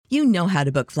You know how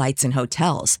to book flights and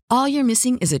hotels. All you're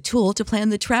missing is a tool to plan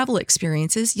the travel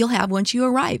experiences you'll have once you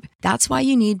arrive. That's why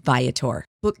you need Viator.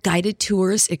 Book guided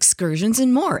tours, excursions,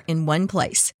 and more in one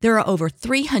place. There are over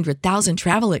 300,000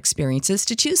 travel experiences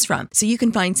to choose from, so you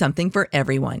can find something for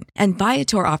everyone. And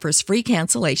Viator offers free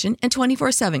cancellation and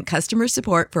 24/7 customer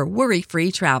support for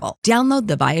worry-free travel. Download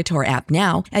the Viator app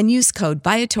now and use code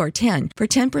Viator10 for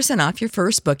 10% off your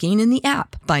first booking in the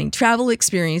app. Find travel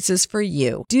experiences for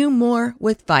you. Do more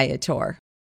with Viator.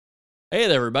 Hey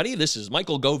there, everybody. This is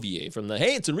Michael Govier from the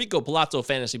Hey, It's Enrico Palazzo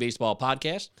Fantasy Baseball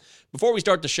Podcast. Before we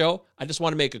start the show, I just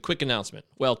want to make a quick announcement.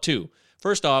 Well, two.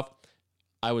 First off,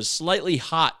 I was slightly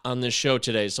hot on this show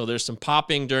today, so there's some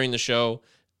popping during the show,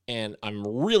 and I'm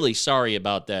really sorry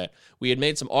about that. We had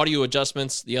made some audio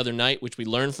adjustments the other night, which we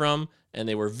learned from, and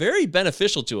they were very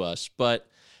beneficial to us, but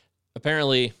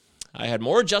apparently I had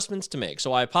more adjustments to make.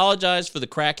 So I apologize for the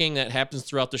cracking that happens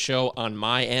throughout the show on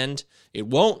my end. It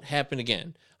won't happen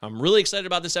again. I'm really excited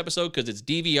about this episode because it's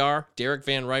DVR, Derek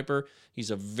Van Riper. He's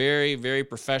a very, very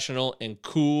professional and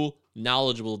cool,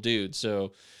 knowledgeable dude.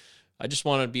 So I just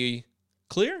want to be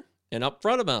clear and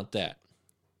upfront about that.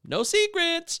 No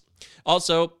secrets.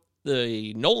 Also,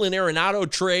 the Nolan Arenado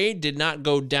trade did not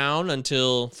go down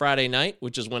until Friday night,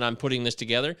 which is when I'm putting this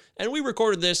together. And we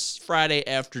recorded this Friday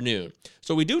afternoon.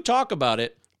 So we do talk about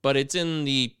it, but it's in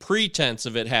the pretense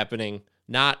of it happening,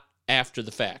 not after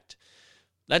the fact.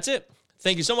 That's it.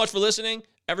 Thank you so much for listening.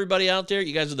 Everybody out there,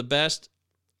 you guys are the best.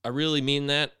 I really mean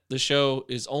that. The show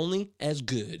is only as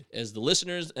good as the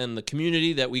listeners and the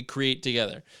community that we create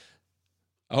together.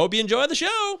 I hope you enjoy the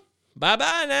show.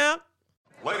 Bye-bye now.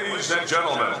 Ladies and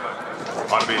gentlemen,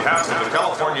 on behalf of the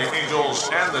California Angels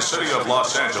and the city of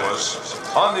Los Angeles,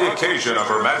 on the occasion of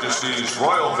Her Majesty's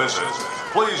royal visit,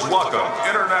 please welcome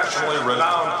internationally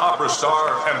renowned opera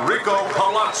star Enrico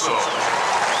Palazzo.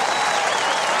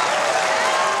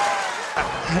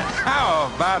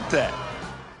 How about that?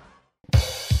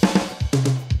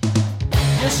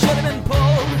 You should have been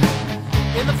pulled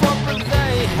in the front, but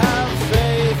they have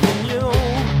faith in you.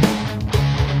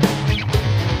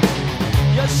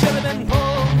 You should have been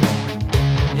pulled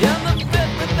in the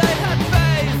fifth, but they had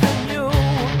faith in you.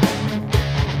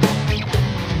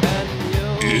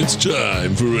 It's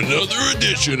time for another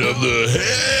edition of the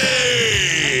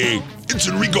Hey, It's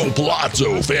Enrico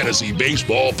Palazzo Fantasy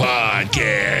Baseball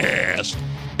Podcast.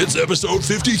 It's episode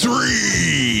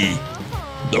 53,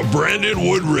 the Brandon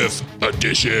Woodruff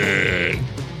edition.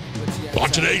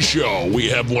 On today's show, we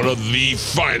have one of the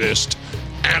finest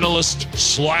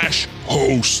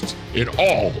analysts/hosts in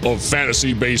all of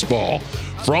fantasy baseball.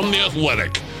 From The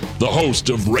Athletic, the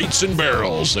host of Rates and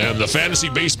Barrels and the Fantasy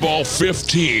Baseball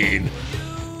 15,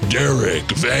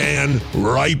 Derek Van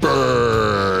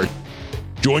Riper.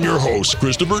 Join your hosts,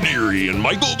 Christopher Deary and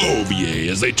Michael Govier,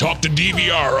 as they talk to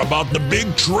DVR about the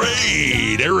big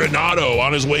trade, Arenado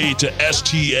on his way to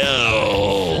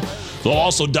STL. They'll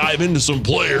also dive into some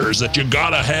players that you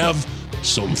gotta have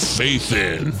some faith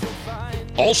in.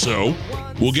 Also,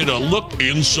 we'll get a look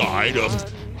inside of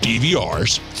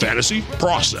DVR's fantasy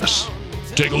process.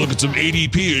 Take a look at some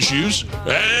ADP issues,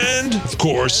 and, of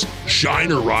course,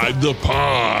 Shine Arrived the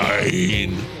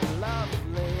Pine.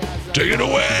 Take it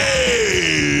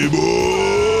away, boys!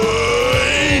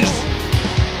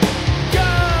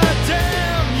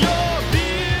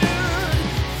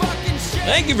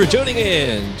 Thank you for tuning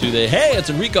in to the Hey, It's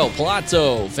Enrico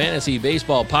Palazzo Fantasy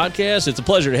Baseball Podcast. It's a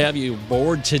pleasure to have you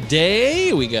aboard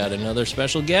today. We got another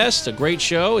special guest, a great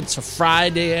show. It's a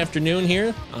Friday afternoon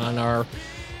here on our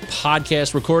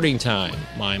podcast recording time.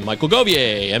 I'm Michael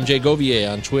Govier, MJ Govier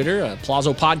on Twitter,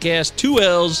 Palazzo Podcast, 2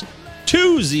 L's,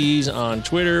 2 Z's on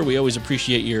Twitter. We always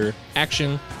appreciate your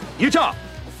action. Utah,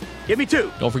 give me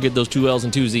 2. Don't forget those 2 L's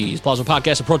and 2 Z's. Palazzo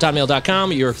Podcast at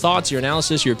protonmail.com. Your thoughts, your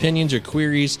analysis, your opinions, your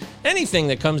queries, anything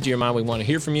that comes to your mind, we want to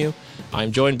hear from you.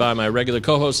 I'm joined by my regular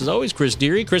co-host, as always, Chris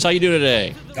Deary. Chris, how you doing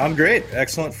today? I'm great.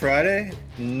 Excellent Friday.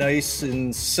 Nice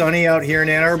and sunny out here in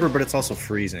Ann Arbor, but it's also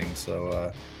freezing.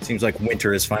 So it seems like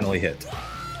winter has finally hit.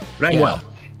 Right. Yeah. Well.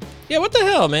 Yeah, what the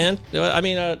hell, man? I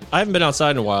mean, I haven't been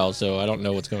outside in a while, so I don't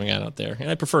know what's going on out there, and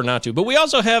I prefer not to. But we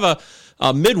also have a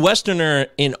Midwesterner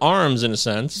in arms, in a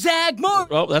sense. Zach Moore.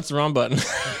 Oh, that's the wrong button.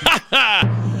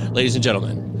 Ladies and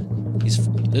gentlemen, he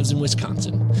lives in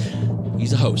Wisconsin.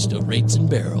 He's a host of Rates and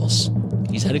Barrels.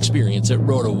 He's had experience at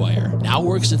RotoWire, now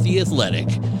works at The Athletic.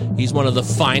 He's one of the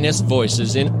finest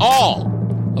voices in all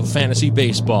of fantasy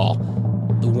baseball.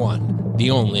 The one,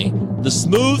 the only, the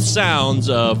smooth sounds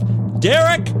of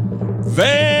Derek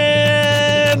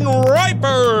Van Riper.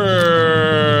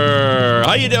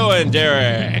 How you doing,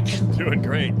 Derek? Doing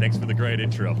great. Thanks for the great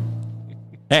intro.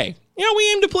 Hey,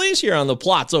 we aim to please here on the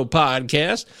Palazzo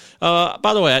podcast.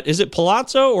 By the way, is it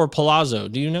Palazzo or Palazzo?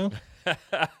 Do you know?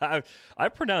 I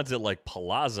pronounce it like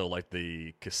Palazzo, like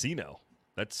the casino.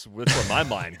 That's where my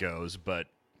mind goes, but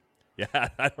yeah,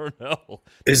 I don't know.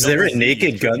 Is there a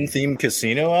Naked Gun themed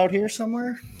casino out here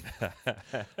somewhere?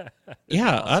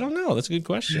 Yeah, I don't know. That's a good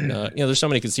question. There's so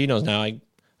many casinos now.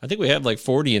 I think we have like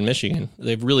 40 in Michigan.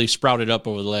 They've really sprouted up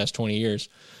over the last 20 years.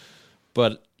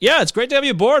 But yeah, it's great to have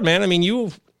you aboard, man. I mean,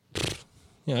 your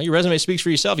resume speaks for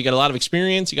yourself. You got a lot of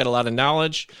experience. You got a lot of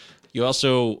knowledge. You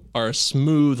also are a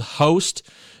smooth host.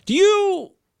 Do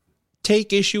you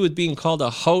take issue with being called a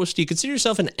host? Do you consider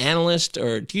yourself an analyst,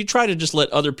 or do you try to just let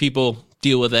other people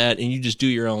deal with that and you just do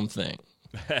your own thing?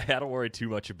 I don't worry too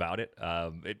much about it.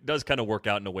 It does kind of work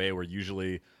out in a way where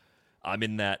usually I'm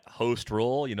in that host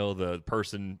role, the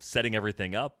person setting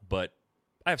everything up, but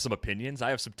I have some opinions. I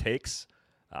have some takes.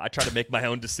 I try to make my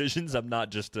own decisions. I'm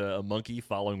not just a monkey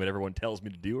following what everyone tells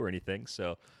me to do or anything.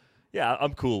 So, yeah,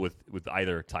 I'm cool with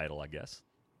either title, I guess.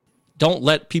 Don't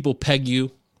let people peg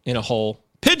you in a hole.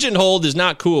 Pigeonholed is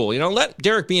not cool. Let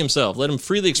Derek be himself. Let him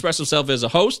freely express himself as a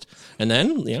host. And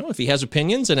then, if he has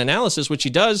opinions and analysis, which he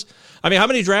does. I mean, how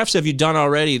many drafts have you done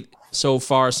already so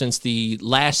far since the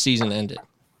last season ended?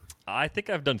 I think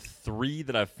I've done 3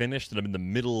 that I've finished, and I'm in the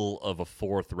middle of a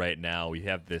 4th right now. We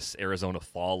have this Arizona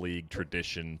Fall League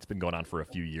tradition. It's been going on for a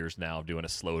few years now, doing a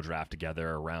slow draft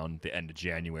together around the end of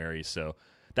January. So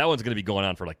that one's going to be going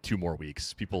on for like 2 more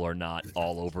weeks. People are not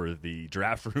all over the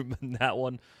draft room in that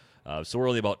one. So we're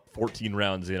only about 14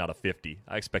 rounds in out of 50.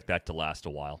 I expect that to last a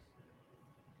while.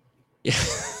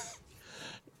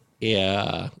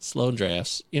 Yeah, slow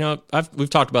drafts. We've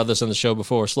talked about this on the show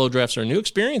before. Slow drafts are a new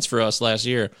experience for us last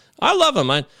year. I love them.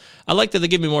 I like that they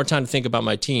give me more time to think about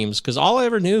my teams, because all I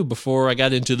ever knew before I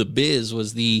got into the biz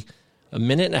was the 1.5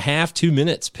 minute, 2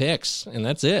 minutes picks, and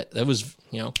that's it. That was,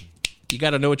 you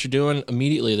got to know what you're doing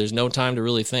immediately. There's no time to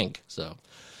really think. So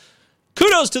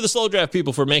kudos to the slow draft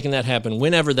people for making that happen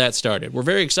whenever that started. We're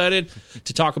very excited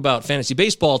to talk about fantasy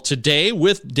baseball today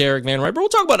with Derek Van Riper. We'll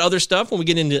talk about other stuff when we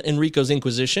get into Enrico's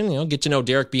Inquisition. Get to know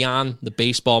Derek beyond the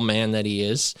baseball man that he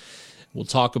is. We'll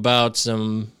talk about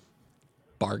some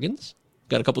bargains.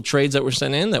 Got a couple trades that were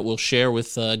sent in that we'll share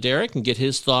with Derek and get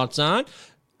his thoughts on.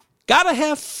 Gotta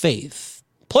have faith.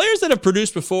 Players that have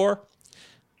produced before,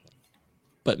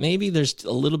 but maybe there's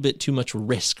a little bit too much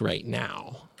risk right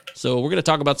now. So we're going to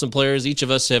talk about some players each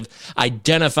of us have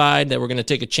identified that we're going to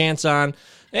take a chance on.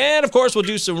 And, of course, we'll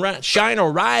do some shine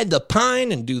or ride the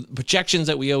pine and do projections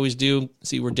that we always do,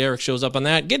 see where Derek shows up on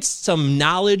that, get some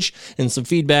knowledge and some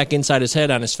feedback inside his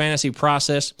head on his fantasy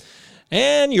process,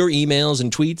 and your emails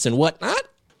and tweets and whatnot.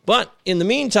 But in the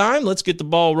meantime, let's get the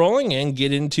ball rolling and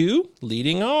get into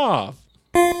leading off.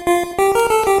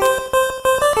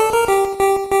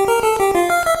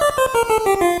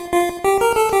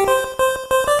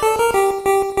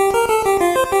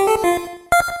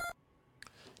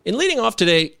 In leading off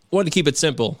today, I wanted to keep it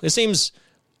simple. It seems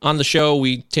on the show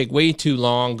we take way too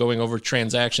long going over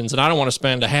transactions, and I don't want to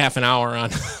spend a half an hour on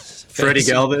Freddie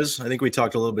Galvis. I think we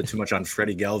talked a little bit too much on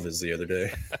Freddie Galvis the other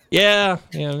day. Yeah,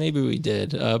 maybe we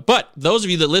did. But those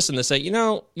of you that listen to say,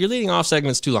 your leading off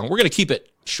segment's too long. We're going to keep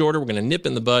it shorter. We're going to nip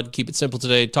in the bud, keep it simple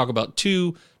today, talk about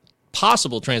 2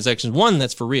 possible transactions, one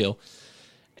that's for real,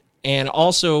 and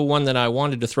also one that I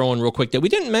wanted to throw in real quick that we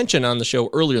didn't mention on the show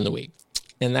earlier in the week.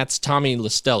 And that's Tommy La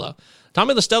Stella.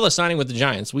 Tommy La Stella signing with the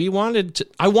Giants. I wanted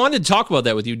to talk about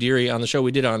that with you, Deary, on the show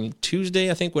we did on Tuesday,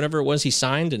 I think, whenever it was he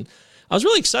signed. And I was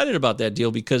really excited about that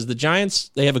deal because the Giants,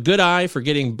 they have a good eye for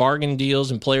getting bargain deals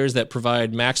and players that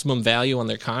provide maximum value on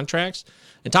their contracts.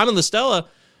 And Tommy La Stella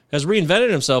has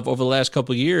reinvented himself over the last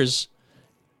couple of years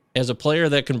as a player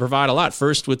that can provide a lot.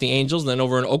 First with the Angels, then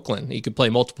over in Oakland. He could play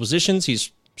multiple positions.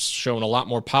 He's shown a lot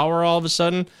more power all of a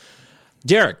sudden.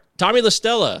 Derek, Tommy La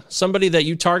Stella, somebody that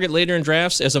you target later in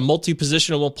drafts as a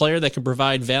multi-positional player that can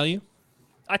provide value?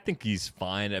 I think he's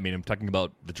fine. I mean, I'm talking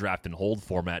about the draft and hold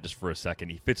format just for a second.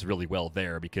 He fits really well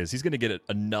there because he's going to get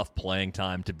enough playing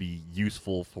time to be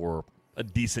useful for a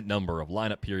decent number of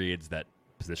lineup periods. That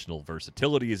positional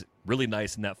versatility is really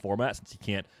nice in that format since you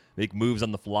can't make moves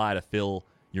on the fly to fill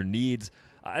your needs.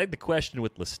 I think the question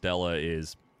with La Stella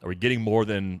is, are we getting more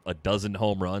than a dozen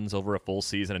home runs over a full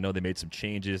season? I know they made some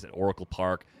changes at Oracle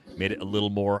Park, made it a little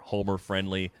more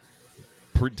homer-friendly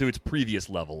to its previous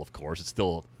level, of course. It's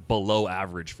still below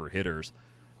average for hitters.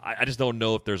 I just don't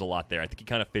know if there's a lot there. I think he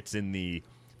kind of fits in the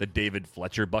David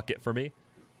Fletcher bucket for me.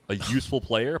 A useful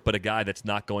player, but a guy that's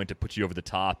not going to put you over the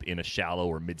top in a shallow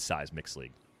or mid-sized mixed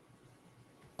league.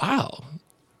 Wow.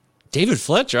 David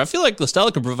Fletcher. I feel like La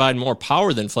Stella could provide more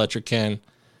power than Fletcher can,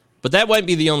 but that might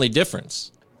be the only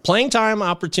difference. playing time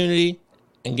opportunity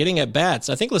and getting at bats,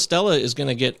 I think La Stella is going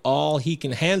to get all he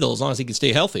can handle as long as he can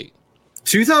stay healthy.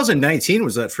 2019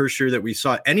 was that first year that we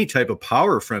saw any type of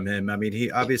power from him. I mean, he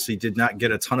obviously did not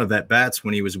get a ton of at-bats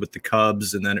when he was with the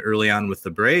Cubs and then early on with the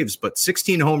Braves, but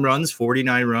 16 home runs,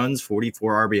 49 runs,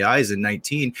 44 RBIs in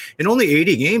 19, in only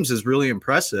 80 games is really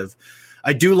impressive.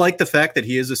 I do like the fact that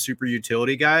he is a super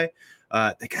utility guy.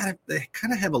 They kind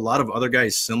of have a lot of other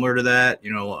guys similar to that,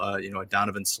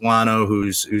 Donovan Solano,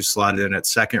 who's slotted in at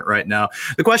second right now.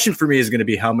 The question for me is going to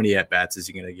be how many at bats is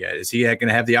he going to get? Is he going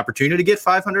to have the opportunity to get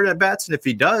 500 at bats? And if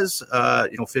he does,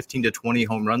 15 to 20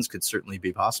 home runs could certainly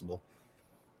be possible.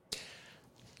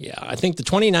 Yeah, I think the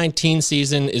 2019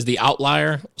 season is the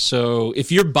outlier. So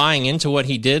if you're buying into what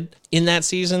he did in that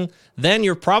season, then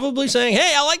you're probably saying,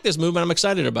 hey, I like this movement. I'm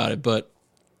excited about it. But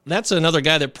that's another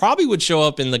guy that probably would show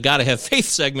up in the Gotta Have Faith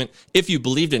segment if you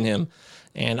believed in him.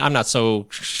 And I'm not so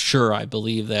sure I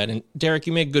believe that. And Derek,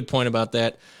 you make a good point about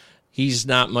that. He's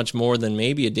not much more than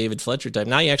maybe a David Fletcher type.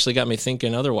 Now you actually got me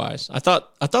thinking otherwise. I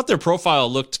thought their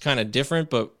profile looked kind of different,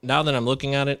 but now that I'm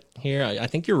looking at it here, I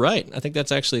think you're right. I think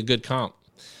that's actually a good comp,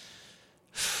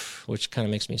 which kind of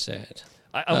makes me sad.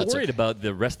 I'm worried about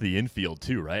the rest of the infield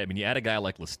too, right? I mean, you add a guy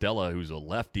like La Stella, who's a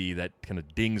lefty, that kind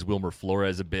of dings Wilmer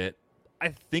Flores a bit.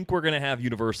 I think we're going to have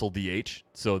universal DH,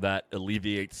 so that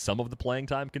alleviates some of the playing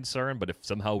time concern. But if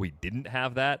somehow we didn't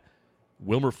have that,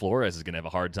 Wilmer Flores is going to have a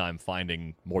hard time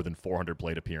finding more than 400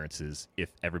 plate appearances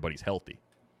if everybody's healthy.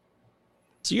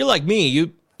 So you're like me.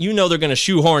 You know they're going to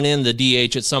shoehorn in the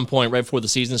DH at some point right before the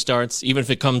season starts, even if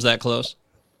it comes that close?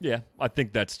 Yeah, I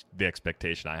think that's the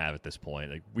expectation I have at this point.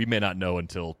 Like, we may not know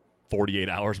until 48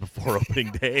 hours before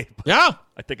opening day. Yeah.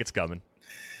 I think it's coming.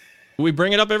 We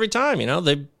bring it up every time.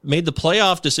 They made the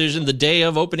playoff decision the day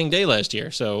of opening day last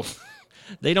year, so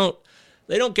they don't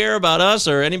care about us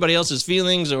or anybody else's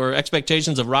feelings or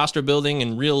expectations of roster building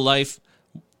in real life,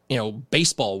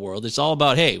 baseball world. It's all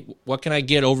about, hey, what can I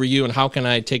get over you and how can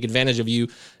I take advantage of you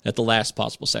at the last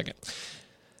possible second?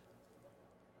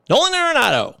 Nolan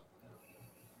Arenado,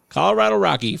 Colorado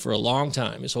Rocky for a long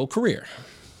time, his whole career.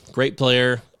 Great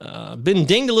player. Been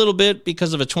dinged a little bit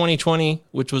because of a 2020,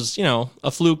 which was, a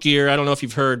fluke year. I don't know if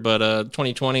you've heard, but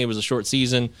 2020 was a short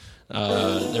season.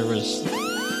 There was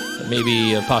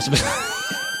maybe a possibility.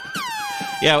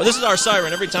 Yeah, well, this is our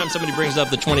siren. Every time somebody brings up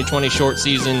the 2020 short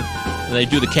season, and they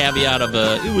do the caveat of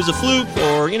it was a fluke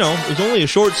or, it was only a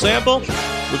short sample,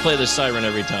 we play this siren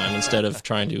every time instead of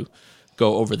trying to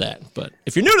go over that. But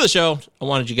if you're new to the show, I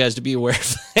wanted you guys to be aware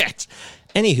of that.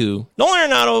 Anywho, Nolan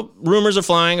Arenado, rumors are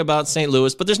flying about St.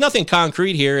 Louis, but there's nothing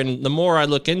concrete here, and the more I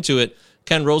look into it,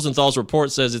 Ken Rosenthal's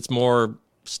report says it's more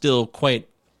still quite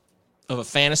of a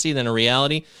fantasy than a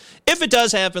reality. If it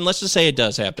does happen, let's just say it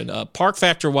does happen. Park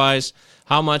factor-wise,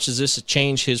 how much does this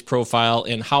change his profile,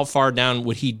 and how far down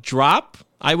would he drop,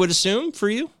 I would assume, for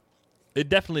you? It'd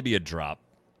definitely be a drop.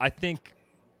 I think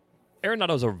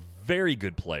Arenado's a very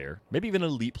good player, maybe even an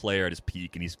elite player at his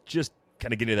peak, and he's just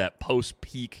kind of getting to that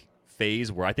post-peak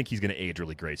phase where I think he's going to age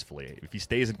really gracefully. If he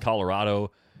stays in Colorado,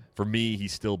 for me, he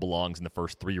still belongs in the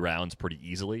first 3 rounds pretty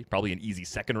easily. Probably an easy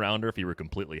second rounder if he were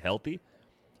completely healthy.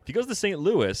 If he goes to St.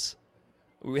 Louis,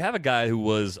 we have a guy who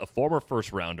was a former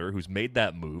first rounder who's made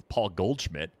that move, Paul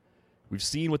Goldschmidt. We've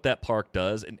seen what that park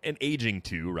does, and aging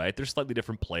too, right? They're slightly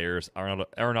different players.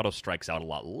 Arenado strikes out a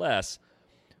lot less,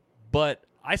 but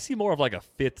I see more of like a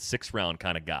 5th, 6th round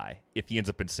kind of guy if he ends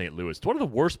up in St. Louis. It's one of the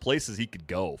worst places he could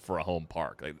go for a home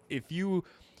park. Like if you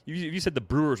said the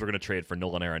Brewers were going to trade for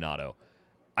Nolan Arenado,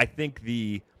 I think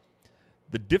the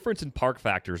difference in park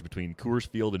factors between Coors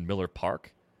Field and Miller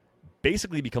Park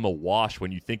basically become a wash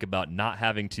when you think about not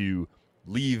having to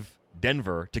leave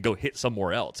Denver to go hit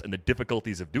somewhere else and the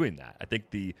difficulties of doing that. I think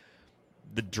the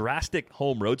drastic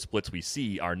home road splits we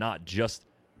see are not just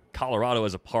Colorado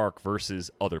as a park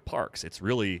versus other parks. It's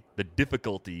really the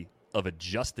difficulty of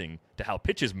adjusting to how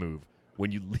pitches move when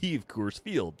you leave Coors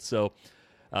Field. So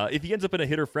if he ends up in a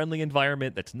hitter-friendly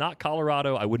environment that's not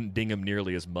Colorado, I wouldn't ding him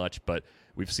nearly as much, but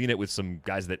we've seen it with some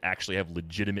guys that actually have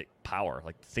legitimate power.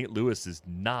 Like St. Louis is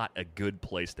not a good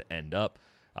place to end up.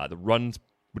 The runs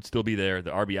would still be there.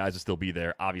 The RBIs would still be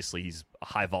there. Obviously, he's a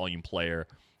high-volume player,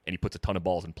 and he puts a ton of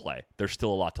balls in play. There's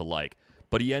still a lot to like.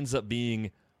 But he ends up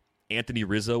being Anthony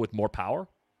Rizzo with more power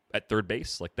at third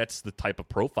base. Like that's the type of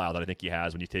profile that I think he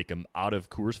has when you take him out of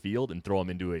Coors Field and throw him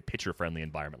into a pitcher-friendly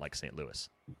environment like St. Louis.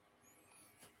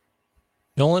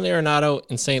 Nolan Arenado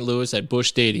in St. Louis at Busch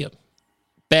Stadium.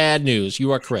 Bad news.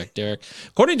 You are correct, Derek.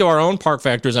 According to our own park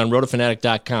factors on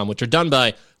rotofanatic.com, which are done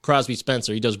by Crosby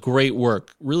Spencer, he does great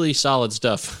work. Really solid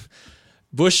stuff.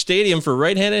 Busch Stadium for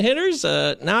right-handed hitters,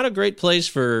 not a great place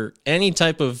for any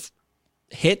type of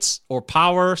hits or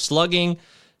power, slugging.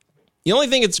 The only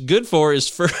thing it's good for is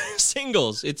for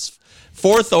singles. It's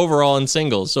 4th overall in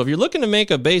singles. So if you're looking to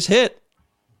make a base hit,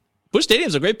 Busch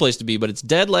Stadium's a great place to be, but it's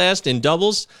dead last in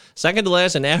doubles, 2nd to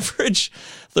last in average,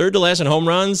 3rd to last in home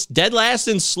runs, dead last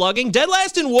in slugging, dead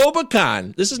last in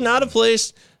Wobacon. This is not a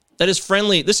place that is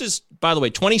friendly. This is, by the way,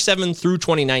 27 through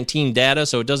 2019 data,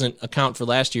 so it doesn't account for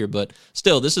last year, but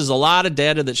still, this is a lot of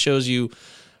data that shows you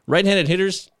right-handed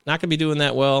hitters not going to be doing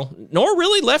that well, nor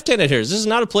really left-handed hitters. This is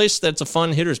not a place that's a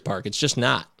fun hitter's park. It's just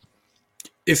not.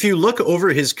 If you look over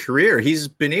his career, he's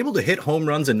been able to hit home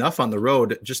runs enough on the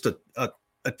road, just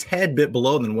a tad bit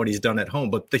below than what he's done at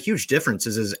home. But the huge difference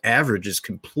is his average is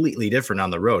completely different on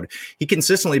the road. He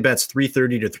consistently bats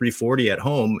 330 to 340 at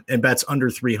home and bats under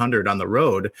 300 on the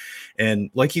road. And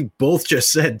like you both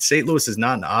just said, St. Louis is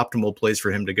not an optimal place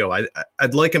for him to go.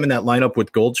 I'd like him in that lineup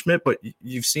with Goldschmidt, but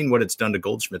you've seen what it's done to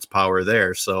Goldschmidt's power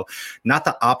there. So not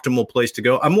the optimal place to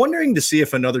go. I'm wondering to see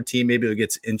if another team maybe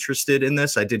gets interested in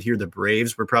this. I did hear the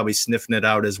Braves were probably sniffing it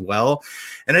out as well.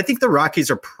 And I think the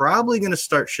Rockies are probably going to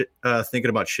start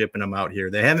thinking about shipping them out here.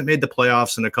 They haven't made the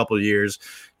playoffs in a couple of years.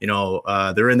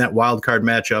 They're in that wild card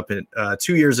matchup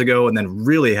 2 years ago, and then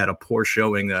really had a poor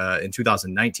showing in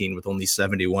 2019 with only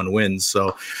 71 wins.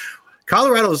 So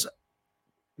Colorado's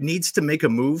needs to make a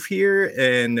move here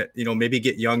and, maybe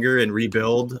get younger and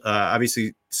rebuild.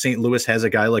 Obviously St. Louis has a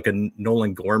guy like a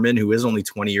Nolan Gorman who is only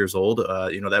 20 years old.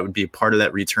 That would be part of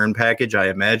that return package, I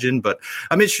imagine, but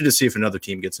I'm interested to see if another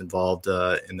team gets involved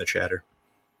in the chatter.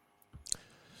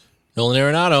 Nolan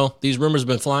Arenado, these rumors have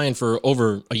been flying for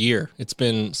over a year. It's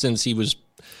been since he was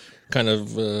kind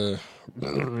of,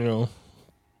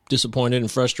 disappointed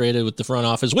and frustrated with the front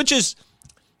office, which is,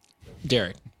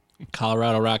 Derek,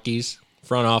 Colorado Rockies,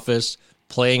 front office,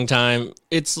 playing time.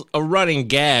 It's a running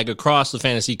gag across the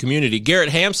fantasy community. Garrett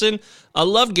Hampson, I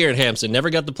love Garrett Hampson, never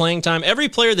got the playing time. Every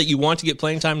player that you want to get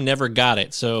playing time never got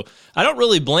it. So I don't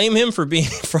really blame him for being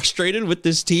frustrated with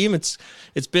this team. It's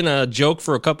been a joke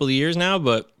for a couple of years now,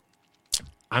 but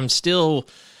I'm still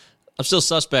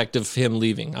suspect of him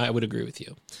leaving. I would agree with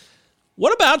you.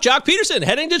 What about Jock Peterson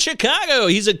heading to Chicago?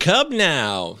 He's a Cub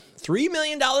now. $3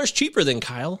 million cheaper than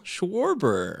Kyle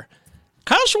Schwarber.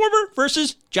 Kyle Schwarber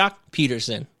versus Jock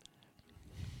Peterson.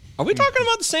 Are we talking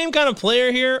about the same kind of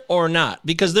player here or not?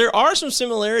 Because there are some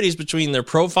similarities between their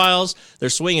profiles, their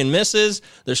swing and misses,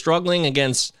 they're struggling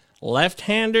against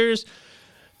left-handers.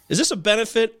 Is this a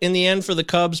benefit in the end for the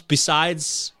Cubs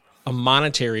besides a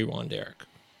monetary one, Derek?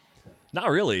 Not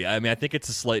really. I mean, I think it's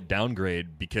a slight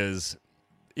downgrade because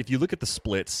if you look at the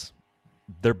splits,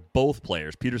 they're both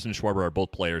players. Peterson and Schwarber are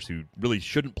both players who really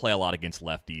shouldn't play a lot against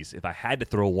lefties. If I had to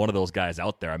throw one of those guys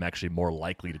out there, I'm actually more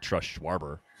likely to trust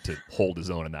Schwarber to hold his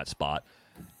own in that spot.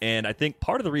 And I think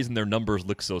part of the reason their numbers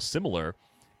look so similar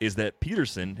is that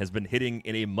Peterson has been hitting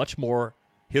in a much more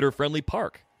hitter-friendly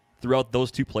park throughout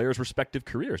those two players' respective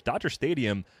careers. Dodger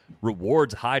Stadium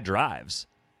rewards high drives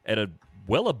at a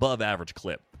well above average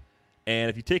clip.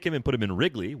 And if you take him and put him in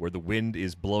Wrigley, where the wind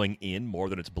is blowing in more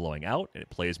than it's blowing out, and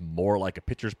it plays more like a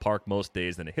pitcher's park most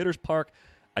days than a hitter's park,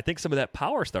 I think some of that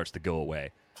power starts to go away.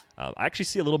 I actually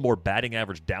see a little more batting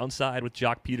average downside with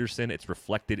Jock Peterson. It's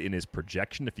reflected in his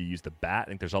projection. If you use the bat, I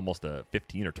think there's almost a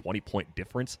 15 or 20-point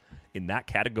difference in that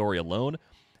category alone.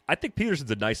 I think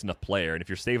Peterson's a nice enough player, and if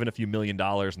you're saving a few $1 million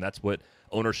and that's what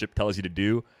ownership tells you to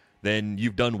do, then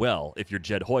you've done well if you're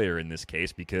Jed Hoyer in this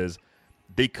case, because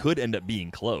they could end up being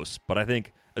close. But I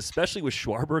think, especially with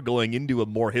Schwarber going into a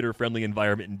more hitter-friendly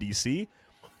environment in D.C.,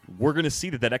 we're going to see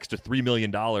that extra $3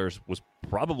 million was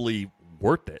probably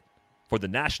worth it for the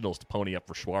Nationals to pony up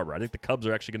for Schwarber. I think the Cubs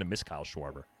are actually going to miss Kyle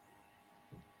Schwarber.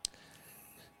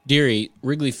 Deary,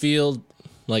 Wrigley Field,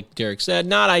 like Derek said,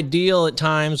 not ideal at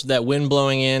times, that wind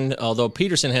blowing in, although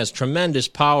Peterson has tremendous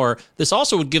power. This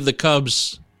also would give the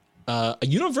Cubs a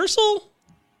universal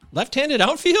left-handed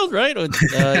outfield, right? With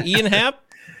Ian Happ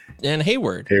and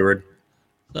Hayward.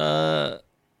 I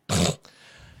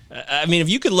mean, if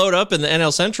you could load up in the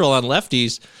NL Central on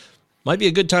lefties, might be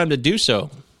a good time to do so.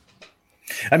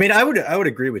 I mean, I would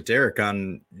agree with Derek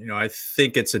on, I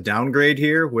think it's a downgrade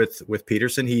here with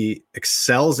Peterson. He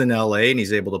excels in LA and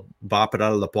he's able to bop it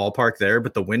out of the ballpark there,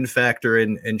 but the win factor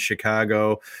in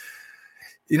Chicago,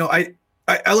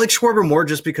 I like Schwarber more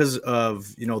just because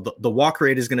of, the walk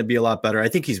rate is going to be a lot better. I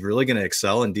think he's really going to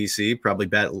excel in DC, probably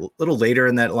bat a little later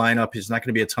in that lineup. He's not going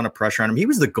to be a ton of pressure on him. He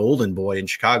was the golden boy in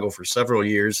Chicago for several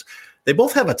years. They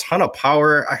both have a ton of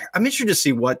power. I'm interested to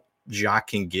see what Jock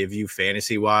can give you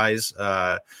fantasy wise.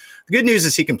 The good news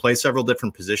is he can play several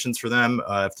different positions for them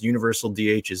if the universal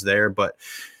DH is there, but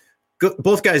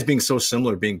both guys being so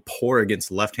similar, being poor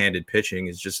against left-handed pitching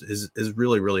is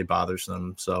really, really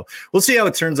bothersome. So we'll see how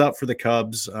it turns out for the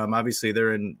Cubs. Obviously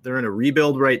they're in a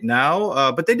rebuild right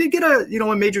now, but they did get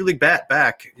a major league bat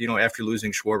back, after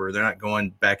losing Schwarber. They're not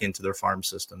going back into their farm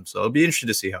system. So it'll be interesting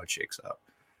to see how it shakes out.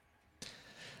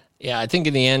 Yeah, I think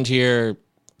in the end here,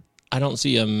 I don't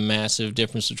see a massive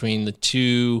difference between the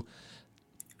two.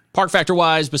 Park factor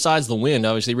wise, besides the wind,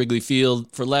 obviously Wrigley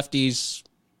Field for lefties,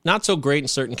 not so great in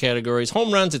certain categories.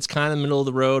 Home runs, it's kind of middle of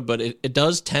the road, but it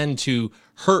does tend to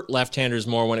hurt left-handers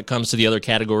more when it comes to the other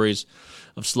categories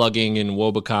of slugging and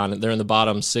Wobacon. They're in the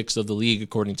bottom 6 of the league,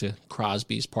 according to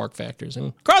Crosby's park factors.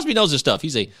 And Crosby knows his stuff.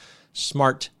 He's a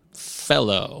smart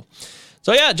fellow.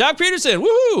 So, yeah, Jock Peterson,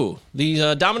 woohoo!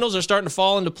 The dominoes are starting to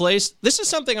fall into place. This is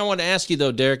something I want to ask you,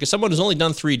 though, Derek. As someone who's only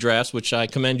done 3 drafts, which I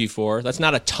commend you for, that's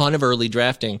not a ton of early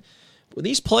drafting. With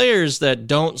these players that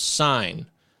don't sign,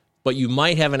 but you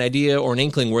might have an idea or an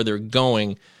inkling where they're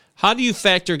going, how do you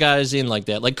factor guys in like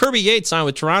that? Like Kirby Yates signed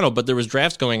with Toronto, but there was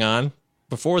drafts going on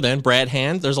before then. Brad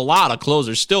Hand, there's a lot of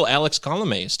closers. Still, Alex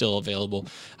Colomé is still available.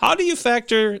 How do you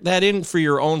factor that in for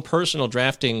your own personal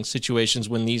drafting situations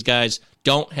when these guys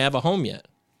don't have a home yet?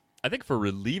 I think for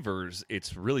relievers,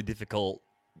 it's really difficult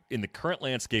in the current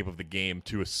landscape of the game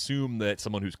to assume that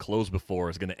someone who's closed before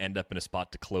is going to end up in a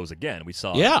spot to close again. We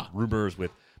saw rumors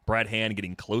with Brad Hand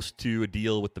getting close to a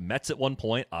deal with the Mets at one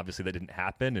point. Obviously, that didn't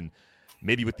happen, and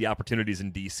maybe with the opportunities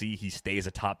in D.C., he stays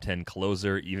a top 10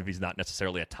 closer, even if he's not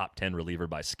necessarily a top 10 reliever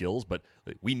by skills. But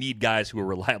we need guys who are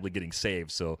reliably getting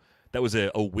saves, so that was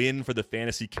a win for the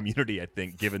fantasy community, I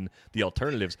think, given the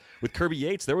alternatives. With Kirby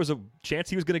Yates, there was a chance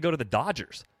he was going to go to the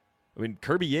Dodgers. I mean,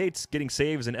 Kirby Yates getting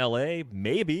saves in L.A.,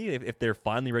 maybe, if they're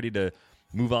finally ready to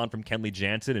move on from Kenley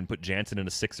Jansen and put Jansen in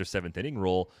a 6th or 7th inning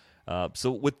role.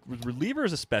 So with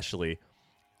relievers especially,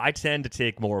 I tend to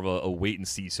take more of a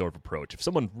wait-and-see sort of approach. If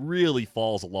someone really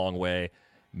falls a long way,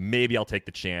 maybe I'll take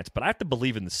the chance. But I have to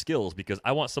believe in the skills because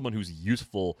I want someone who's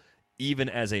useful even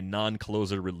as a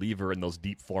non-closer reliever in those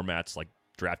deep formats like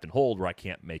draft and hold where I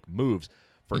can't make moves.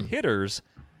 For hitters,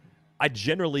 I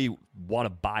generally want to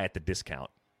buy at the discount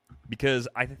because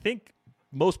I think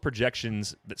most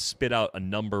projections that spit out a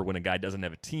number when a guy doesn't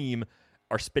have a team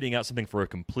are spitting out something for a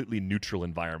completely neutral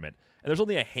environment. And there's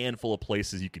only a handful of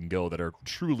places you can go that are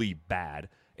truly bad.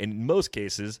 And in most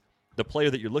cases, the player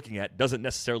that you're looking at doesn't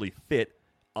necessarily fit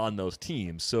on those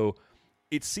teams. So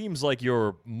it seems like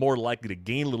you're more likely to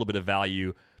gain a little bit of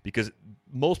value because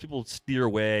most people steer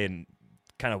away and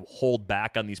kind of hold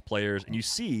back on these players. And you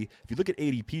see, if you look at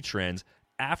ADP trends,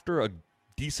 after a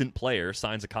decent player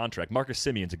signs a contract, Marcus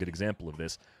Semion's a good example of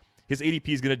this, his ADP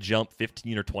is going to jump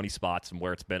 15 or 20 spots from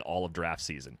where it's been all of draft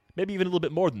season. Maybe even a little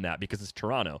bit more than that because it's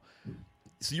Toronto.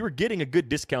 So you were getting a good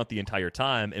discount the entire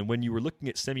time, and when you were looking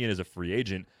at Semien as a free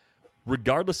agent,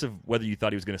 regardless of whether you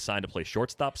thought he was going to sign to play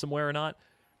shortstop somewhere or not,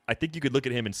 I think you could look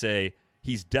at him and say,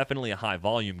 he's definitely a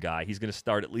high-volume guy. He's going to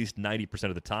start at least 90%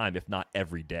 of the time, if not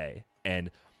every day.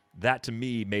 And that, to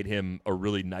me, made him a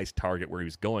really nice target where he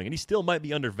was going. And he still might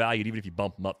be undervalued even if you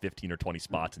bump him up 15 or 20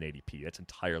 spots in ADP. That's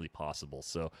entirely possible.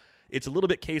 So it's a little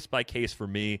bit case by case for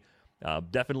me.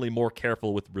 Definitely more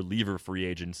careful with reliever free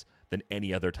agents than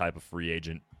any other type of free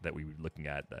agent that we were looking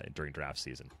at during draft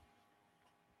season.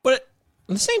 But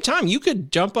at the same time, you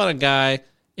could jump on a guy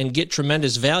and get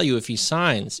tremendous value if he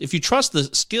signs. If you trust the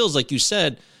skills, like you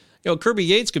said, Kirby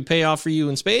Yates could pay off for you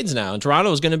in spades now. And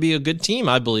Toronto is going to be a good team,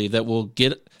 I believe, that will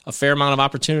get a fair amount of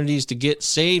opportunities to get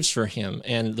saves for him.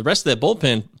 And the rest of that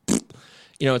bullpen,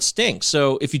 it stinks.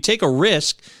 So if you take a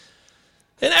risk,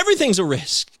 and everything's a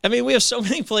risk. I mean, we have so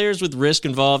many players with risk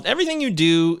involved. Everything you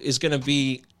do is going to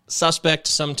be suspect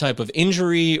to some type of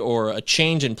injury or a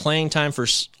change in playing time for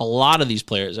a lot of these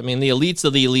players. I mean, the elites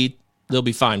of the elite, they'll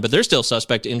be fine, but they're still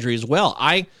suspect to injury as well.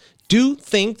 I do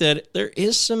think that there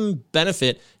is some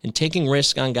benefit in taking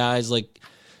risk on guys like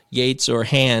Yates or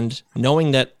Hand,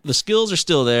 knowing that the skills are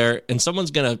still there and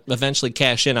someone's going to eventually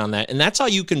cash in on that. And that's how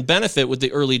you can benefit with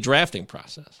the early drafting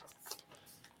process.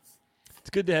 It's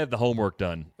good to have the homework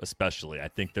done, especially. I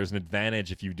think there's an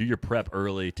advantage if you do your prep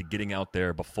early to getting out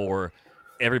there before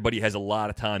everybody has a lot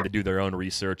of time to do their own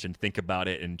research and think about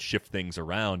it and shift things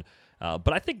around.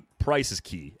 But I think price is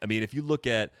key. I mean, if you look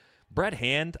at Brad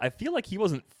Hand, I feel like he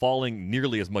wasn't falling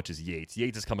nearly as much as Yates.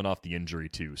 Yates is coming off the injury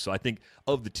too. So I think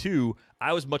of the two,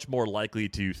 I was much more likely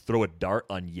to throw a dart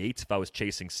on Yates if I was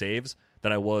chasing saves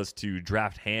than I was to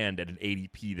draft Hand at an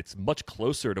ADP that's much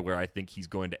closer to where I think he's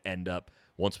going to end up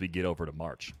once we get over to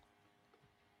March.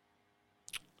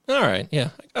 All right, yeah,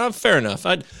 fair enough.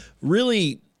 I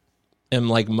really am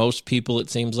like most people, it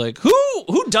seems like, who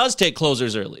Who does take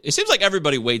closers early? It seems like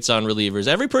everybody waits on relievers.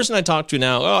 Every person I talk to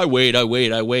now, I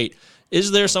wait.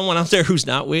 Is there someone out there who's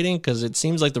not waiting? Because it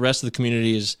seems like the rest of the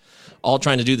community is all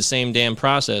trying to do the same damn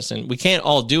process, and we can't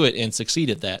all do it and succeed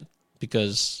at that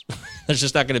because there's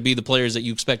just not going to be the players that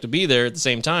you expect to be there at the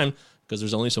same time because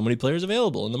there's only so many players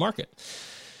available in the market.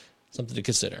 Something to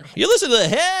consider. You listen to the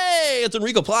Hey, it's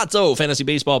Enrico Palazzo Fantasy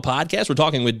Baseball Podcast. We're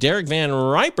talking with Derek Van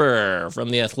Riper from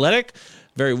The Athletic.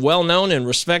 Very well-known and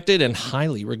respected and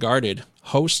highly regarded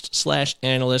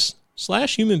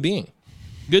host/analyst/human being.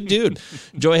 Good dude.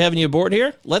 Enjoy having you aboard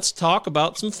here. Let's talk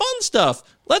about some fun stuff.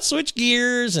 Let's switch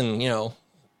gears and,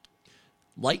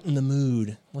 lighten the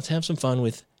mood. Let's have some fun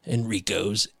with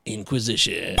Enrico's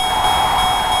Inquisition.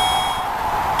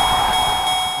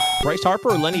 Bryce Harper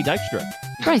or Lenny Dykstra?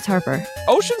 Bryce Harper.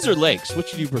 Oceans or lakes?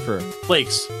 Which do you prefer?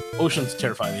 Lakes. Oceans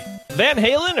terrify me. Van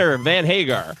Halen or Van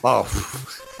Hagar? Oh,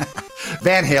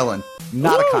 Van Halen.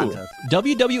 Not a contest.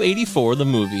 WW84, the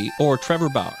movie, or Trevor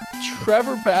Bauer?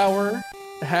 Trevor Bauer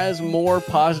has more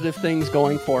positive things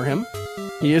going for him.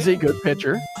 He is a good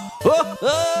pitcher.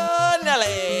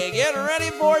 Nelly, get ready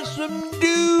for some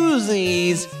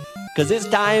doozies, because it's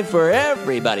time for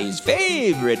everybody's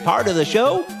favorite part of the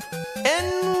show,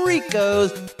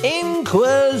 Enrico's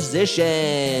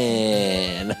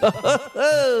Inquisition.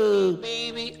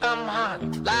 Baby, I'm hot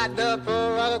like the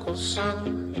prodigal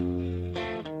son.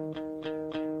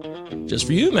 Just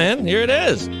for you, man. Here it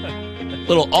is.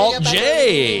 Little Alt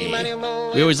J.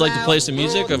 We always like to play some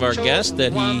music of our guest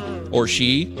that he or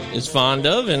she is fond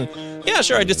of. And yeah,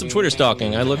 sure, I did some Twitter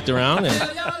stalking. I looked around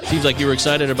and seems like you were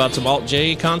excited about some Alt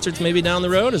J concerts maybe down the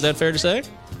road. Is that fair to say?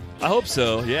 I hope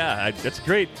so. Yeah, that's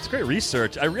great. It's great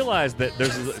research. I realized that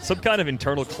there's some kind of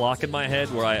internal clock in my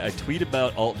head where I tweet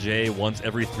about Alt J once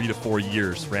every 3 to 4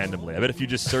 years randomly. I bet if you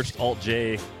just searched Alt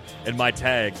J in my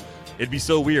tag, it'd be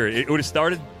so weird. It would have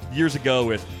started years ago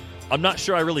with, I'm not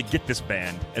sure I really get this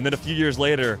band. And then a few years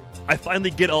later, I finally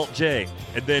get Alt J.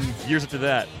 And then years after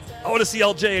that, I want to see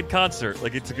Alt J in concert.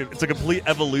 Like, it's a complete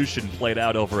evolution played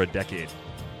out over a decade.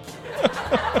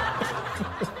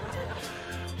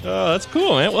 Oh, that's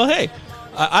cool, man. Well, hey,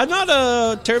 I'm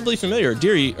not terribly familiar.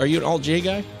 Deary, are you an Alt J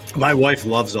guy? My wife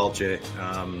loves Alt J.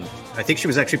 I think she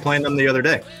was actually playing them the other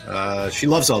day. She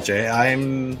loves Alt J.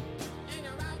 I'm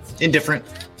indifferent.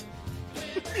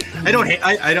 I don't hate.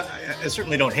 I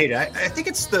certainly don't hate it. I think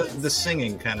it's the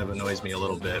singing kind of annoys me a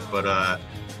little bit, but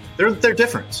they're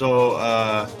different. So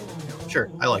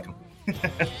sure, I like them.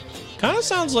 Kind of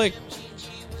sounds like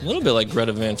a little bit like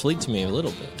Greta Van Fleet to me, a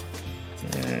little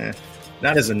bit.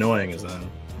 Not as annoying as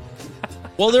them.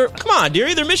 Well, come on,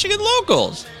 dearie, they're Michigan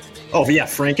locals. Oh yeah,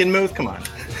 Frankenmuth, come on.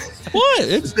 What?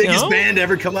 It's the biggest band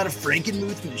ever come out of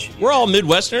Frankenmuth, Michigan. We're all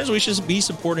Midwesterners. We should be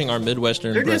supporting our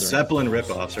Midwestern They're brethren. just Zeppelin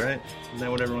ripoffs, right? Isn't that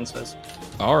what everyone says?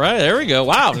 All right, there we go.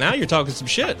 Wow, now you're talking some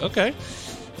shit. Okay,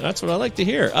 that's what I like to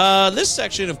hear. This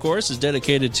section, of course, is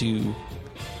dedicated to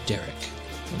Derek.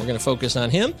 And we're going to focus on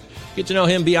him, get to know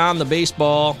him beyond the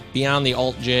baseball, beyond the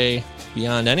Alt J,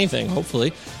 beyond anything,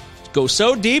 hopefully. Go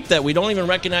so deep that we don't even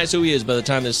recognize who he is by the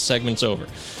time this segment's over.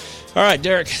 All right,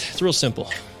 Derek, it's real simple.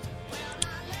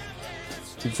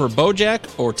 For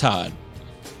Bojack or Todd?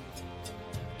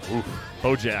 Ooh,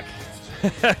 Bojack.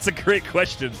 That's a great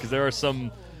question because there are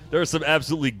some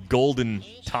absolutely golden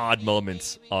Todd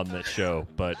moments on this show,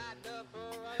 but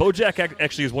Bojack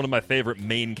actually is one of my favorite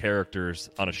main characters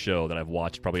on a show that I've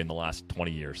watched probably in the last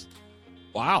 20 years.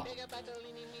 Wow.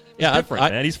 Yeah, different,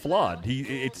 man. He's flawed.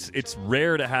 It's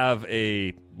rare to have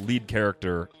a lead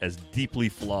character as deeply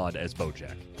flawed as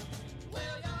Bojack.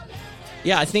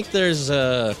 Yeah, I think there's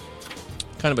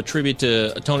kind of a tribute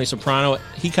to Tony Soprano.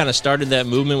 He kind of started that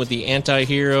movement with the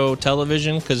anti-hero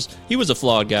television because he was a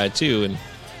flawed guy too, and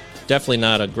definitely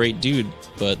not a great dude.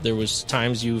 But there was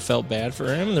times you felt bad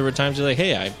for him. There were times you're like,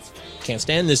 hey, I can't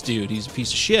stand this dude. He's a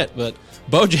piece of shit. But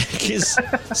Bojack is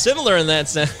similar in that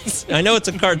sense. I know it's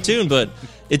a cartoon, but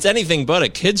it's anything but a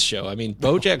kid's show. I mean,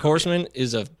 BoJack Horseman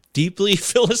is a deeply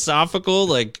philosophical,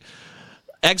 like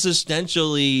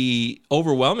existentially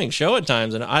overwhelming show at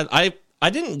times, and I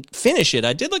didn't finish it.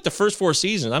 I did like the first 4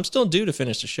 seasons. I'm still due to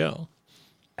finish the show.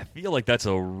 I feel like that's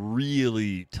a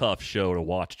really tough show to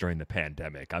watch during the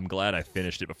pandemic. I'm glad I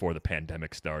finished it before the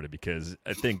pandemic started because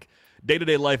I think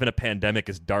day-to-day life in a pandemic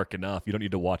is dark enough. You don't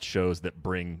need to watch shows that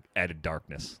bring added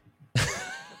darkness.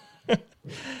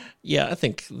 Yeah, I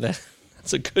think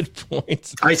that's a good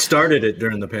point. I started it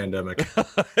during the pandemic.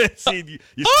 See,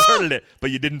 you started it,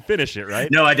 but you didn't finish it, right?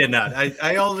 No, I did not.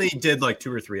 I only did like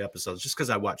 2 or 3 episodes just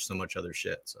because I watched so much other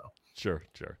shit. So Sure.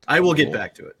 I will get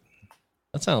back to it.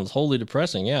 That sounds wholly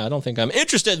depressing. Yeah, I don't think I'm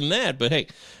interested in that. But hey,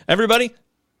 everybody,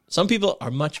 Some people are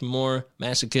much more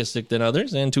masochistic than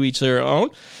others, and to each their own.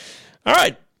 All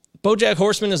right. BoJack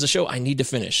Horseman is a show I need to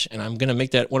finish, and I'm going to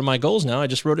make that one of my goals now. I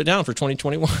just wrote it down for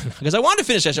 2021 because I wanted to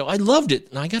finish that show. I loved it,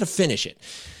 and I got to finish it.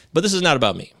 But this is not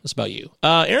about me. It's about you.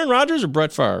 Aaron Rodgers or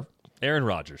Brett Favre? Aaron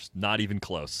Rodgers. Not even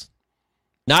close.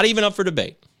 Not even up for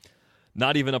debate.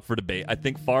 Not even up for debate. I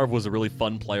think Favre was a really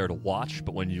fun player to watch,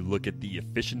 but when you look at the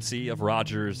efficiency of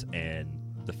Rodgers and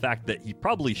the fact that he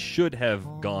probably should have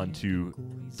gone to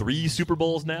 3 Super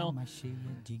Bowls now,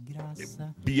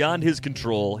 beyond his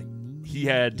control, he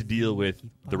had to deal with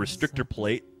the restrictor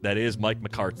plate that is Mike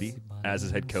McCarthy as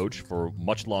his head coach for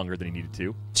much longer than he needed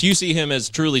to. So you see him as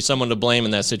truly someone to blame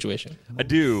in that situation? I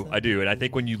do. And I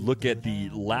think when you look at the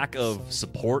lack of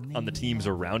support on the teams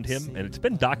around him, and it's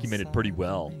been documented pretty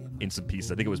well in some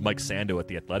pieces. I think it was Mike Sando at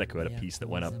The Athletic who had a piece that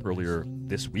went up earlier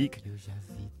this week.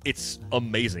 It's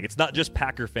amazing. It's not just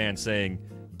Packer fans saying,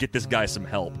 get this guy some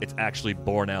help. It's actually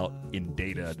borne out in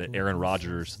data that Aaron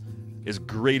Rodgers, as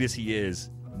great as he is,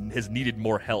 has needed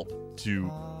more help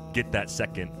to get that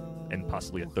second and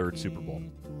possibly a third Super Bowl.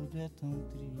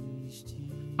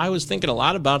 I was thinking a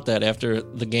lot about that after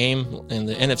the game in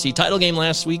the NFC title game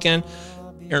last weekend.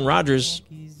 Aaron Rodgers,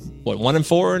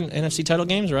 1-4 in NFC title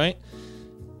games, right?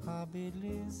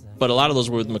 But a lot of those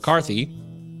were with McCarthy.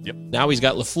 Yep. Now he's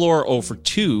got LaFleur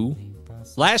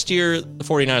 0-2. Last year, the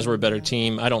 49ers were a better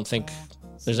team. I don't think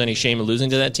there's any shame in losing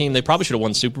to that team. They probably should have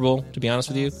won Super Bowl, to be honest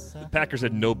with you. The Packers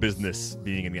had no business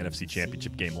being in the NFC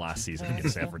Championship game last season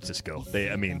against San Francisco.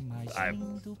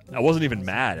 I wasn't even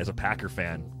mad as a Packer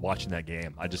fan watching that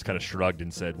game. I just kind of shrugged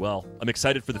and said, well, I'm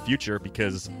excited for the future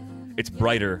because it's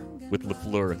brighter with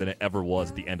LaFleur than it ever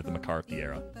was at the end of the McCarthy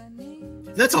era.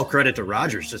 That's all credit to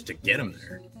Rodgers just to get him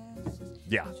there.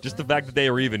 Yeah, just the fact that they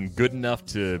were even good enough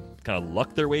to kind of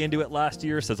luck their way into it last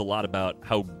year says a lot about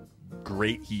how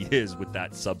great he is with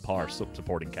that subpar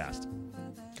supporting cast.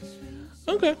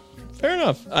 Okay, fair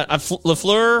enough.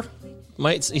 LaFleur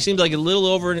he seems like a little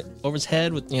over his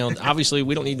head with, obviously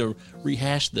we don't need to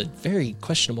rehash the very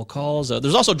questionable calls.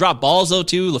 There's also drop balls though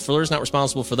too. LaFleur's not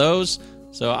responsible for those.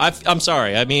 So I'm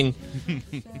sorry. I mean,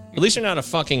 at least you're not a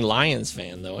fucking Lions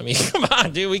fan though. I mean, come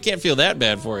on, dude, we can't feel that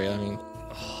bad for you. I mean,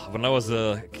 when I was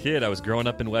a kid, I was growing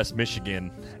up in West Michigan,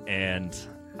 and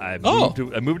I moved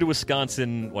to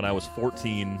Wisconsin when I was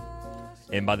 14,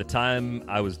 and by the time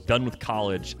I was done with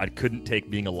college, I couldn't take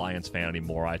being a Lions fan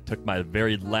anymore. I took my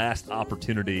very last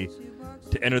opportunity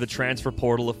to enter the transfer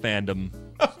portal of fandom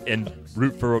and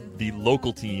root for the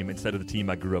local team instead of the team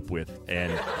I grew up with.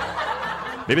 And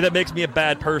maybe that makes me a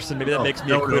bad person. Maybe that makes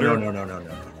me a quitter. No.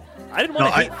 I didn't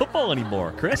want to hate football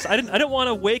anymore, Chris. I didn't want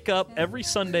to wake up every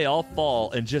Sunday all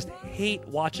fall and just hate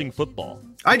watching football.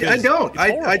 I don't.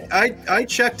 I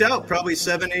checked out probably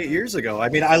 7-8 years ago. I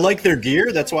mean, I like their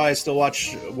gear. That's why I still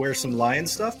wear some Lion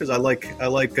stuff because I like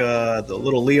the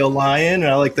little Leo Lion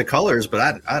and I like the colors.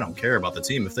 But I don't care about the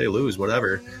team if they lose,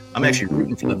 whatever. I'm actually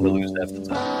rooting for them to lose half the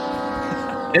time.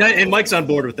 And Mike's on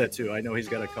board with that too. I know he's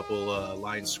got a couple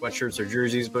Lions sweatshirts or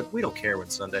jerseys, but we don't care when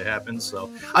Sunday happens. So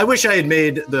I wish I had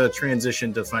made the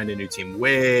transition to find a new team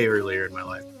way earlier in my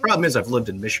life. Problem is, I've lived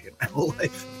in Michigan my whole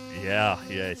life. Yeah.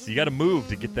 So you got to move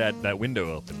to get that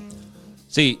window open.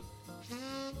 See,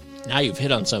 now you've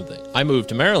hit on something. I moved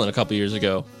to Maryland a couple years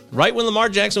ago, right when Lamar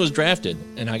Jackson was drafted,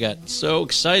 and I got so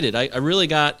excited. I really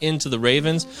got into the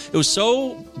Ravens. It was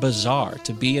so bizarre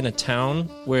to be in a town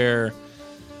where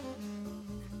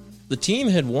the team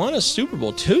had won a Super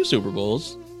Bowl, 2 Super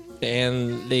Bowls,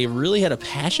 and they really had a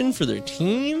passion for their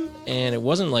team, and it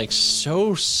wasn't like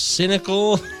so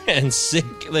cynical and sick.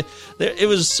 It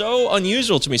was so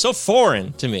unusual to me, so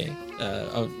foreign to me.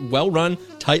 A well-run,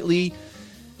 tightly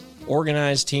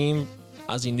organized team.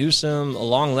 Ozzie Newsome, a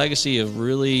long legacy of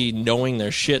really knowing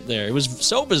their shit there. It was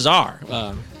so bizarre,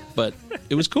 but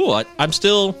it was cool. I'm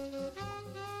still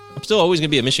always going to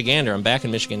be a Michigander. I'm back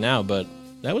in Michigan now, but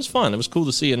that was fun. It was cool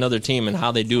to see another team and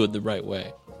how they do it the right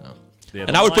way. Yeah,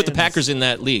 and I would put the Packers in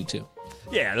that league, too.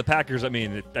 Yeah, the Packers, I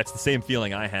mean, that's the same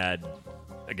feeling I had.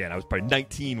 Again, I was probably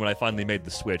 19 when I finally made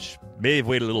the switch. May have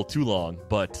waited a little too long,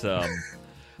 but the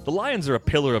Lions are a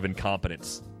pillar of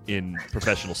incompetence in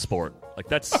professional sport. Like,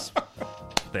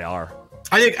 they are.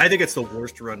 I think it's the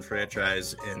worst run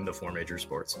franchise in the 4 major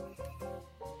sports.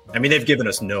 I mean, they've given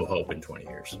us no hope in 20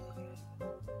 years.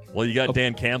 Well, you got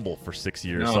Dan Campbell for 6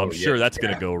 years, so I'm sure that's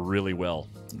going to go really well.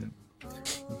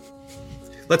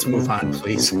 Let's move on,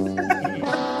 please. Let's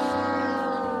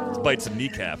bite some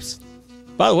kneecaps.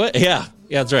 By the way, yeah,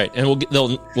 that's right. And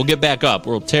we'll get back up.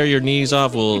 We'll tear your knees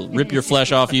off. We'll rip your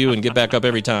flesh off you and get back up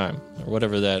every time, or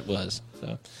whatever that was.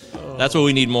 So that's what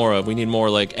we need more of. We need more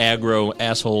like aggro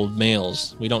asshole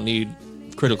males. We don't need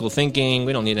critical thinking.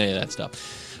 We don't need any of that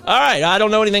stuff. All right, I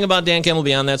don't know anything about Dan Campbell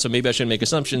beyond that, so maybe I shouldn't make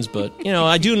assumptions, but,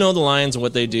 I do know the Lions and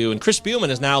what they do, and Chris Spielman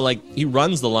is now, he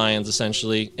runs the Lions,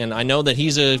 essentially, and I know that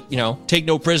he's take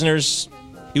no prisoners.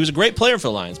 He was a great player for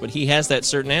the Lions, but he has that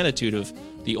certain attitude of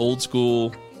the old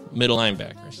school middle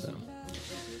linebacker, so.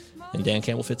 And Dan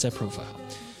Campbell fits that profile.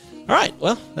 All right,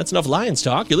 well, that's enough Lions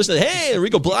talk. You're listening to,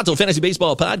 Rico Palazzo Fantasy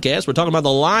Baseball Podcast. We're talking about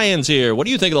the Lions here. What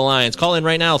do you think of the Lions? Call in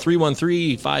right now,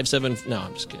 313-57... No,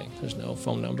 I'm just kidding. There's no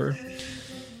phone number.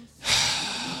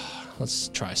 Let's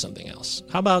try something else.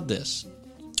 How about this?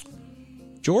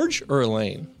 George or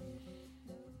Elaine?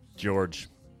 George.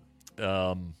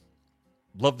 Love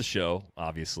the show,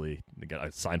 obviously. I got a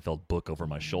Seinfeld book over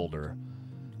my shoulder.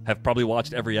 Have probably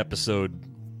watched every episode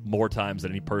more times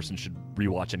than any person should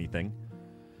rewatch anything.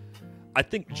 I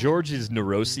think George's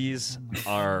neuroses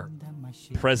are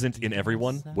present in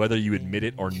everyone, whether you admit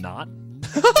it or not.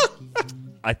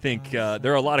 I think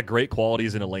there are a lot of great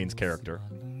qualities in Elaine's character.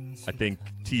 I think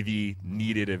TV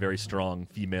needed a very strong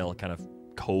female kind of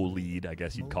co-lead, I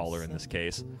guess you'd call her in this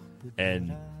case.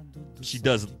 And she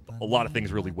does a lot of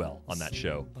things really well on that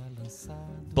show.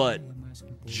 But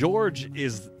George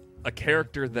is a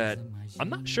character that I'm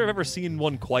not sure I've ever seen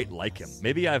one quite like him.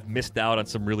 Maybe I've missed out on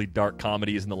some really dark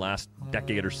comedies in the last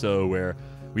decade or so where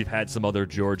we've had some other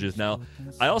Georges. Now,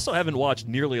 I also haven't watched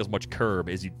nearly as much Curb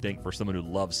as you'd think for someone who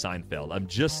loves Seinfeld. I'm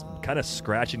just kind of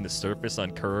scratching the surface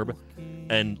on Curb,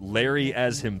 and Larry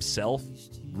as himself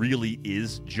really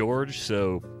is George,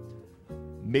 so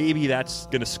maybe that's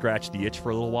going to scratch the itch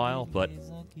for a little while, but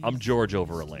I'm George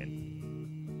over Elaine.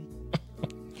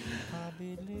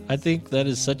 I think that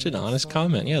is such an honest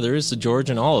comment. Yeah, there is a George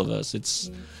in all of us.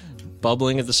 It's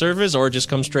bubbling at the surface or it just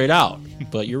comes straight out.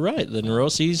 But you're right. The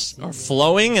neuroses are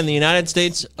flowing in the United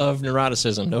States of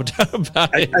neuroticism. No doubt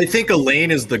about it. I think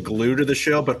Elaine is the glue to the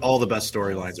show, but all the best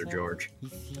storylines are George.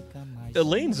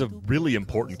 Elaine's a really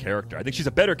important character. I think she's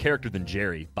a better character than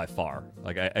Jerry by far.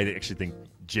 I actually think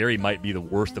Jerry might be the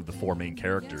worst of the four main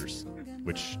characters,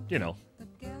 which,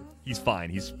 he's fine.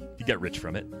 He got rich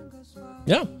from it.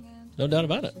 Yeah. No doubt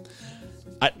about it.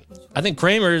 I think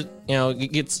Kramer,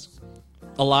 gets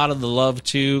a lot of the love,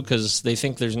 too, because they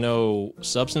think there's no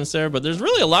substance there. But there's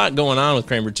really a lot going on with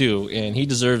Kramer, too, and he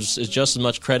deserves just as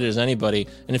much credit as anybody.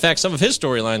 And, in fact, some of his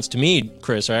storylines, to me,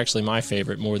 Chris, are actually my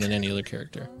favorite more than any other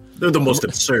character. They're the most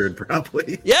absurd,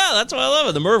 probably. Yeah, that's why I love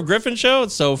it. The Merv Griffin Show,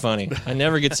 it's so funny. I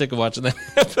never get sick of watching that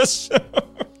episode.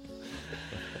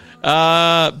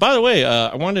 By the way,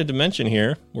 I wanted to mention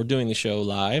here, we're doing the show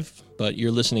live, but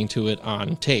you're listening to it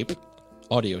on tape,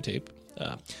 audio tape.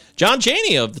 John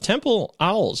Chaney of the Temple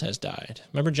Owls has died.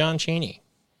 Remember John Chaney?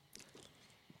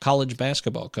 College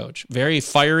basketball coach. Very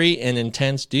fiery and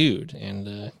intense dude.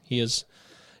 And he has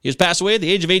passed away at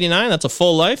the age of 89. That's a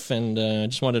full life. And I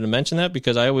just wanted to mention that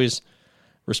because I always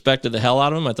respected the hell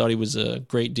out of him. I thought he was a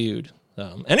great dude.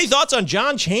 Any thoughts on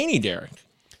John Chaney, Derek?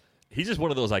 He's just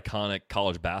one of those iconic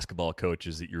college basketball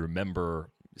coaches that you remember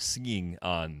seeing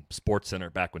on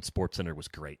SportsCenter back when SportsCenter was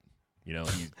great.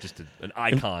 He's just an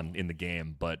icon in the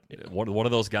game, but one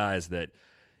of those guys that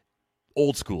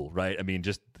old school, right? I mean,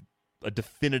 just a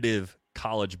definitive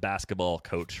college basketball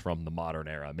coach from the modern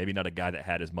era. Maybe not a guy that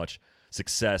had as much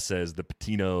success as the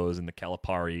Patinos and the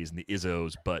Caliparis and the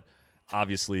Izzos, but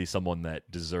obviously someone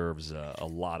that deserves a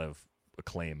lot of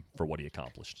acclaim for what he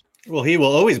accomplished. Well, he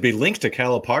will always be linked to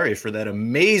Calipari for that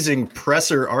amazing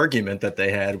presser argument that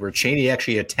they had where Chaney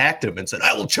actually attacked him and said,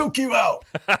 "I will choke you out."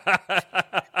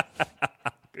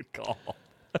 Good call.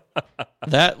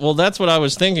 That's what I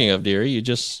was thinking of, dearie. You're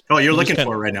looking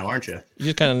for it right now, aren't you? You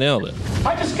just kind of nailed it.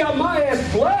 I just got my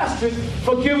ass blasted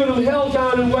for giving them hell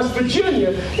down in West Virginia.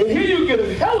 And here you get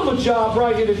a hell of a job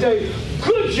right here today.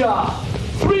 Good job.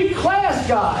 3 class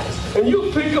guys. And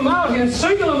you pick them out here and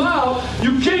single them out.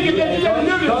 You can't get that together.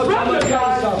 You're the friendly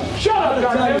guy. Shut up,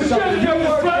 guys. You're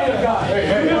the friendly guy.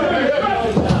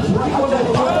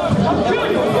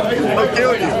 I'll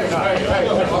kill you.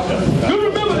 You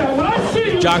remember that. When I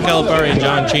see you. John Calipari and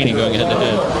John Chaney going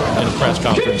head-to-head in a press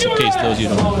conference, in case those you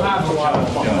don't know.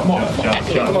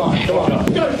 Come on. You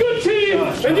got a good team,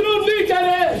 and you don't need that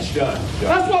edge.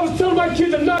 That's why I was telling my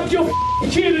kid to knock your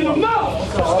kid in the mouth.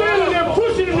 Standing there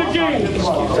pushing in the game.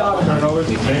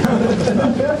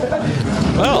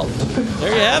 Well,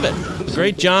 there you have it. The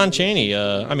great John Chaney.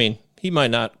 I mean, he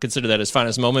might not consider that his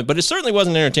finest moment, but it certainly was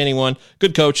an entertaining one.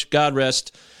 Good coach. God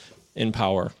rest in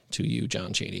power to you,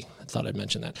 John Chaney. I thought I'd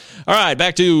mention that. All right,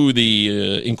 back to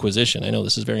the Inquisition. I know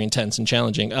this is very intense and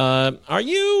challenging. Are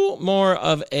you more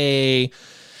of a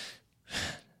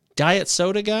diet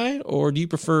soda guy, or do you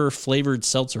prefer flavored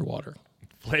seltzer water?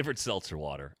 Flavored seltzer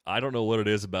water. I don't know what it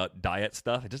is about diet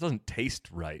stuff. It just doesn't taste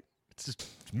right. It's just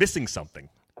missing something.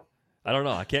 I don't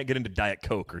know. I can't get into Diet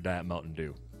Coke or Diet Mountain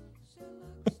Dew.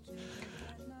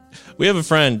 We have a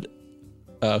friend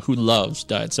who loves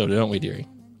diet soda, don't we, dearie?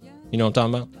 You know what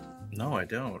I'm talking about? No, I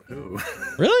don't. Who?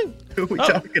 Really? Who are we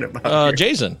talking about? Here?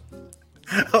 Jason.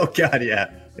 Oh, God, yeah.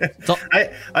 I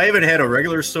haven't had a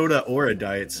regular soda or a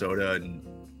diet soda, and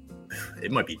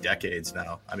it might be decades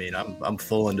now. I mean, I'm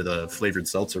full into the flavored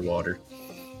seltzer water.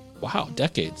 Wow,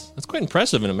 decades. That's quite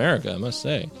impressive in America, I must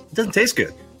say. It doesn't taste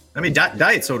good. I mean,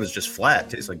 diet soda is just flat. It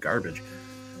tastes like garbage.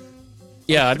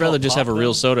 Yeah, I'd rather just have a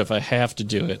real soda if I have to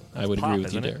do it. I would Pop, agree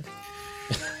with you isn't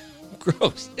there.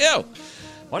 Gross. Ew.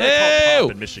 Why do they call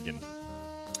pop in Michigan?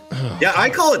 Yeah, I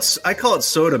call it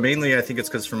soda. Mainly, I think it's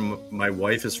because my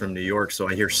wife is from New York, so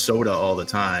I hear soda all the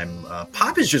time.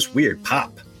 Pop is just weird.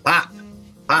 Pop.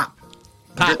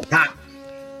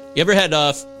 You ever had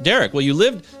Derek? Well, you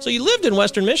lived in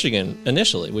Western Michigan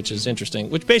initially, which is interesting.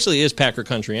 Which basically is Packer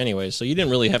country, anyway. So you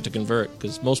didn't really have to convert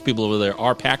because most people over there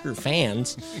are Packer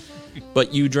fans.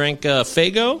 But you drank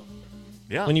Faygo,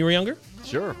 when you were younger.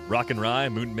 Sure, Rock and Rye,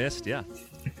 Moon Mist, yeah.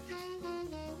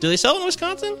 Do they sell it in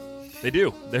Wisconsin? They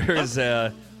do. There's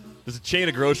a chain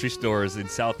of grocery stores in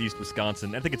southeast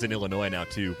Wisconsin. I think it's in Illinois now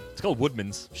too. It's called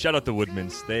Woodman's. Shout out to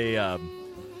Woodman's. They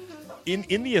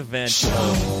in the event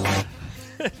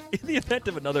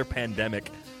of another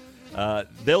pandemic,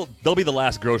 they'll be the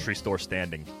last grocery store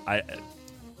standing.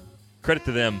 Credit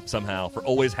to them somehow for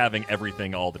always having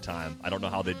everything all the time. I don't know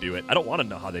how they do it. I don't want to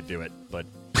know how they do it, but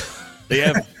they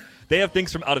have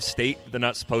things from out of state they're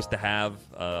not supposed to have.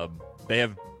 They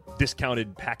have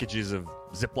discounted packages of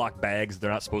Ziploc bags they're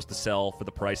not supposed to sell for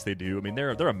the price they do. I mean, they're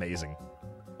amazing.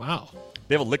 Wow.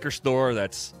 They have a liquor store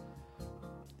that's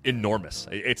enormous.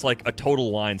 It's like a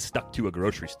Total Wine stuck to a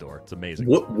grocery store. It's amazing.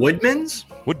 Woodman's?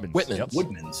 Woodman's. Yep.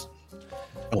 Woodman's.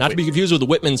 Not to be confused with the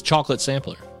Whitman's chocolate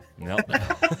sampler. No.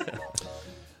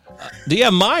 Do you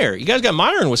have Meijer? You guys got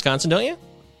Meijer in Wisconsin, don't you?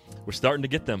 We're starting to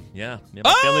get them, yeah.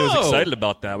 My family was excited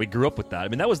about that. We grew up with that. I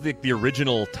mean, that was the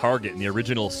original Target and the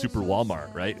original Super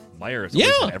Walmart, right? Meijer has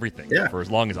always had everything for as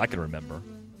long as I can remember.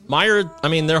 Meijer, I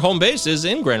mean, their home base is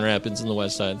in Grand Rapids in the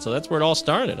west side, so that's where it all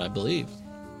started, I believe.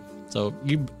 So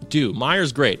you do.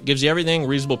 Meijer's great. Gives you everything,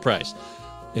 reasonable price.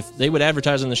 If they would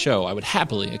advertise on the show, I would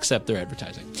happily accept their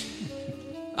advertising.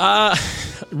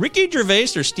 Ricky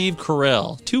Gervais or Steve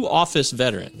Carell, two Office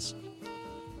veterans.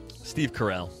 Steve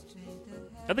Carell.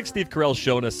 I think Steve Carell's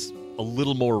shown us a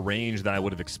little more range than I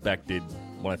would have expected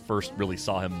when I first really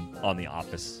saw him on The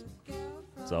Office.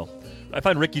 So I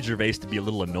find Ricky Gervais to be a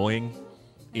little annoying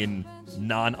in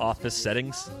non-Office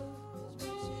settings.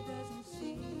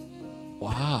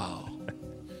 Wow.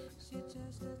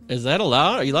 Is that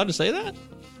allowed? Are you allowed to say that?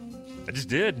 I just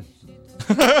did.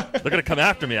 They're going to come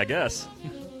after me, I guess.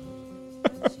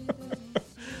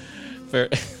 Fair.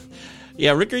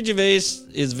 Yeah, Ricky Gervais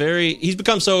he's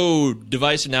become so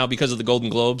divisive now because of the Golden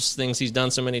Globes things he's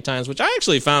done so many times, which I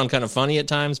actually found kind of funny at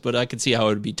times, but I could see how it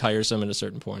would be tiresome at a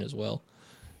certain point as well.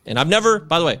 And I've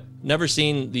never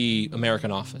seen the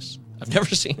American Office. I've never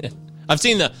seen it. I've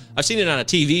seen it on a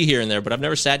TV here and there, but I've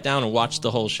never sat down and watched the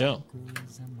whole show.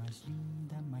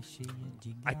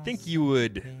 I think you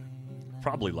would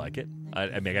probably like it.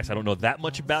 I mean, I guess I don't know that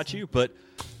much about you, but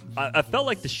I felt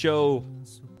like the show,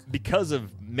 because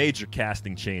of major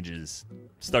casting changes,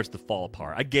 starts to fall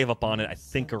apart. I gave up on it, I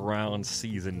think, around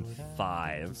season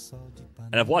 5.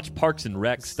 And I've watched Parks and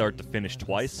Rec start to finish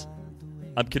twice.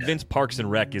 I'm convinced Parks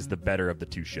and Rec is the better of the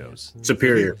two shows.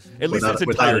 Superior. At least its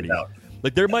entirety.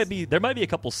 Like there might be a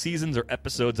couple seasons or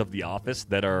episodes of The Office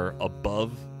that are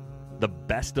above the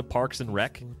best of Parks and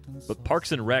Rec, but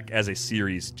Parks and Rec as a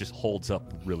series just holds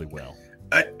up really well.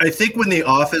 I think when The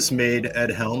Office made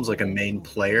Ed Helms like a main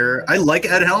player, I like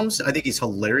Ed Helms. I think he's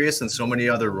hilarious in so many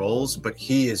other roles, but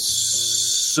he is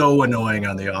so annoying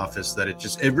on The Office that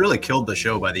it really killed the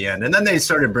show by the end. And then they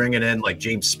started bringing in, like,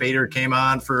 James Spader came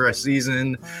on for a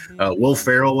season. Will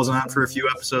Ferrell was on for a few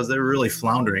episodes. They were really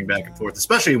floundering back and forth,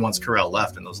 especially once Carell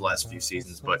left in those last few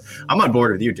seasons. But I'm on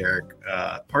board with you, Derek.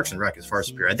 Parks and Rec is far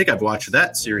superior. I think I've watched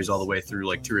that series all the way through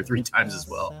like 2 or 3 times as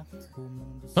well.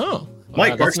 Oh.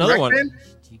 Mike, that's another one. Fan?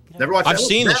 Never watched. I've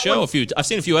seen the show I've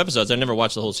seen a few episodes. I've never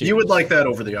watched the whole series. You would like that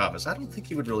over The Office. I don't think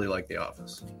you would really like The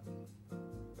Office.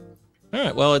 All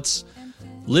right. Well, it's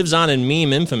lives on in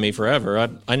meme infamy forever.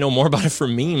 I know more about it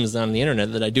from memes on the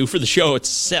internet than I do for the show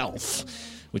itself,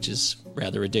 which is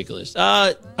rather ridiculous.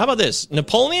 How about this?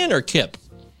 Napoleon or Kip?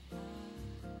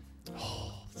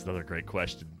 Oh, that's another great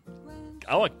question.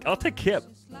 I'll take Kip.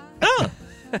 Oh.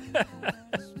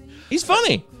 He's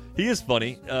funny. He is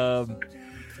funny.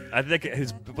 I think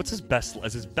what's his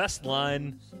best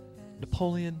line?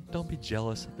 Napoleon, don't be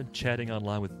jealous. I've been chatting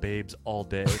online with babes all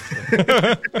day.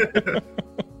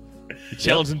 He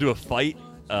challenged him to a fight.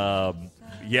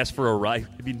 He asked for a ride.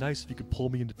 It'd be nice if you could pull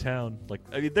me into town.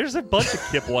 There's a bunch of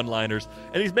Kip one-liners,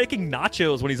 and he's making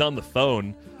nachos when he's on the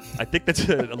phone. I think that's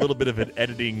a little bit of an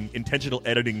intentional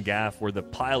editing gaffe, where the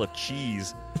pile of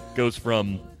cheese goes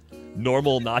from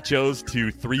normal nachos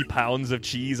to 3 pounds of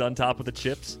cheese on top of the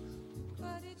chips.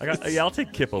 I'll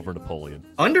take Kip over Napoleon.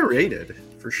 Underrated,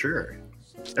 for sure.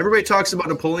 Everybody talks about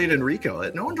Napoleon and Rico.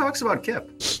 No one talks about Kip.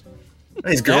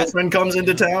 His girlfriend comes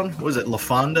into town. What was it,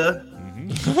 LaFonda?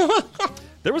 Mm-hmm.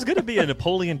 There was going to be a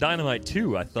Napoleon Dynamite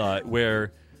 2, I thought,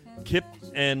 where Kip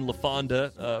and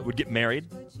LaFonda would get married,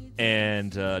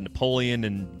 and Napoleon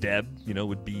and Deb,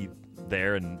 would be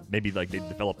there, and maybe they'd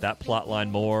develop that plot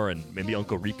line more, and maybe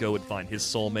Uncle Rico would find his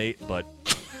soulmate, but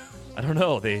I don't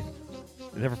know. They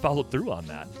never followed through on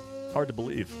that. Hard to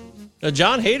believe.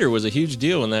 John Hader was a huge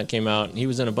deal when that came out. He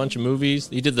was in a bunch of movies.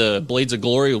 He did the Blades of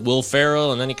Glory with Will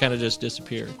Ferrell, and then he kind of just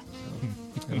disappeared.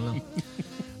 I don't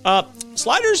know.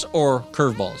 Sliders or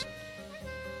curveballs?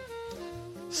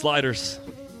 Sliders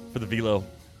for the velo.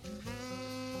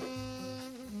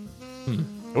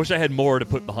 I wish I had more to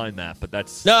put behind that, but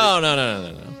that's...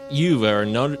 No. You are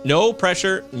no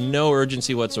pressure, no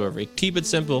urgency whatsoever. Keep it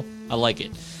simple. I like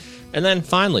it. And then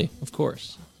finally, of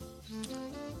course,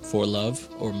 for love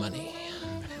or money?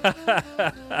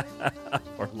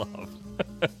 For love.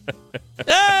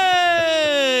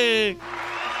 Hey!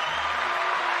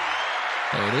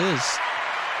 There it is.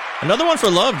 Another one for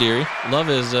love, dearie. Love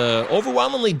has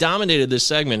overwhelmingly dominated this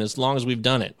segment as long as we've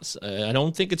done it. I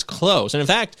don't think it's close. And in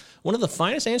fact, one of the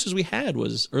finest answers we had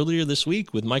was earlier this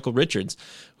week with Michael Richards,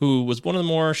 who was one of the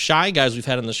more shy guys we've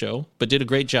had on the show, but did a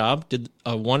great job, did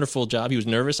a wonderful job. He was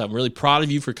nervous. I'm really proud of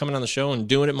you for coming on the show and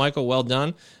doing it, Michael. Well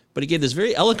done. But he gave this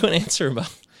very eloquent answer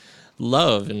about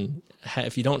love, and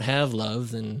if you don't have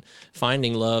love, then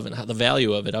finding love and the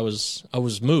value of it. I was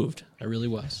moved. I really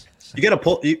was. You got to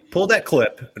pull that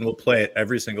clip, and we'll play it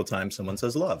every single time someone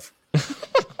says love.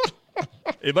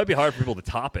 It might be hard for people to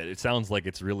top it. It sounds like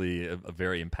it's really a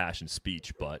very impassioned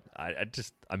speech, but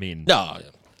no.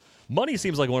 Money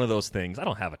seems like one of those things. I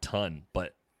don't have a ton,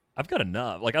 but I've got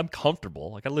enough. I'm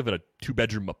comfortable. I live in a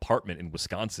 2-bedroom apartment in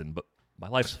Wisconsin, but my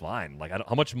life's fine.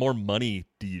 How much more money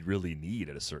do you really need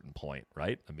at a certain point,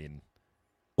 right?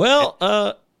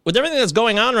 With everything that's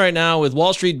going on right now with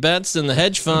Wall Street bets and the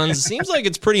hedge funds, it seems like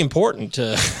it's pretty important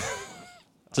to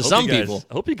some people.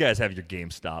 I hope you guys have your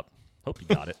GameStop. Hope you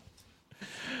got it.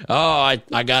 Oh,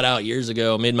 I got out years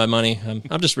ago, made my money.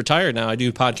 I'm just retired now. I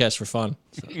do podcasts for fun.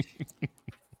 So.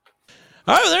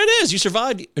 All right, well, there it is. You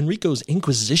survived Enrico's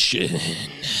Inquisition.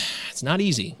 It's not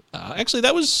easy. Actually,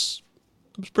 that was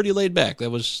pretty laid back. That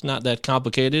was not that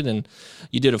complicated, and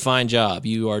you did a fine job.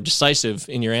 You are decisive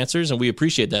in your answers, and we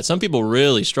appreciate that. Some people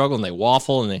really struggle, and they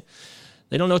waffle, and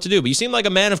they don't know what to do. But you seem like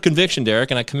a man of conviction, Derek,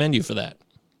 and I commend you for that.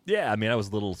 Yeah, I was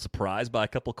a little surprised by a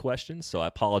couple questions, so I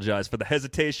apologize for the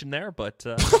hesitation there, but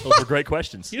those were great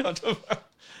questions.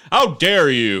 How dare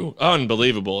you?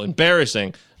 Unbelievable.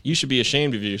 Embarrassing. You should be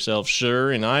ashamed of yourself,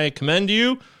 sir, and I commend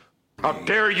you. How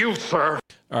dare you, sir?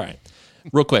 All right.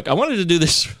 Real quick, I wanted to do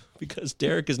this because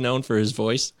Derek is known for his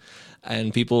voice,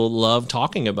 and people love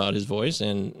talking about his voice,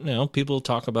 and, people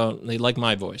talk about, they like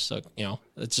my voice, so,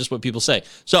 it's just what people say.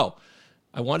 So,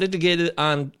 I wanted to get it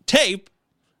on tape,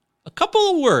 a couple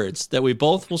of words that we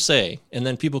both will say, and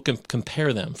then people can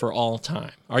compare them for all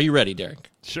time. Are you ready,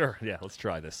 Derek? Sure, yeah, let's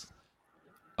try this.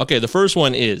 Okay, the first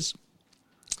one is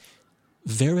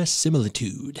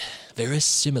verisimilitude.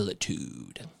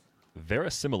 Verisimilitude.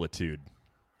 Verisimilitude.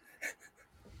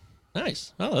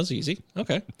 Nice. Oh, that's easy.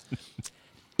 Okay.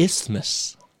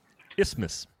 Isthmus.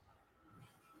 Isthmus.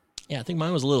 Yeah, I think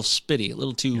mine was a little spitty, a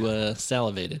little too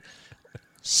salivated.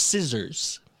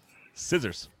 Scissors.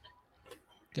 Scissors.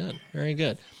 Good. Very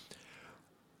good.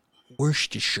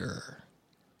 Worcestershire.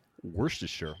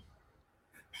 Worcestershire.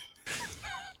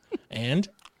 And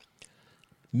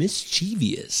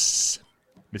mischievous.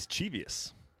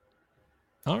 Mischievous.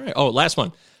 All right. Oh, last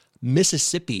one.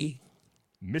 Mississippi.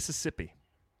 Mississippi.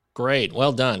 Great.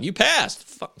 Well done. You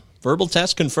passed. Verbal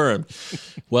test confirmed.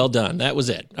 Well done. That was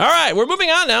it. All right. We're moving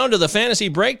on now to the fantasy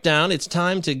breakdown. It's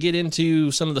time to get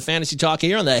into some of the fantasy talk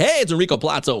here on the Hey, it's Enrico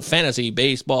Palazzo Fantasy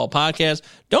Baseball Podcast.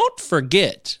 Don't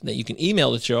forget that you can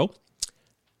email the show,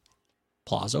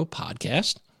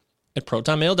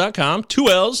 PlazzoPodcast@protonmail.com. 2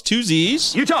 L's, 2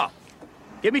 Z's. Utah,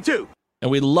 give me 2. And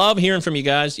we love hearing from you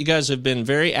guys. You guys have been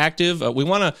very active. We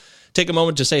want to take a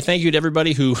moment to say thank you to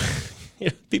everybody who...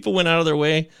 people went out of their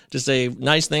way to say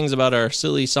nice things about our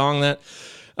silly song that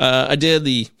I did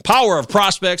the Power of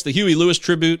Prospects, the Huey Lewis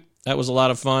tribute. That was a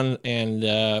lot of fun.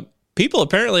 And people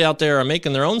apparently out there are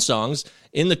making their own songs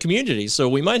in the community. So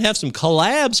we might have some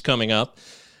collabs coming up.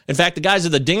 In fact, the guys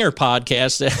at the Dinger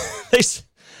podcast,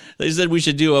 they said we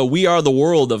should do a We Are the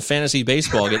World of fantasy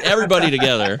baseball. Get everybody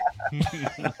together.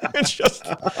 It's just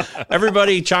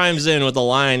everybody chimes in with a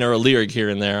line or a lyric here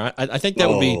and there. I think that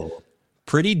would be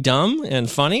pretty dumb and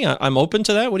funny. I'm open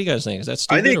to that. What do you guys think? Is that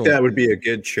stupid? I think that would be a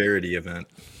good charity event.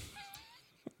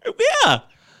 Yeah.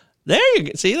 There you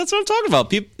go. See, that's what I'm talking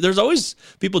about. There's always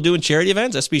people doing charity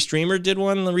events. SB Streamer did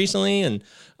one recently, and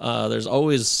there's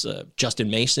always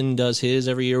Justin Mason does his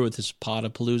every year with his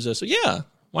Potapalooza. So, yeah,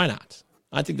 why not?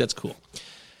 I think that's cool.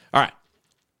 All right.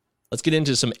 Let's get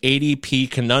into some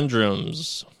ADP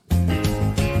conundrums.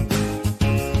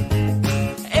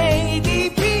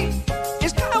 ADP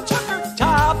is Kyle Tucker,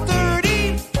 top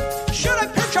 30. Should I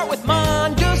pair chart with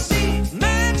Mondesi,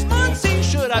 Max Muncy?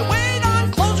 Should I wait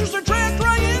on closers or draft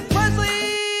Ryan Presley?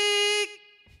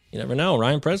 You never know.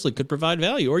 Ryan Presley could provide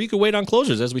value, or you could wait on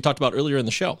closers, as we talked about earlier in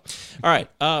the show. All right.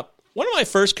 One of my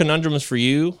first conundrums for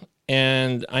you,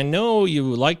 and I know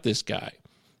you like this guy,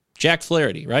 Jack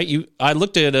Flaherty, right? I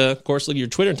looked at, of course, your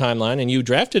Twitter timeline, and you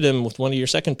drafted him with one of your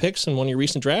second picks in one of your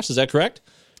recent drafts. Is that correct?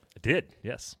 I did,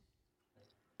 yes.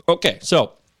 Okay,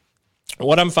 so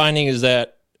what I'm finding is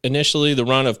that initially the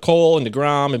run of Cole and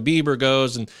DeGrom and Bieber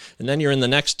goes, and then you're in the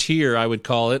next tier, I would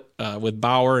call it, with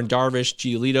Bauer and Darvish,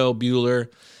 Giolito, Buehler,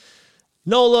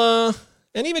 Nola,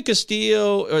 and even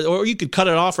Castillo, or you could cut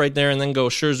it off right there and then go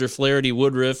Scherzer, Flaherty,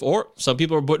 Woodruff, or some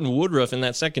people are putting Woodruff in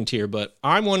that second tier. But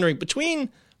I'm wondering, between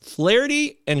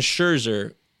Flaherty and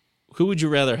Scherzer, who would you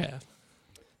rather have?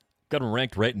 Got them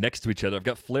ranked right next to each other. I've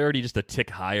got Flaherty just a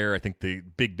tick higher. I think the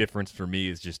big difference for me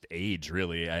is just age,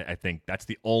 really. I think that's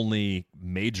the only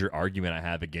major argument I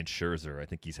have against Scherzer. I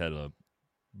think he's had a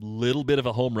little bit of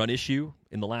a home run issue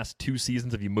in the last 2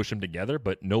 seasons if you mush them together,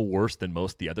 but no worse than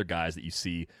most of the other guys that you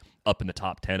see up in the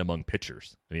top 10 among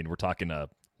pitchers. I mean, we're talking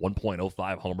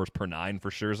 1.05 homers per 9 for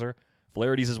Scherzer.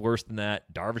 Flaherty's is worse than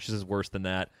that. Darvish's is worse than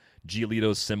that.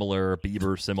 Giolito's similar.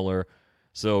 Bieber similar.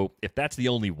 So if that's the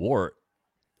only wart,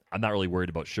 I'm not really worried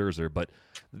about Scherzer. But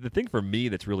the thing for me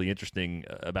that's really interesting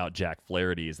about Jack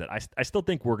Flaherty is that I still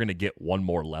think we're going to get one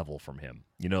more level from him.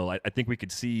 You know, I think we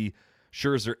could see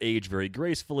Scherzer age very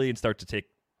gracefully and start to take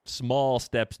small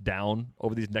steps down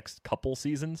over these next couple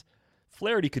seasons.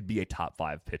 Flaherty could be a top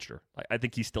 5 pitcher. I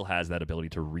think he still has that ability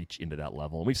to reach into that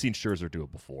level. And we've seen Scherzer do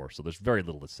it before, so there's very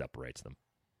little that separates them.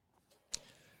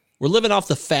 We're living off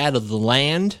the fat of the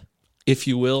land, if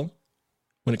you will,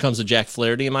 when it comes to Jack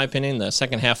Flaherty, in my opinion. The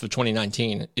second half of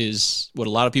 2019 is what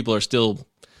a lot of people are still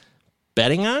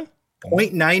betting on.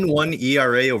 0.91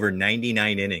 ERA over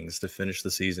 99 innings to finish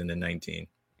the season in 19.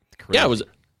 Yeah,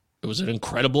 it was an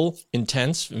incredible,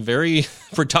 intense, very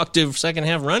productive second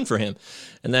half run for him.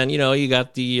 And then, you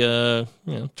got the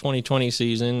 2020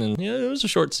 season, and it was a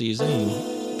short season.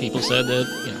 And people said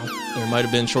that, there might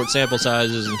have been short sample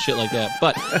sizes and shit like that.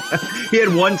 But he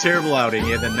had one terrible outing.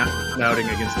 He had the outing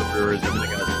against the Brewers.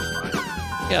 Everything else was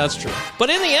fine. Yeah, that's true. But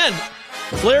in the end,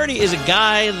 Flaherty is a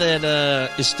guy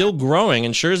that is still growing,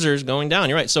 and Scherzer is going down.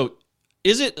 You're right. So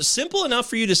is it simple enough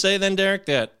for you to say then, Derek,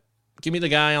 that give me the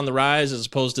guy on the rise as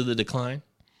opposed to the decline?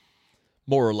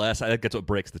 More or less. I think that's what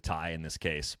breaks the tie in this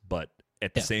case. But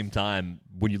at the same time,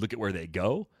 when you look at where they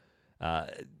go,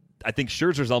 I think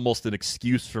Scherzer's almost an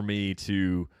excuse for me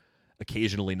to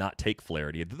occasionally not take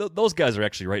Flaherty. Those guys are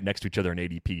actually right next to each other in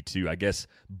ADP too. I guess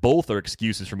both are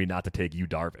excuses for me not to take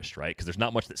Darvish, right? Because there's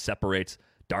not much that separates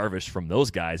Darvish from those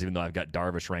guys, even though I've got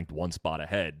Darvish ranked one spot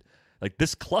ahead. Like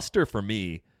this cluster for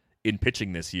me in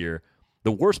pitching this year,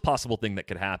 the worst possible thing that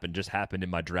could happen just happened in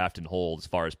my draft and hold as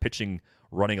far as pitching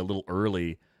running a little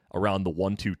early around the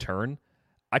 1-2 turn.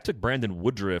 I took Brandon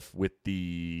Woodruff with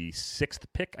the 6th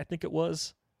pick, I think it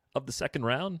was, of the second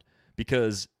round,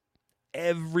 because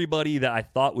everybody that I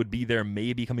thought would be there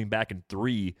maybe coming back in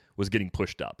 3 was getting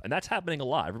pushed up. And that's happening a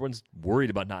lot. Everyone's worried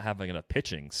about not having enough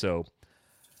pitching. So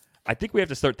I think we have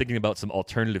to start thinking about some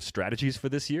alternative strategies for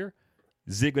this year.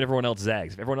 Zig when everyone else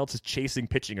zags. If everyone else is chasing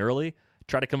pitching early,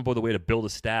 try to come up with a way to build a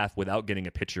staff without getting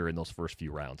a pitcher in those first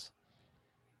few rounds.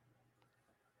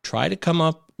 Try to come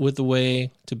up with a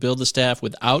way to build the staff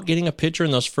without getting a pitcher in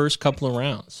those first couple of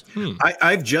rounds.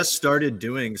 I've just started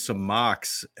doing some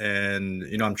mocks, and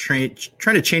I'm trying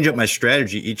to change up my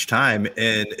strategy each time.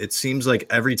 And it seems like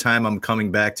every time I'm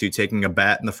coming back to taking a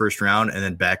bat in the first round and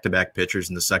then back-to-back pitchers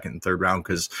in the second and third round,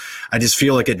 because I just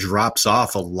feel like it drops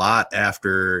off a lot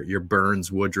after your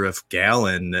Burns, Woodruff,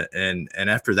 Gallen, and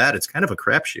after that, it's kind of a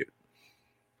crapshoot.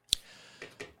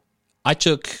 I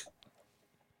took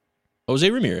Jose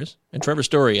Ramirez and Trevor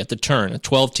Story at the turn, a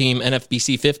 12-team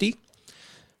NFBC 50.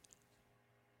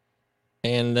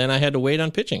 And then I had to wait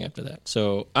on pitching after that.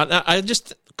 So I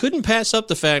just couldn't pass up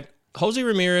the fact Jose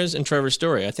Ramirez and Trevor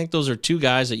Story. I think those are two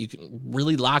guys that you can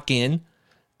really lock in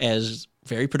as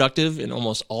very productive in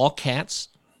almost all cats.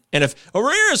 And if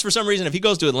Ramirez, for some reason, if he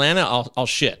goes to Atlanta, I'll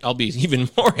shit. I'll be even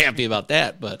more happy about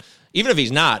that. But even if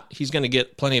he's not, he's going to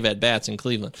get plenty of at-bats in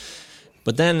Cleveland.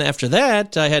 But then after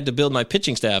that, I had to build my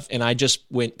pitching staff, and I just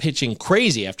went pitching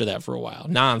crazy after that for a while,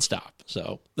 nonstop.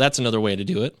 So that's another way to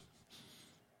do it.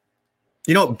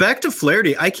 You know, back to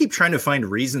Flaherty, I keep trying to find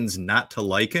reasons not to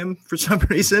like him for some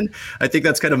reason. I think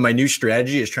that's kind of my new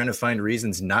strategy, is trying to find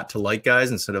reasons not to like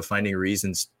guys instead of finding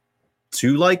reasons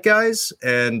to like guys.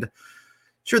 And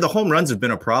sure, the home runs have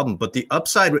been a problem, but the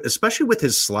upside, especially with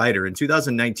his slider, in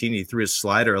 2019, he threw his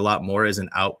slider a lot more as an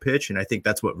out pitch, and I think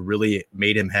that's what really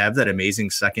made him have that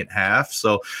amazing second half.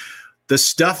 So the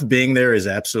stuff being there is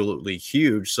absolutely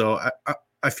huge. So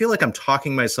I feel like I'm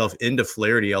talking myself into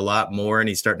Flaherty a lot more, and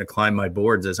he's starting to climb my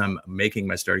boards as I'm making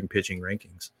my starting pitching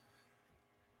rankings.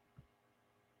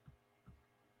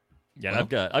 Yeah,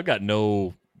 well, I've got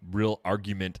no real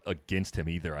argument against him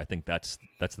either. I think that's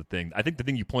the thing. I think the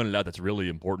thing you pointed out that's really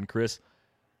important, Chris,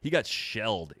 he got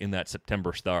shelled in that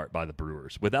September start by the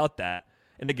Brewers. Without that,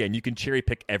 and again, you can cherry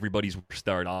pick everybody's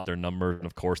start off their numbers, and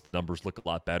of course the numbers look a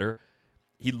lot better.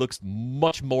 He looks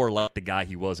much more like the guy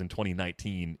he was in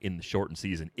 2019 in the shortened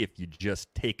season if you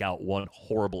just take out one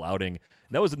horrible outing. And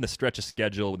that was in the stretch of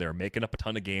schedule when they were making up a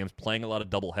ton of games, playing a lot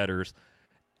of doubleheaders.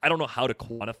 I don't know how to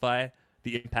quantify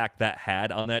the impact that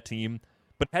had on that team,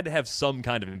 but it had to have some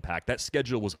kind of impact. That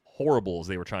schedule was horrible as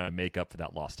they were trying to make up for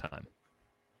that lost time.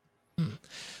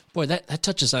 Boy, that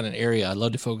touches on an area I'd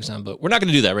love to focus on, but we're not going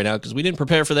to do that right now because we didn't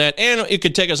prepare for that, and it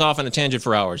could take us off on a tangent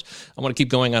for hours. I want to keep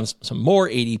going on some more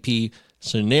ADP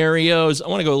scenarios. I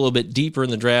want to go a little bit deeper in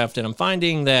the draft, and I'm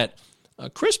finding that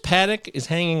Chris Paddack is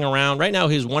hanging around. Right now,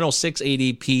 his 106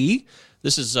 ADP.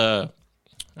 This is, oh,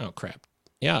 crap.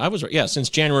 Yeah, I was right. Yeah, since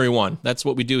January 1. That's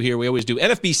what we do here. We always do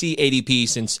NFBC ADP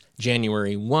since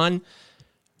January 1.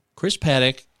 Chris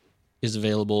Paddack is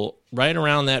available right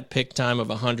around that pick time of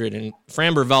 100. And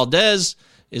Framber Valdez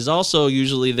is also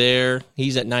usually there.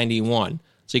 He's at 91.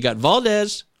 So you got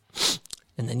Valdez,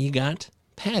 and then you got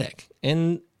Paddack.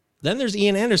 And then there's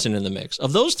Ian Anderson in the mix.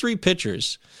 Of those three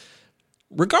pitchers,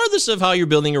 regardless of how you're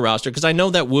building your roster, because I know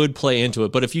that would play into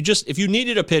it, but if you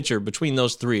needed a pitcher between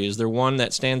those three, is there one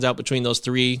that stands out between those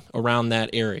three around that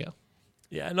area?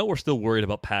 Yeah, I know we're still worried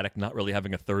about Paddack not really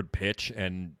having a third pitch,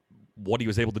 and what he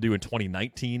was able to do in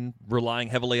 2019, relying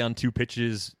heavily on two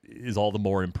pitches, is all the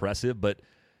more impressive. But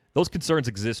those concerns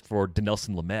exist for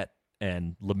Dinelson Lamet,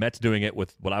 and Lamet's doing it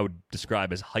with what I would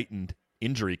describe as heightened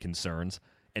injury concerns,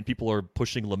 and people are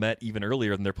pushing Lamet even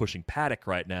earlier than they're pushing Paddack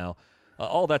right now.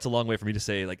 All that's a long way for me to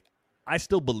say, like, I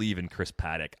still believe in Chris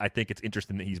Paddack. I think it's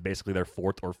interesting that he's basically their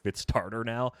fourth or fifth starter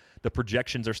now. The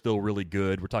projections are still really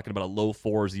good. We're talking about a low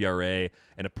 4s ERA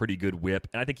and a pretty good whip,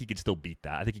 and I think he can still beat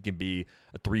that. I think he can be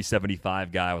a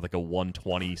 375 guy with like a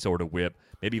 120 sort of whip,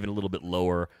 maybe even a little bit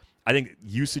lower. I think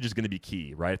usage is going to be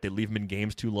key, right? If they leave him in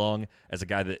games too long as a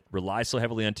guy that relies so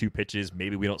heavily on two pitches,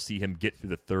 maybe we don't see him get through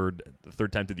the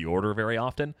third time through the order very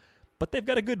often. But they've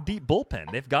got a good deep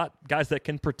bullpen. They've got guys that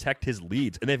can protect his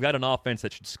leads, and they've got an offense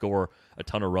that should score a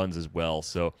ton of runs as well.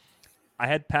 So I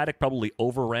had Paddack probably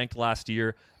overranked last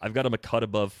year. I've got him a cut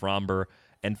above Framber.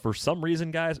 And for some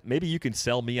reason, guys, maybe you can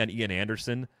sell me on Ian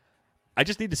Anderson. I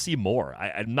just need to see more.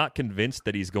 I'm not convinced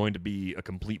that he's going to be a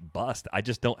complete bust. I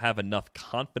just don't have enough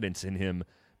confidence in him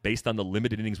based on the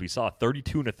limited innings we saw.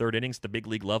 32 and a third innings at the big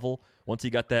league level once he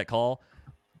got that call.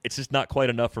 It's just not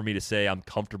quite enough for me to say I'm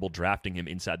comfortable drafting him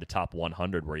inside the top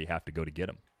 100 where you have to go to get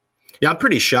him. Yeah, I'm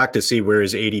pretty shocked to see where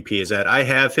his ADP is at. I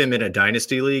have him in a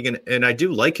dynasty league, and I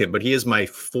do like him, but he is my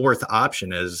fourth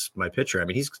option as my pitcher. I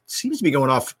mean, he seems to be going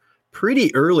off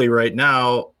pretty early right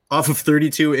now, off of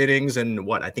 32 innings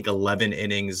and I think 11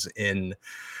 innings in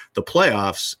the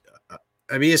playoffs.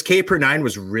 I mean, his K per 9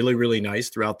 was really, really nice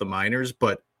throughout the minors,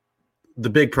 but the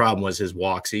big problem was his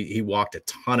walks. He walked a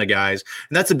ton of guys,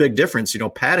 and that's a big difference. You know,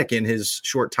 Paddack in his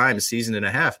short time, a season and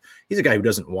a half, he's a guy who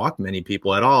doesn't walk many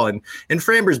people at all. And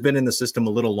Framber's been in the system a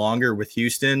little longer with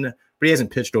Houston, but he hasn't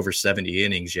pitched over 70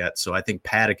 innings yet. So I think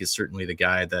Paddack is certainly the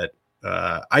guy that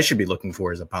I should be looking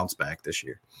for as a bounce back this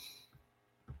year.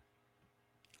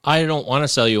 I don't want to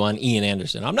sell you on Ian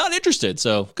Anderson. I'm not interested.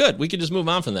 So good. We can just move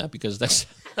on from that because that's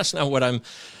not what I'm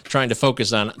trying to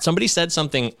focus on. Somebody said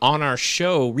something on our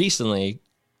show recently,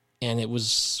 and it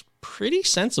was pretty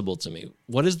sensible to me.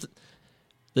 What is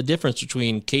the difference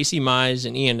between Casey Mize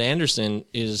and Ian Anderson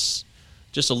is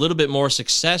just a little bit more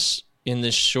success in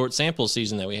this short sample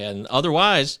season that we had. And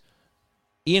otherwise,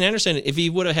 Ian Anderson, if he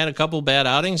would have had a couple bad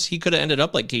outings, he could have ended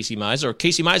up like Casey Mize, or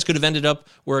Casey Mize could have ended up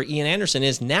where Ian Anderson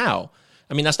is now.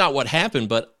 I mean, that's not what happened,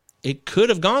 but it could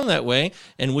have gone that way.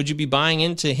 And would you be buying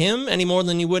into him any more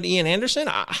than you would Ian Anderson?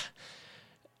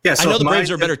 Yeah, so I know the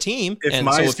Braves are a better team. If and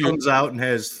Mize so comes out and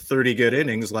has 30 good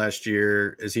innings last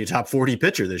year, is he a top 40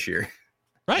 pitcher this year?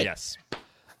 Right. Yes.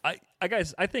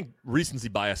 I think recency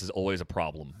bias is always a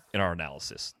problem in our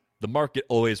analysis. The market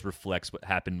always reflects what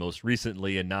happened most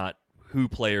recently and not who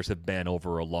players have been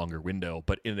over a longer window.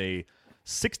 But in a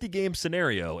 60-game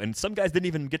scenario, and some guys didn't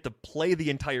even get to play the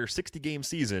entire 60-game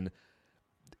season,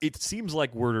 it seems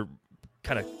like we're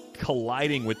kind of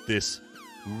colliding with this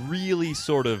really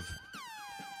sort of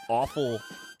awful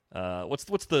what's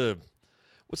the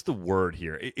word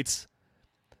here?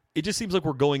 It just seems like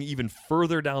we're going even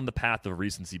further down the path of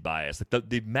recency bias. Like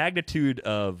the magnitude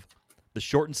of the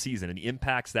shortened season and the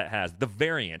impacts that has, the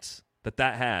variance that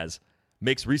has,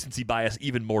 makes recency bias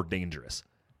even more dangerous.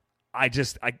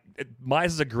 Mize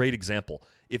is a great example.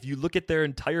 If you look at their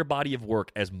entire body of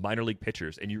work as minor league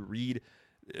pitchers and you read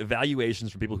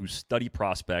evaluations from people who study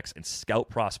prospects and scout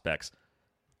prospects,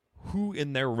 who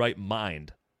in their right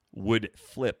mind would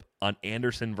flip on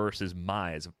Anderson versus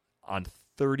Mize on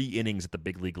 30 innings at the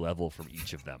big league level from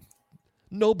each of them?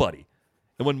 Nobody.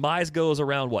 And when Mize goes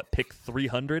around, pick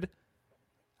 300,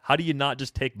 how do you not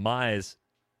just take Mize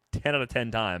 10 out of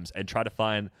 10 times and try to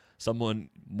find someone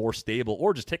more stable,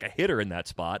 or just take a hitter in that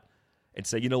spot and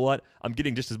say, you know what, I'm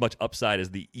getting just as much upside as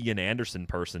the Ian Anderson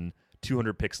person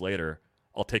 200 picks later.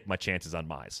 I'll take my chances on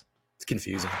Mize. It's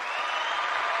confusing.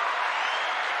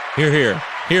 Hear, hear.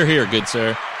 Hear, hear, good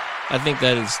sir. I think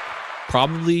that is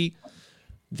probably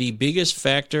the biggest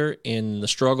factor in the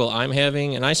struggle I'm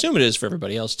having, and I assume it is for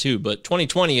everybody else too, but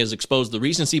 2020 has exposed the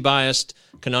recency-biased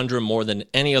conundrum more than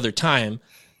any other time.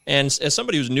 And as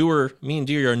somebody who's newer, me and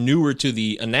Deary are newer to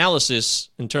the analysis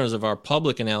in terms of our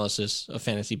public analysis of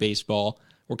fantasy baseball,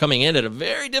 we're coming in at a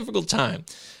very difficult time.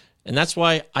 And that's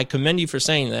why I commend you for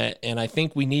saying that, and I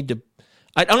think we need to...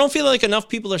 I don't feel like enough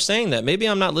people are saying that. Maybe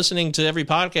I'm not listening to every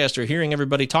podcast or hearing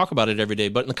everybody talk about it every day,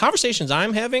 but in the conversations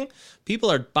I'm having, people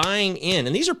are buying in.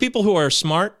 And these are people who are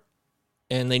smart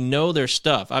and they know their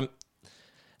stuff.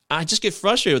 I just get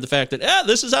frustrated with the fact that,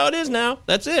 this is how it is now.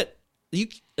 That's it.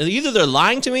 Either they're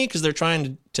lying to me because they're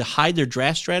trying to hide their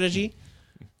draft strategy,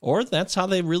 or that's how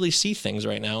they really see things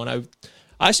right now. And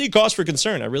I see cause for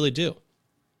concern. I really do.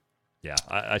 Yeah,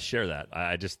 I share that.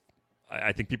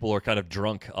 I think people are kind of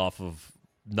drunk off of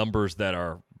numbers that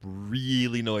are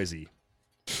really noisy.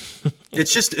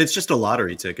 It's just a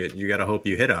lottery ticket. You got to hope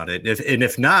you hit on it.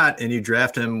 If not, and you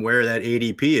draft him where that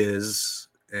ADP is,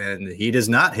 and he does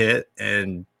not hit,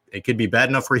 and it could be bad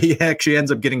enough where he actually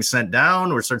ends up getting sent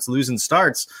down or starts losing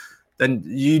starts, then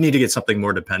you need to get something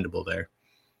more dependable there.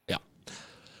 Yeah,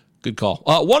 good call.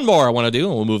 One more I want to do,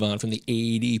 and we'll move on from the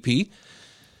ADP.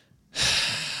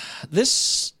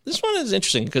 This one is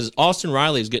interesting because Austin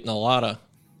Riley is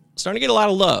starting to get a lot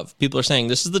of love. People are saying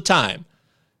this is the time.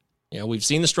 We've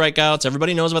seen the strikeouts.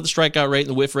 Everybody knows about the strikeout rate and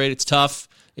the whiff rate. It's tough.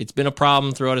 It's been a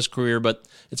problem throughout his career, but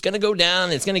it's going to go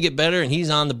down. It's going to get better, and he's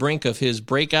on the brink of his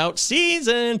breakout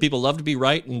season. People love to be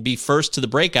right and be first to the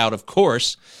breakout, of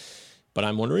course, but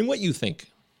I'm wondering what you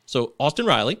think. So Austin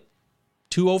Riley,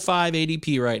 205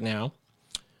 ADP right now,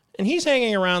 and he's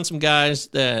hanging around some guys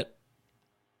that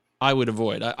I would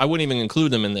avoid. I wouldn't even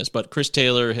include them in this, but Chris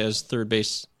Taylor has third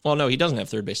base. Well, no, he doesn't have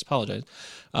third base. Apologize.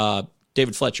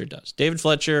 David Fletcher does. David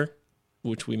Fletcher,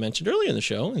 which we mentioned earlier in the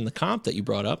show, in the comp that you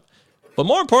brought up. But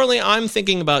more importantly, I'm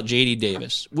thinking about J.D.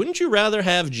 Davis. Wouldn't you rather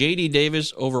have J.D.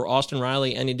 Davis over Austin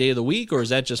Riley any day of the week, or is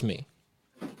that just me?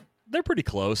 They're pretty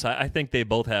close. I think they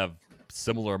both have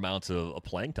similar amounts of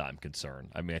playing time concern.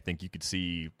 I mean, I think you could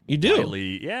see you do.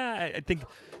 Riley, I think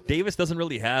Davis doesn't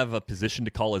really have a position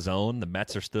to call his own. The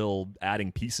Mets are still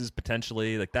adding pieces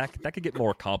potentially. Like that could get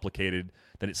more complicated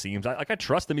than it seems. I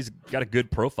trust him. He's got a good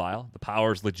profile. The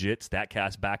power's legit.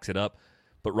 StatCast backs it up.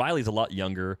 But Riley's a lot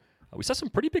younger. We saw some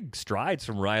pretty big strides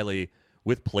from Riley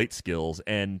with plate skills,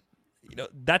 and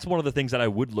that's one of the things that I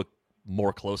would look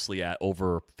more closely at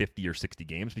over 50 or 60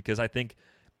 games, because I think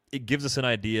it gives us an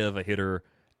idea of a hitter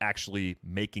actually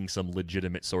making some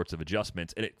legitimate sorts of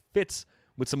adjustments, and it fits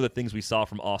with some of the things we saw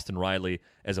from Austin Riley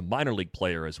as a minor league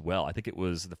player as well. I think it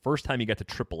was the first time he got to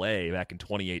AAA back in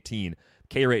 2018.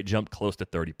 K rate jumped close to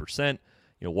 30%.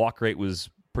 Walk rate was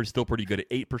still pretty good at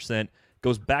 8%.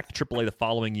 Goes back to AAA the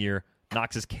following year,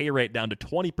 knocks his K rate down to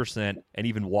 20%, and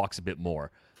even walks a bit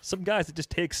more. Some guys, it just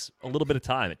takes a little bit of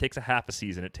time. It takes a half a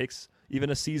season. It takes even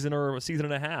a season or a season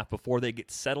and a half before they get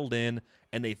settled in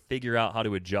and they figure out how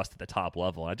to adjust at the top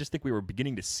level. And I just think we were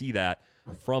beginning to see that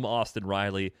from Austin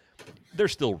Riley.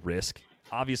 There's still risk.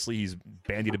 Obviously, he's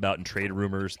bandied about in trade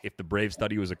rumors. If the Braves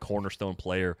thought he was a cornerstone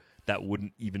player, that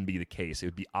wouldn't even be the case. It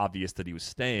would be obvious that he was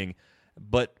staying.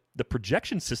 But the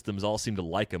projection systems all seem to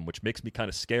like him, which makes me kind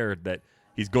of scared that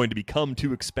he's going to become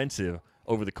too expensive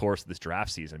over the course of this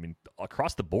draft season. I mean,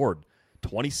 across the board,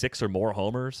 26 or more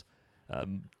homers,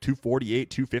 248,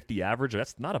 250 average.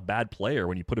 That's not a bad player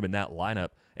when you put him in that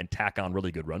lineup and tack on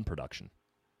really good run production.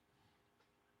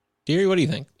 Deary, what do you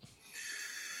think?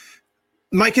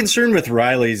 My concern with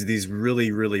Riley is these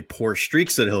really, really poor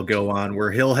streaks that he'll go on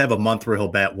where he'll have a month where he'll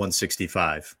bat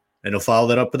 165 and he'll follow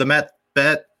that up with a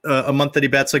month that he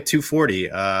bats like 240.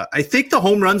 I think the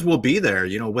home runs will be there,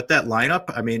 with that lineup.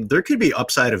 I mean, there could be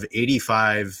upside of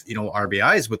 85,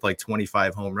 RBIs with like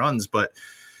 25 home runs, but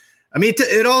I mean,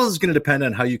 it all is going to depend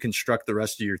on how you construct the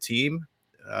rest of your team.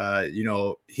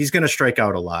 He's going to strike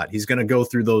out a lot. He's going to go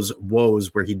through those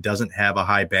woes where he doesn't have a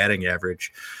high batting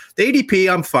average. The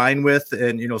ADP I'm fine with.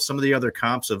 And, some of the other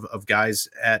comps of guys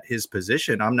at his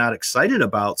position, I'm not excited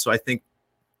about. So I think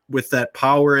with that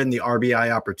power and the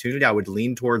RBI opportunity, I would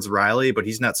lean towards Riley, but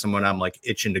he's not someone I'm like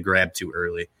itching to grab too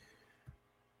early.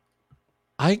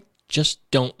 I just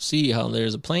don't see how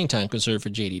there's a playing time concern for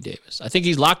JD Davis. I think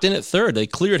he's locked in at third. They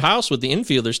cleared house with the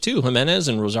infielders too. Jimenez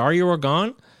and Rosario are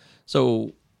gone.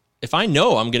 So if I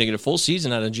know I'm going to get a full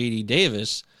season out of JD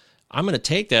Davis, I'm going to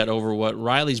take that over what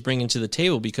Riley's bringing to the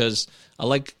table because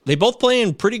they both play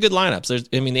in pretty good lineups.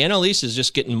 The NL East is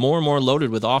just getting more and more loaded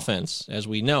with offense, as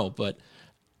we know. But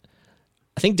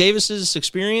I think Davis's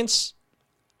experience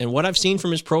and what I've seen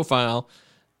from his profile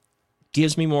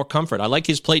gives me more comfort. I like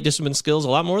his plate discipline skills a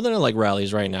lot more than I like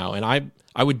Riley's right now. And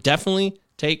I would definitely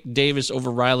take Davis over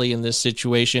Riley in this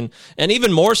situation, and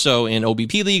even more so in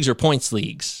OBP leagues or points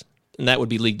leagues. And that would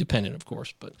be league dependent, of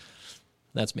course, but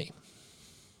that's me.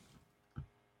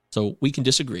 So we can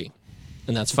disagree,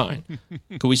 and that's fine.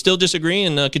 Can we still disagree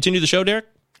and continue the show, Derek?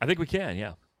 I think we can,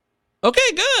 yeah.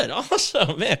 Okay, good.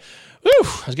 Awesome, man. Whew,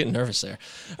 I was getting nervous there.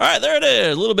 All right, there it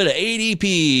is. A little bit of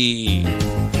ADP.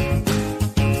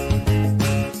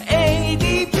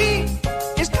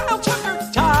 ADP is Kyle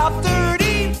Tucker, top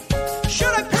 30. Should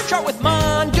I pair chart with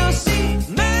Mondesi,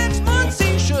 Max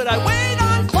Muncy? Should I wait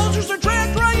on closers or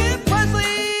draft Ryan Presley?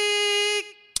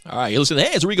 All right, you're listening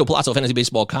to it's a Rico Palazzo Fantasy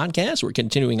Baseball Podcast. We're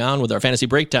continuing on with our fantasy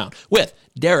breakdown with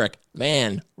Derek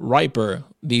Van Riper,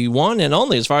 the one and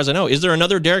only, as far as I know. Is there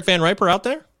another Derek Van Riper out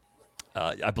there?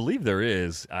 I believe there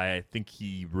is. I think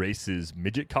he races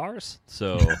midget cars,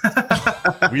 so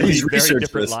we lead very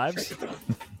different lives.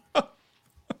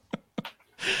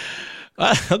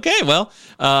 Okay, well,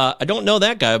 I don't know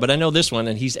that guy, but I know this one,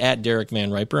 and he's at Derek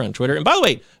Van Riper on Twitter. And by the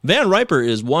way, Van Riper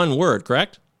is one word,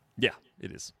 correct? Yeah,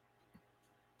 it is.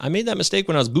 I made that mistake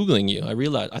when I was Googling you. I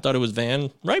realized I thought it was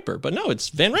Van Riper, but no, it's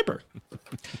Van Riper.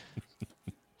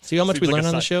 See how much we learn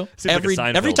on the show? Every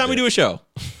time we do a show.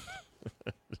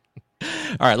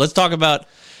 All right, let's talk about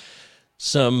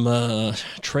some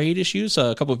trade issues.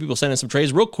 A couple of people sent in some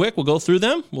trades real quick. We'll go through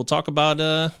them. We'll talk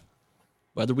about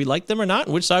whether we like them or not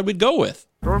and which side we'd go with.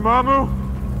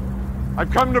 Dormammu,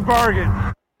 I've come to bargain.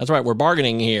 That's right, we're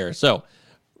bargaining here. So,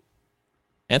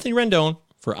 Anthony Rendon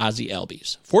for Ozzie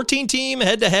Albies. 14-team,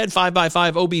 head-to-head,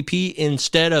 5x5 OBP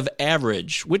instead of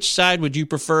average. Which side would you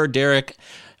prefer, Derek?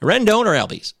 Rendon or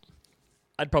Albies?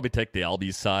 I'd probably take the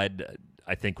Albies side.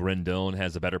 I think Rendon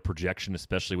has a better projection,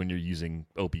 especially when you're using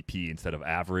OBP instead of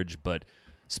average, but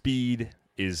speed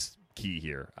is key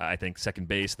here. I think second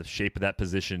base, the shape of that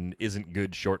position isn't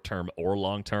good short-term or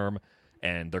long-term,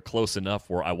 and they're close enough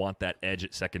where I want that edge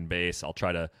at second base. I'll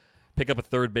try to pick up a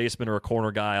third baseman or a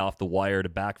corner guy off the wire to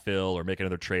backfill or make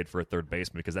another trade for a third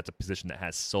baseman because that's a position that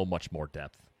has so much more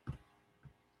depth.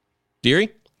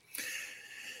 Deary?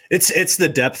 It's the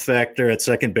depth factor at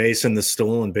second base and the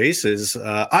stolen bases.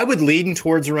 I would lean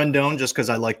towards Rendon just because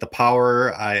I like the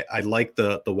power. I like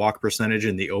the walk percentage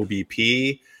and the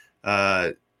OBP.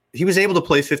 He was able to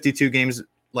play 52 games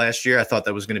last year. I thought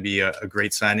that was going to be a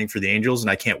great signing for the Angels,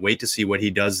 and I can't wait to see what he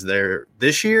does there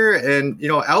this year. And,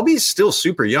 Albies still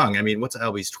super young. I mean, what's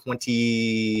Albies,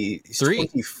 23?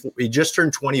 He just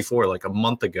turned 24 like a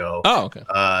month ago. Oh, okay.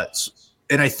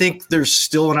 And I think there's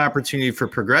still an opportunity for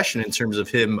progression in terms of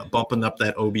him bumping up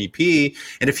that OBP.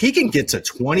 And if he can get to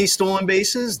 20 stolen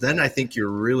bases, then I think you're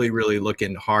really, really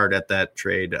looking hard at that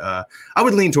trade. I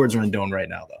would lean towards Rendon right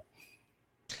now, though.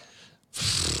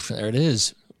 There it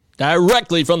is.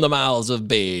 Directly from the mouths of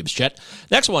babes, Chet.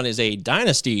 Next one is a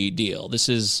dynasty deal. This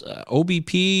is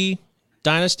OBP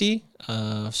dynasty,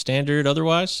 standard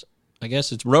otherwise. I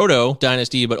guess it's Roto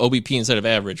Dynasty, but OBP instead of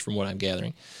average from what I'm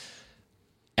gathering.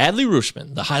 Adley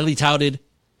Rutschman, the highly touted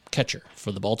catcher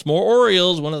for the Baltimore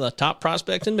Orioles, one of the top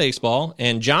prospects in baseball,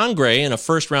 and John Gray in a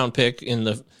first-round pick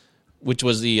which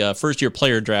was the first-year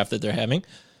player draft that they're having.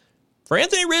 For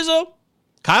Anthony Rizzo,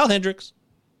 Kyle Hendricks,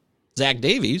 Zach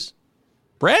Davies,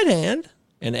 Brad Hand,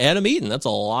 and Adam Eaton. That's a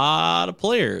lot of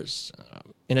players.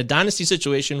 In a dynasty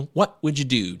situation, what would you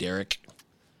do, Derek?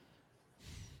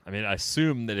 I mean, I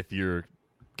assume that if you're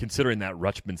considering that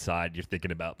Rutschman side, you're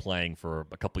thinking about playing for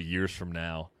a couple years from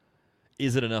now.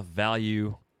 Is it enough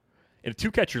value? In a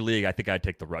two-catcher league, I think I'd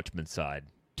take the Rutschman side.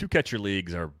 Two-catcher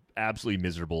leagues are absolutely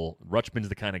miserable. Rutschman's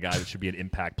the kind of guy that should be an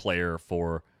impact player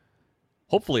for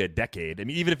hopefully a decade. I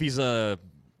mean, even if he's like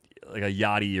a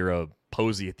Yachty or a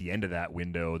Posey at the end of that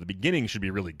window, the beginning should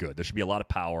be really good. There should be a lot of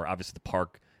power. Obviously, the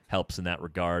park helps in that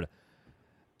regard.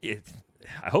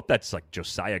 I hope that's like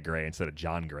Josiah Gray instead of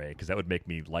John Gray, because that would make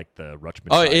me like the Rutschman.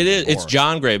 Oh, it is. More. It's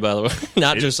John Gray, by the way,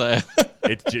 not Josiah.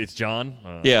 It's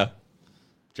John. Yeah,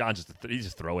 John he's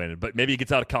just throw in, but maybe he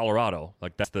gets out of Colorado.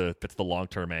 Like that's the long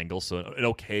term angle. So an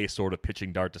okay sort of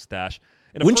pitching dart to stash.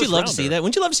 Wouldn't you love to see that?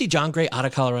 Wouldn't you love to see John Gray out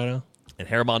of Colorado? And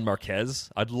German Marquez.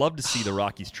 I'd love to see the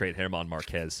Rockies trade German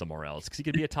Marquez somewhere else, because he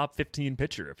could be a top 15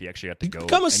 pitcher if he actually had to go.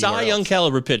 Become a Cy Young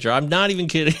caliber pitcher. I'm not even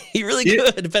kidding. He really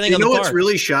could, depending on the park. You know what's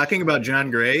really shocking about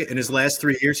John Gray? In his last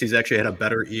 3 years, he's actually had a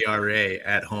better ERA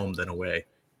at home than away.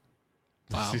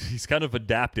 Wow. He's kind of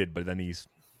adapted, but then he's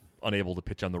unable to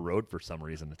pitch on the road for some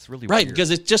reason. It's really right, weird.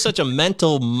 because it's just such a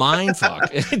mental mind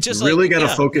fuck. Just really got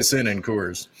to focus in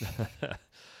Coors.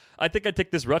 I think I'd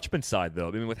take this Rutschman side, though.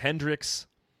 I mean, with Hendricks,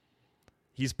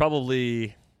 he's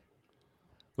probably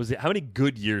how many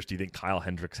good years do you think Kyle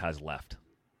Hendricks has left?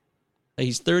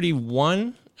 He's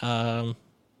 31. Yeah,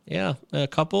 a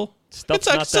couple. Stuff's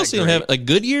I not still that see him great. have like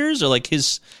good years, or like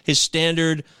his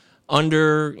standard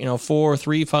under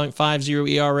 4.350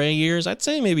 ERA years. I'd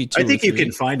say maybe 2. I think you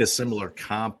can find a similar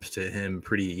comp to him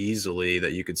pretty easily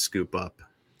that you could scoop up.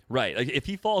 Right. Like if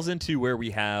he falls into where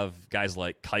we have guys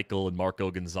like Keuchel and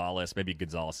Marco Gonzalez, maybe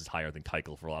Gonzalez is higher than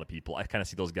Keuchel for a lot of people. I kind of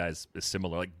see those guys as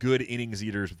similar, like good innings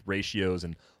eaters with ratios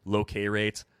and low K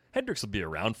rates. Hendricks will be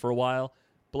around for a while,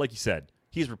 but like you said,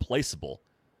 he's replaceable.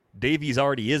 Davies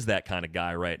already is that kind of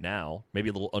guy right now. Maybe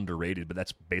a little underrated, but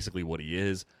that's basically what he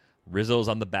is. Rizzo's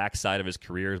on the backside of his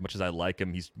career. As much as I like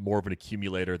him, he's more of an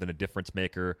accumulator than a difference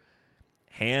maker.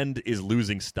 Hand is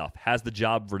losing stuff. Has the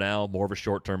job for now, more of a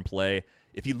short-term play.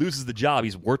 If he loses the job,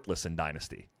 he's worthless in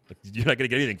Dynasty. Like, you're not going to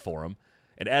get anything for him.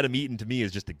 And Adam Eaton, to me,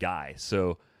 is just a guy.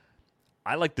 So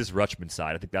I like this Rutschman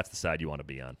side. I think that's the side you want to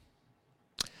be on.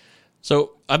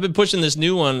 So I've been pushing this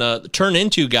new one, turn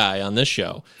into guy on this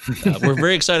show. We're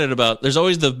very excited about. There's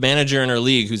always the manager in our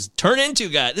league who's turn into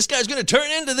guy. This guy's going to turn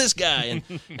into this guy, and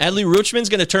Adley Rutschman's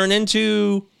going to turn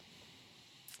into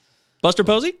Buster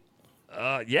Posey.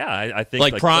 Yeah, I think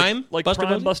like prime, like Buster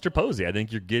prime Posey? Buster Posey. I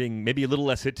think you're getting maybe a little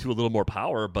less hit to a little more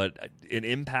power, but an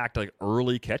impact like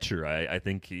early catcher. I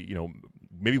think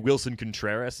maybe Wilson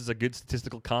Contreras is a good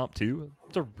statistical comp too.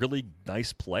 It's a really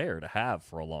nice player to have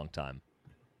for a long time.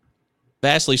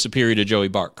 Vastly superior to Joey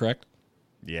Bart, correct?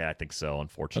 Yeah, I think so.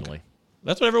 Unfortunately, okay.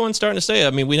 That's what everyone's starting to say.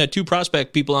 I mean, we had 2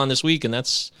 prospect people on this week, and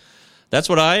that's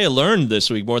what I learned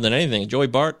this week more than anything. Joey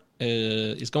Bart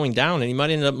is going down, and he might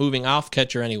end up moving off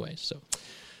catcher anyway. So,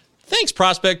 thanks,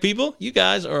 prospect people. You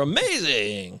guys are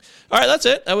amazing. All right, that's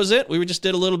it. That was it. We just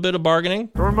did a little bit of bargaining.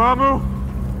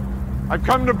 Dormammu, I've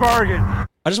come to bargain. I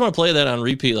just want to play that on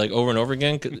repeat, like over and over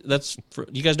again.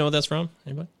 You guys know what that's from?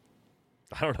 Anybody?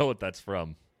 I don't know what that's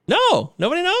from. No,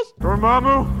 nobody knows.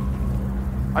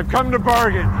 Dormammu, I've come to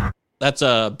bargain. That's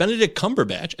Benedict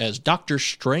Cumberbatch as Doctor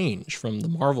Strange from the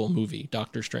Marvel movie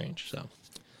Doctor Strange. So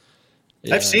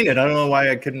yeah. I've seen it. I don't know why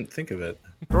I couldn't think of it.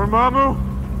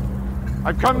 Dormammu,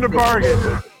 I've come to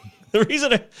bargain. The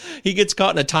reason he gets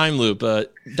caught in a time loop,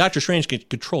 Doctor Strange can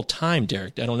control time,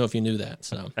 Derek. I don't know if you knew that.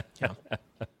 So, yeah.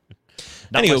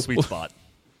 Not my sweet spot.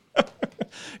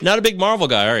 Not a big Marvel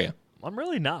guy, are you? I'm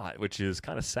really not, which is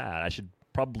kind of sad. I should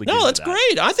probably. No, that's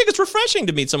great. I think it's refreshing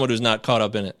to meet someone who's not caught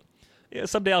up in it. Yeah,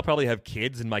 someday I'll probably have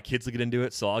kids, and my kids will get into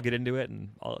it, so I'll get into it, and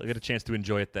I'll get a chance to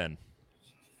enjoy it then.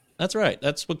 That's right.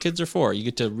 That's what kids are for. You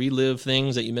get to relive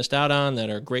things that you missed out on that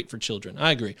are great for children.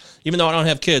 I agree. Even though I don't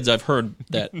have kids, I've heard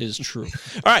that is true.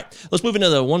 All right, let's move into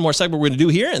the one more segment we're going to do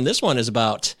here, and this one is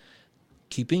about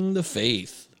keeping the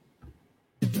faith.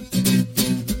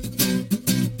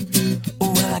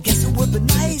 Well, I guess it would be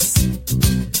nice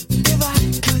if I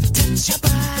could touch your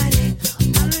body.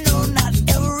 I know not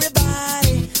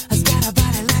everybody has got a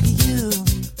body like you.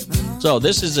 So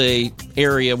this is a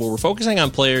area where we're focusing on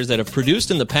players that have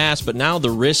produced in the past, but now the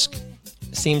risk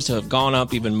seems to have gone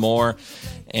up even more,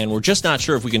 and we're just not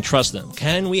sure if we can trust them.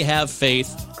 Can we have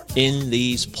faith in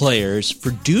these players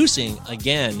producing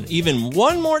again, even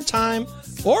one more time,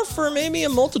 or for maybe a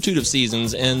multitude of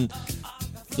seasons? And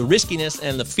the riskiness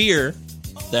and the fear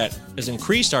that has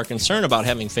increased our concern about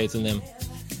having faith in them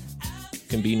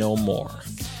can be no more.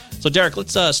 So, Derek,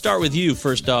 let's start with you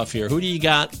first off here. Who do you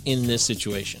got in this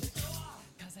situation?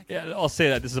 Yeah, I'll say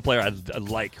that this is a player I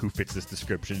like who fits this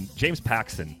description. James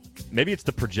Paxton. Maybe it's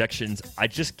the projections. I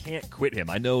just can't quit him.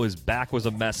 I know his back was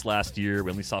a mess last year.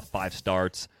 We only saw 5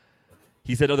 starts.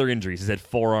 He's had other injuries. He's had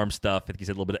forearm stuff. I think he's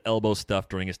had a little bit of elbow stuff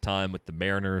during his time with the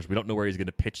Mariners. We don't know where he's going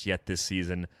to pitch yet this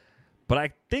season. But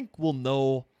I think we'll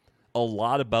know a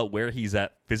lot about where he's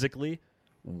at physically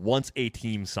once a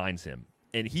team signs him.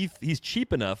 And he's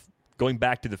cheap enough, going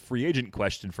back to the free agent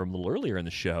question from a little earlier in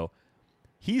the show,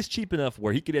 he's cheap enough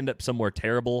where he could end up somewhere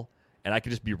terrible and I could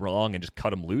just be wrong and just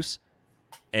cut him loose.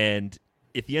 And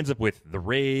if he ends up with the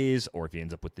Rays or if he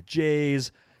ends up with the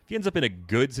Jays, if he ends up in a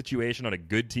good situation on a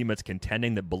good team that's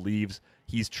contending that believes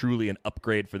he's truly an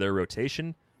upgrade for their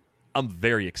rotation, I'm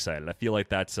very excited. I feel like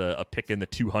that's a pick in the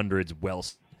 200s. Well,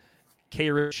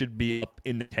 K-rate should be up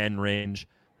in the 10 range.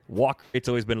 Walk rate's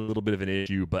always been a little bit of an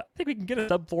issue, but I think we can get a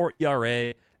sub-4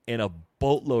 ERA and a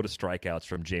boatload of strikeouts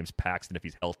from James Paxton if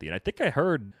he's healthy. And I think I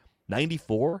heard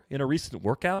 94 in a recent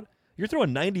workout. You're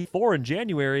throwing 94 in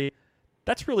January.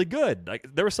 That's really good. Like,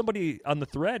 there was somebody on the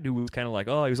thread who was kind of like,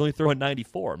 oh, he was only throwing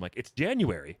 94. I'm like, it's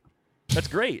January. That's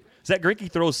great. Zach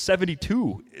Greinke throws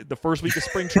 72 the first week of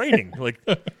spring training. Like,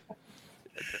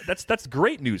 that's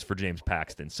great news for James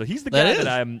Paxton. So he's the guy that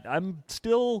I'm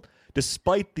still,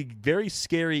 despite the very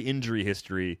scary injury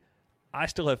history, I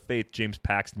still have faith James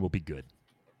Paxton will be good.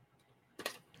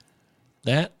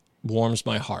 That warms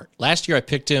my heart. Last year I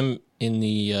picked him in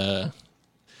the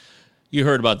you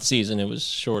heard about the season, it was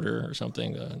shorter or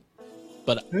something,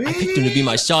 but I picked him to be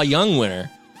my Cy Young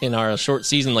winner in our short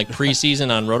season, like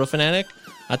preseason on RotoFanatic.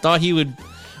 I thought he would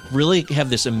really have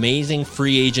this amazing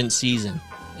free agent season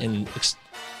and just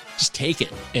take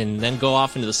it and then go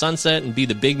off into the sunset and be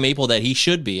the big maple that he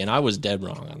should be, and I was dead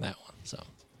wrong on that one. So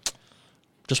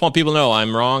just want people to know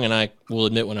I'm wrong, and I will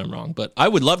admit when I'm wrong. But I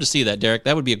would love to see that, Derek.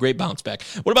 That would be a great bounce back.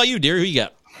 What about you, dear? Who you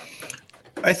got?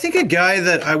 I think a guy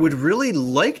that I would really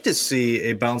like to see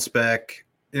a bounce back,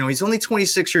 he's only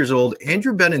 26 years old,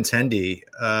 Andrew Benintendi.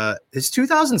 His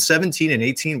 2017 and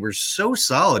 18 were so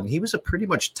solid, and he was a pretty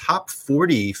much top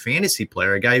 40 fantasy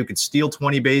player, a guy who could steal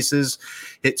 20 bases,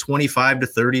 hit 25 to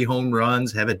 30 home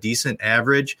runs, have a decent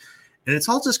average, and it's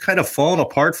all just kind of fallen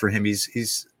apart for him.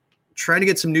 He's trying to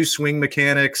get some new swing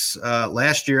mechanics.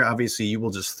 Last year, obviously, you will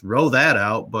just throw that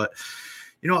out, but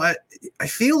I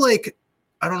feel like,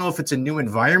 I don't know if it's a new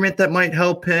environment that might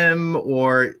help him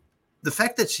or the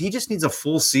fact that he just needs a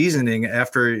full seasoning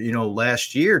after,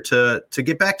 last year to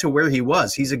get back to where he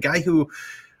was. He's a guy who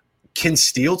can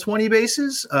steal 20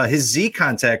 bases. His Z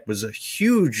contact was a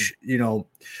huge,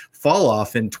 fall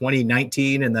off in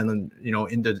 2019 and then,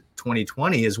 into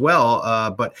 2020 as well.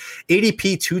 But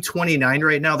ADP 229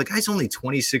 right now, the guy's only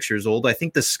 26 years old. I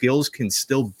think the skills can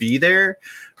still be there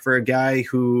for a guy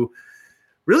who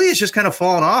really it's just kind of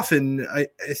fallen off. And I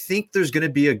think there's going to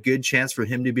be a good chance for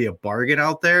him to be a bargain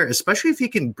out there, especially if he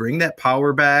can bring that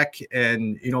power back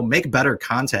and, make better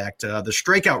contact. The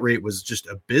strikeout rate was just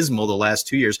abysmal the last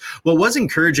 2 years. What was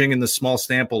encouraging in the small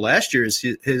sample last year is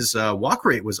his walk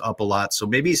rate was up a lot. So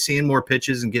maybe he's seeing more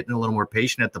pitches and getting a little more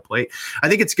patient at the plate. I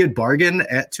think it's a good bargain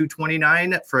at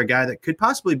 229 for a guy that could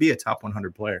possibly be a top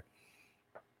 100 player.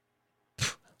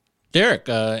 Derek,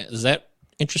 does that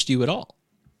interest you at all?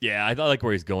 Yeah, I like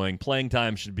where he's going. Playing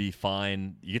time should be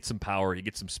fine. You get some power, you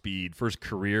get some speed. For his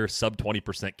career, sub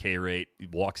 20% K rate. He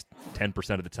walks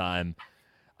 10% of the time.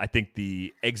 I think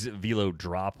the exit velo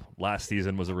drop last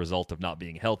season was a result of not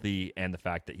being healthy and the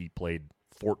fact that he played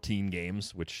 14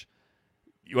 games, which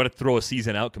you want to throw a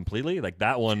season out completely? Like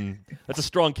that one, that's a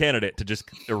strong candidate to just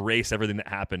erase everything that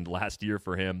happened last year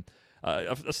for him.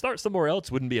 A start somewhere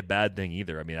else wouldn't be a bad thing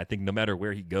either. I mean, I think no matter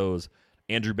where he goes,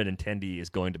 Andrew Benintendi is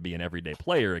going to be an everyday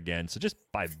player again. So just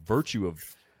by virtue of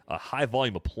a high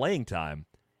volume of playing time,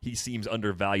 he seems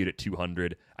undervalued at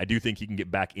 200. I do think he can get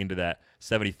back into that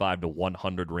 75 to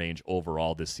 100 range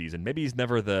overall this season. Maybe he's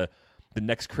never the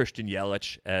next Christian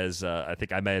Yelich, as I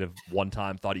think I might have one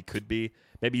time thought he could be.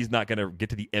 Maybe he's not going to get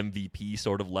to the MVP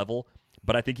sort of level,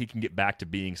 but I think he can get back to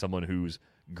being someone who's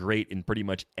great in pretty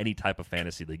much any type of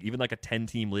fantasy league, even like a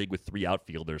 10-team league with 3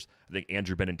 outfielders. I think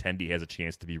Andrew Benintendi has a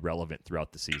chance to be relevant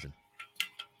throughout the season.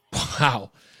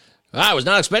 Wow. I was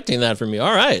not expecting that from you.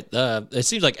 All right. It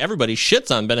seems like everybody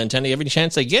shits on Benintendi every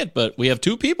chance they get, but we have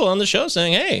 2 people on the show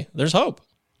saying, hey, there's hope. A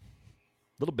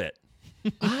little bit.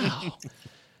 Wow.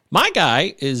 My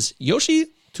guy is Yoshi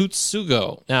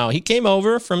Tsutsugo. Now, he came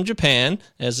over from Japan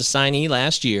as a signee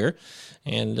last year,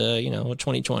 and what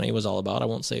 2020 was all about. I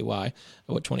won't say why.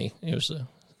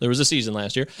 There was a season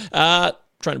last year. Trying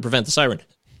to prevent the siren.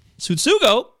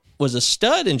 Tsutsugo was a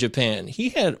stud in Japan. He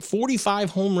had 45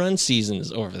 home run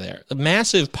seasons over there. A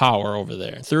massive power over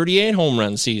there. 38 home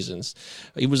run seasons.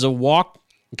 He was a walk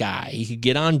guy. He could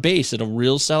get on base at a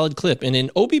real solid clip. And in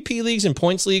OBP leagues and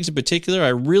points leagues in particular, I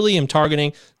really am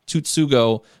targeting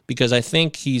Tsutsugo because I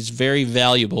think he's very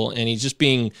valuable and he's just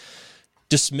being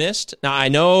dismissed. Now, I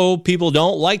know people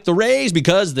don't like the Rays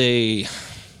because they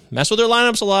mess with their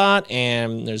lineups a lot,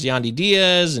 and there's Yandy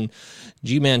Diaz and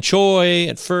G-Man Choi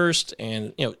at first,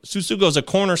 and Tsutsugo's a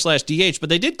corner/DH, but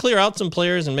they did clear out some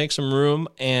players and make some room,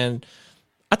 and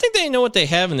I think they know what they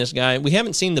have in this guy. We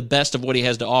haven't seen the best of what he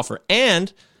has to offer,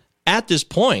 and at this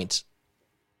point,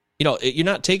 you're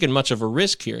not taking much of a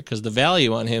risk here because the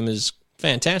value on him is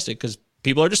fantastic because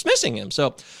people are dismissing him.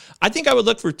 So I think I would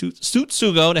look for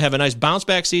Tsutsugo to have a nice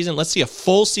bounce-back season. Let's see a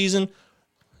full season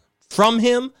from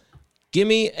him. Give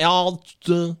me all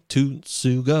the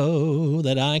Tsutsugo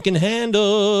that I can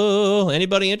handle.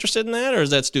 Anybody interested in that, or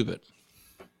is that stupid?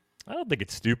 I don't think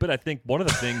it's stupid. I think one of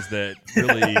the things that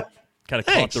really kind of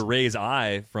caught the Rays'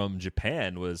 eye from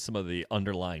Japan was some of the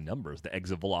underlying numbers, the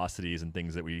exit velocities and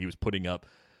things that he was putting up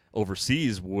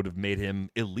overseas would have made him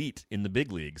elite in the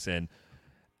big leagues. And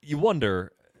you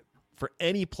wonder, for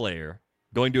any player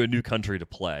going to a new country to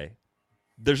play,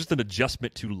 there's just an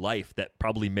adjustment to life that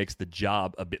probably makes the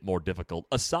job a bit more difficult,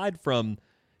 aside from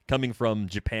coming from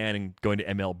Japan and going to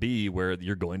MLB where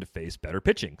you're going to face better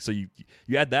pitching. So you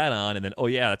add that on, and then, oh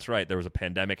yeah, that's right, there was a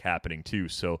pandemic happening too.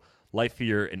 So life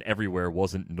here and everywhere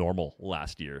wasn't normal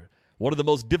last year. One of the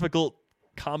most difficult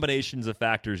combinations of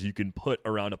factors you can put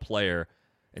around a player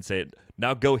and say,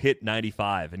 now go hit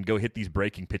 95 and go hit these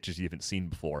breaking pitches you haven't seen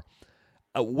before.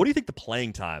 What do you think the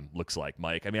playing time looks like,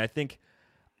 Mike? I mean,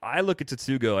 I look at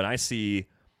Tsutsugo and I see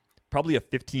probably a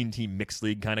 15-team mixed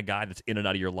league kind of guy that's in and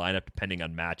out of your lineup depending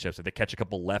on matchups. If they catch a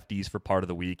couple lefties for part of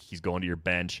the week, he's going to your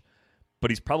bench. But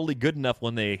he's probably good enough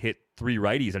when they hit 3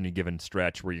 righties on any given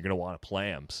stretch where you're going to want to play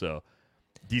him. So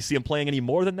do you see him playing any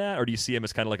more than that, or do you see him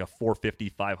as kind of like a 450,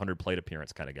 500 plate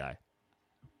appearance kind of guy?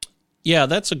 Yeah,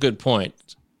 that's a good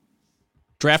point.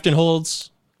 Draft and holds,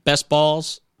 best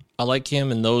balls. I like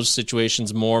him in those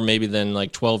situations more maybe than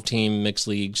like 12-team mixed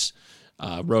leagues.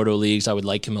 Roto leagues, I would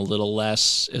like him a little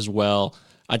less as well.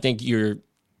 I think you're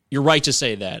right to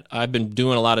say that. I've been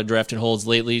doing a lot of draft and holds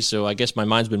lately, so I guess my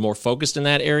mind's been more focused in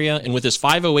that area. And with this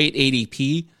 508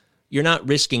 ADP, you're not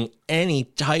risking any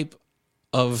type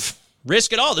of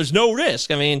risk at all. There's no risk.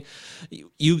 I mean,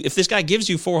 if this guy gives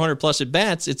you 400 plus at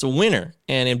bats, it's a winner.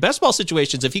 And in best ball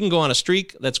situations, if he can go on a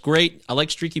streak, that's great. I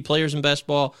like streaky players in best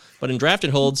ball. But in draft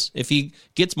and holds, if he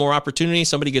gets more opportunity,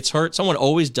 somebody gets hurt, someone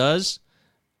always does.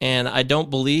 And I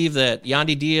don't believe that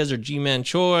Yandy Diaz or G-Man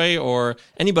Choi or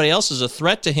anybody else is a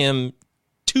threat to him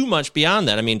too much beyond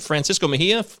that. I mean, Francisco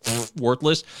Mejia,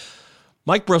 worthless.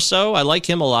 Mike Brosseau, I like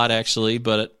him a lot, actually,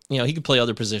 but he can play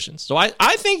other positions. So I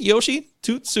think Yoshi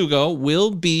Tsutsugo will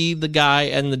be the guy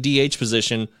in the DH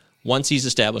position once he's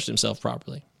established himself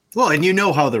properly. Well, and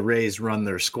how the Rays run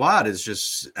their squad is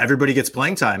just everybody gets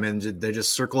playing time, and they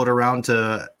just circle it around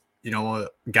to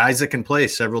guys that can play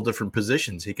several different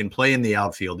positions. He can play in the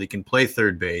outfield. He can play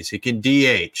third base. He can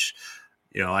DH.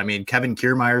 Kevin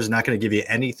Kiermaier is not going to give you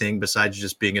anything besides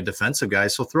just being a defensive guy.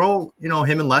 So throw,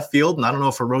 him in left field. And I don't know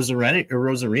if a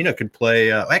Rosarina could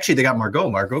play. Actually, they got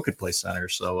Margot. Margot could play center.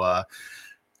 So,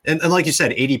 and like you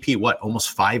said, ADP,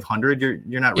 almost 500?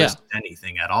 You're not risking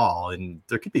anything at all. And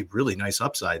there could be really nice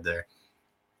upside there.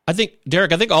 I think,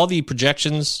 Derek, all the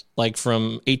projections, like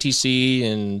from ATC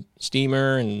and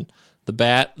Steamer and the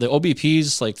BAT, the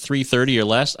OBP's like 330 or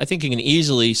less. I think he can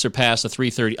easily surpass a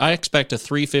 330. I expect a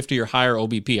 350 or higher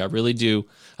OBP. I really do.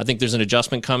 I think there's an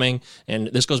adjustment coming. And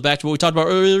this goes back to what we talked about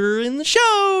earlier in the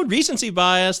show, recency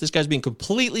bias. This guy's being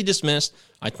completely dismissed.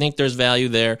 I think there's value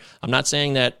there. I'm not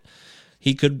saying that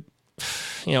he could,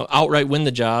 outright win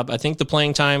the job. I think the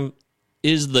playing time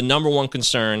is the number one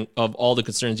concern of all the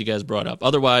concerns you guys brought up.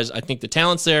 Otherwise, I think the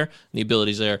talent's there, and the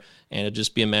ability's there, and it'd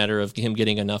just be a matter of him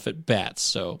getting enough at bats.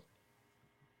 So,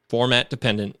 format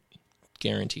dependent,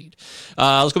 guaranteed.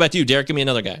 Let's go back to you, Derek. Give me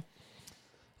another guy.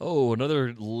 Oh,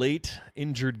 another late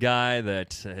injured guy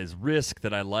that has risk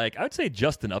that I like. I would say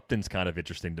Justin Upton's kind of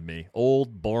interesting to me.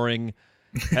 Old, boring,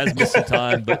 has missed some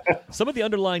time, but some of the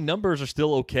underlying numbers are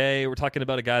still okay. We're talking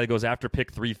about a guy that goes after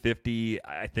pick 350.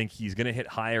 I think he's going to hit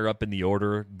higher up in the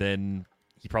order than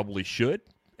he probably should,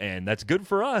 and that's good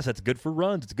for us. That's good for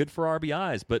runs. It's good for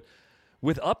RBIs. But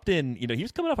with Upton, he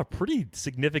was coming off a pretty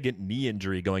significant knee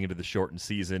injury going into the shortened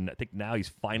season. I think now he's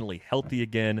finally healthy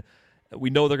again. We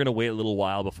know they're going to wait a little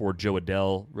while before Joe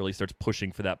Adell really starts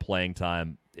pushing for that playing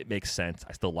time. It makes sense.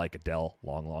 I still like Adell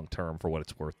long term for what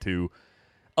it's worth, too.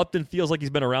 Upton feels like he's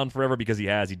been around forever because he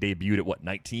has. He debuted at,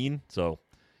 19? So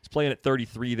he's playing at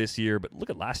 33 this year. But look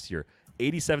at last year.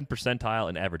 87th percentile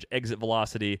in average exit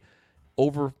velocity.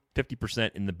 Over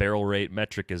 50% in the barrel rate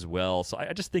metric as well. So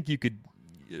I just think you could,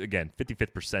 again,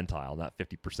 55th percentile, not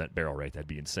 50% barrel rate. That'd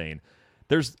be insane.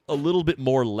 There's a little bit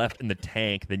more left in the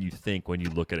tank than you think when you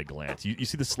look at a glance. You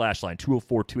see the slash line,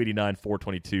 204, 289,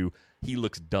 422. He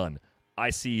looks done. I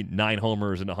see 9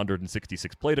 homers and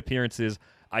 166 plate appearances.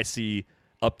 I see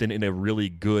Upton in a really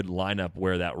good lineup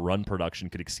where that run production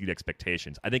could exceed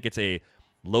expectations. I think it's a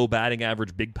low batting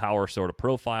average, big power sort of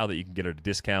profile that you can get at a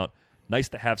discount. Nice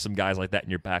to have some guys like that in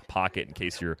your back pocket in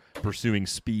case you're pursuing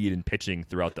speed and pitching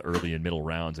throughout the early and middle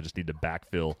rounds and just need to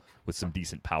backfill with some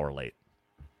decent power late.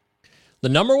 The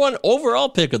number 1 overall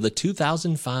pick of the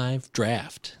 2005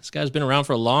 draft. This guy's been around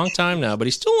for a long time now, but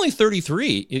he's still only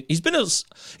 33. He's been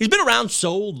around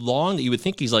so long that you would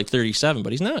think he's like 37,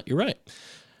 but he's not. You're right.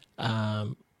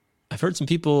 I've heard some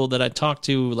people that I talked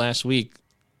to last week.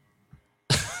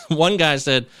 One guy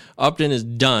said Upton is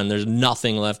done. There's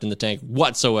nothing left in the tank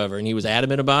whatsoever, and he was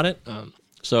adamant about it.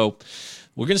 So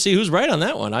we're going to see who's right on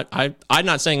that one. I'm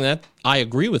not saying that I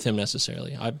agree with him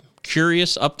necessarily. I'm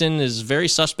curious. Upton is very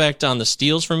suspect on the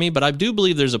steals for me, but I do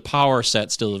believe there's a power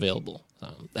set still available.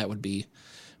 That would be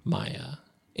my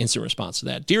instant response to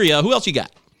that. Deria, who else you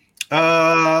got?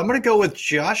 I'm going to go with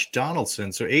Josh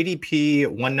Donaldson. So ADP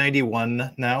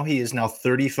 191 now. He is now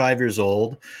 35 years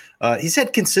old. He's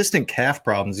had consistent calf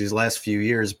problems these last few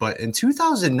years, but in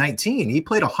 2019, he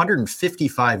played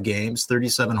 155 games,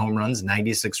 37 home runs,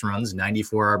 96 runs,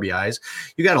 94 RBIs.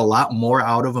 You got a lot more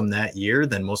out of him that year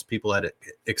than most people had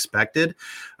expected.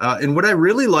 And what I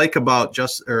really like about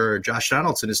Josh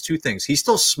Donaldson is 2 things. He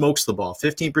still smokes the ball,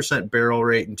 15% barrel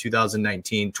rate in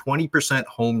 2019, 20%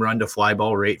 home run to fly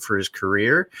ball rate for his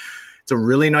career. It's a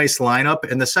really nice lineup.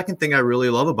 And the second thing I really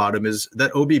love about him is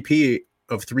that OBP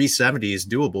of 370 is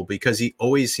doable because he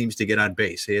always seems to get on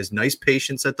base. He has nice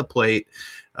patience at the plate,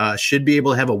 should be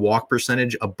able to have a walk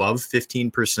percentage above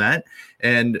 15%.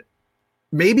 And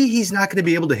maybe he's not going to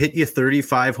be able to hit you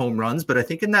 35 home runs, but I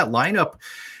think in that lineup,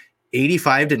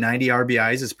 85 to 90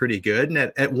 RBIs is pretty good. And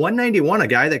at 191, a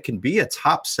guy that can be a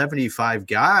top 75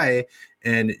 guy,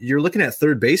 and you're looking at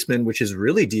third baseman, which is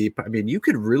really deep. I mean, you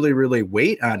could really, really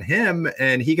wait on him,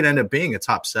 and he could end up being a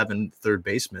top 7 third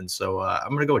baseman. So I'm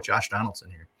going to go with Josh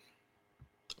Donaldson here.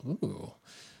 Ooh,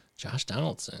 Josh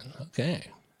Donaldson. Okay.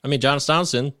 I mean, Josh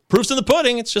Donaldson, proof's in the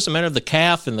pudding. It's just a matter of the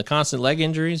calf and the constant leg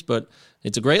injuries, but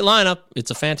it's a great lineup.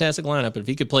 It's a fantastic lineup. If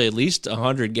he could play at least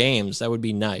 100 games, that would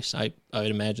be nice. I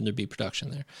would imagine there'd be production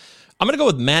there. I'm going to go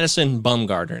with Madison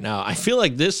Bumgarner. Now, I feel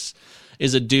like this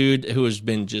is a dude who has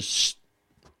been just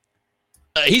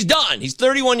he's done. He's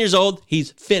 31 years old.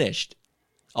 He's finished.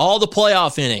 All the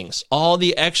playoff innings, all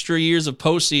the extra years of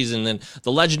postseason, and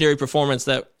the legendary performance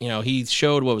that he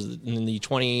showed. What was it, in the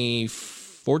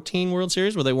 2014 World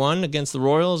Series where they won against the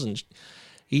Royals, and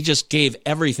he just gave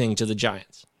everything to the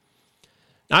Giants.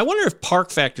 Now, I wonder if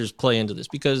park factors play into this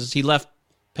because he left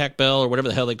Pac Bell or whatever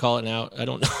the hell they call it now. I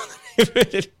don't know.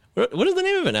 What is the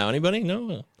name of it now? Anybody?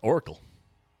 No. Oracle.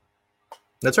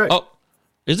 That's right. Oh,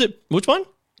 is it? Which one?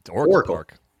 It's Oracle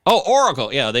Park. Oh,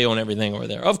 Oracle. Yeah, they own everything over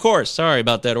there. Of course. Sorry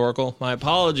about that, Oracle. My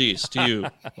apologies to you.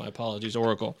 My apologies,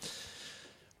 Oracle.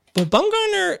 But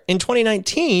Bumgarner in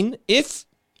 2019,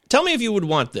 tell me if you would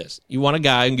want this. You want a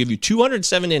guy who can give you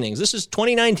 207 innings. This is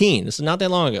 2019. This is not that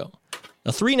long ago.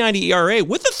 A 3.90 ERA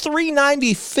with a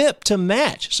 3.90 FIP to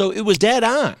match. So it was dead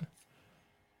on.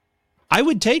 I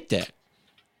would take that.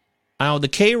 Now, the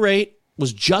K rate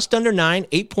was just under 9,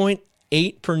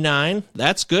 8.8 per 9.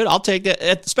 That's good. I'll take that,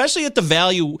 especially at the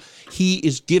value he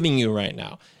is giving you right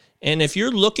now. And if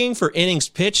you're looking for innings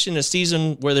pitched in a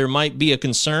season where there might be a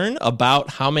concern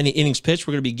about how many innings pitched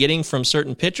we're going to be getting from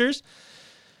certain pitchers,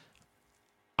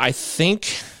 I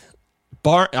think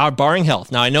barring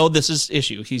health. Now, I know this is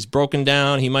issue. He's broken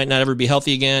down. He might not ever be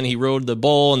healthy again. He rode the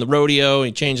bull and the rodeo.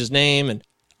 He changed his name. And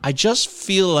I just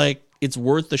feel like it's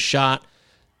worth the shot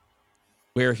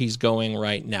where he's going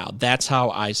right now. That's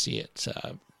how I see it.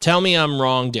 Tell me I'm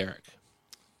wrong, Derek.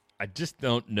 I just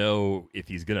don't know if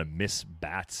he's going to miss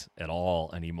bats at all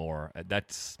anymore.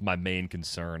 That's my main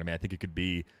concern. I mean, I think it could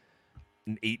be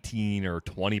an 18 or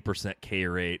 20% K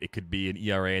rate. It could be an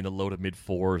ERA in the low to mid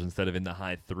 4s instead of in the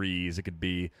high 3s. It could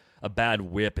be a bad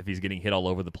whip if he's getting hit all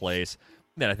over the place.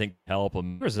 That I think help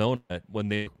him. Arizona, when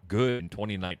they were good in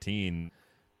 2019,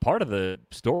 part of the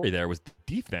story there was the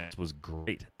defense was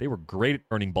great. They were great at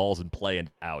earning balls in play and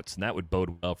outs, and that would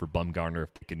bode well for Bumgarner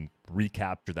if they can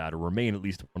recapture that or remain at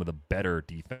least one of the better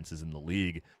defenses in the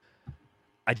league.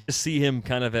 I just see him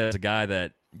kind of as a guy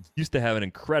that used to have an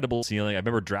incredible ceiling. I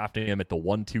remember drafting him at the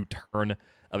 1-2 turn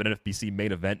of an NFBC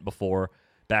main event before,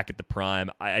 back at the prime.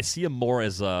 I see him more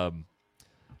as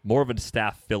more of a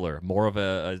staff filler, more of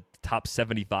a top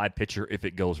 75 pitcher if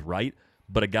it goes right,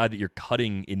 but a guy that you're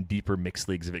cutting in deeper mixed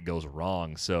leagues if it goes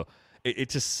wrong. So it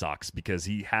just sucks because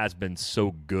he has been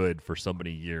so good for so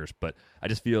many years, but I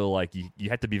just feel like you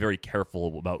have to be very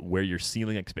careful about where your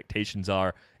ceiling expectations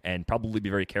are and probably be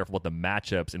very careful about the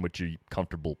matchups in which you're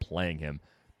comfortable playing him.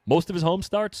 Most of his home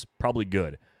starts, probably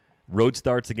good. Road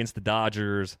starts against the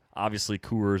Dodgers, obviously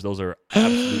Coors, those are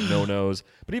absolute no-nos.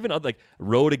 But even like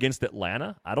road against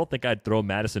Atlanta, I don't think I'd throw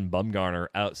Madison Bumgarner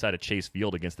outside of Chase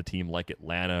Field against a team like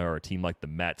Atlanta or a team like the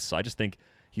Mets. So I just think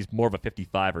he's more of a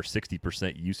 55 or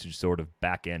 60% usage sort of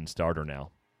back-end starter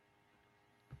now.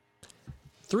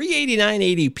 389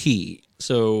 ADP.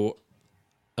 So,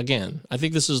 again, I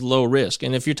think this is low risk.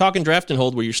 And if you're talking draft and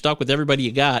hold where you're stuck with everybody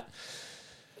you got,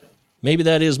 maybe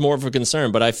that is more of a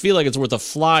concern. But I feel like it's worth a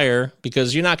flyer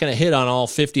because you're not going to hit on all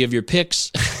 50 of your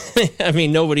picks. I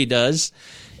mean, nobody does.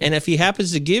 And if he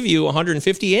happens to give you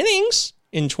 150 innings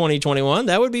in 2021,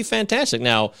 that would be fantastic.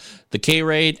 Now, the K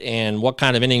rate and what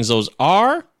kind of innings those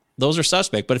are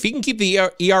suspect. But if he can keep the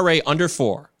ERA under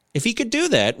 4, if he could do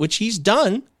that, which he's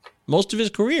done most of his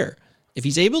career, if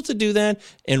he's able to do that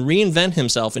and reinvent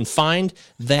himself and find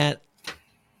that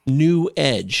new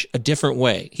edge a different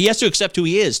way, he has to accept who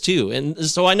he is too. And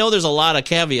so I know there's a lot of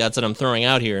caveats that I'm throwing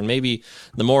out here, and maybe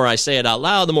the more I say it out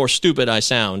loud, the more stupid I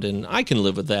sound, and I can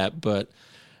live with that. But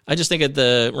I just think at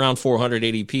the around 400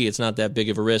 ADP, it's not that big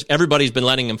of a risk. Everybody's been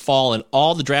letting him fall, and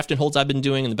all the draft and holds I've been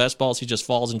doing in the best balls, he just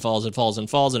falls and falls and falls and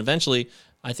falls, and eventually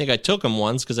I think I took him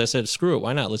once because I said, screw it,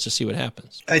 why not? Let's just see what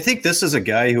happens. I think this is a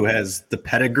guy who has the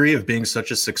pedigree of being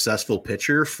such a successful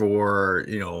pitcher for,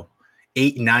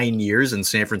 8-9 years in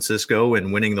San Francisco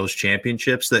and winning those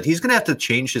championships that he's going to have to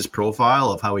change his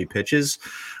profile of how he pitches.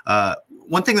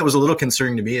 One thing that was a little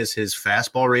concerning to me is his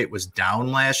fastball rate was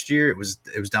down last year. It was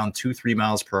down 2-3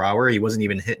 miles per hour. He wasn't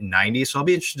even hitting 90. So I'll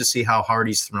be interested to see how hard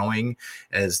he's throwing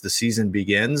as the season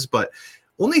begins. But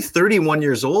only 31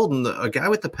 years old, and a guy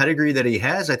with the pedigree that he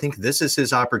has, I think this is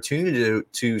his opportunity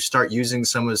to start using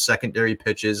some of his secondary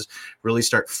pitches, really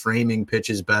start framing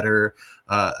pitches better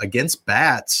against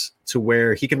bats to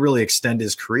where he can really extend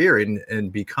his career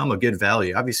and become a good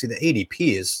value. Obviously, the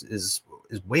ADP is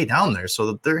way down there,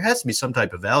 so there has to be some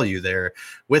type of value there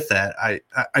with that.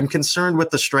 I'm concerned with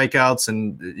the strikeouts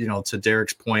and, to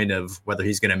Derek's point of whether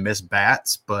he's going to miss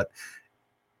bats, but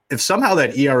if somehow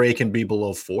that ERA can be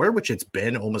below 4, which it's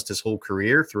been almost his whole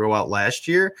career throughout last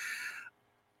year,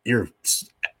 you're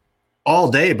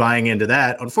all day buying into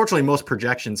that. Unfortunately, most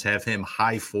projections have him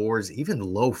high 4s, even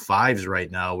low 5s right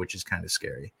now, which is kind of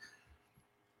scary.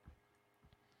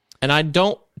 And I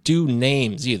don't do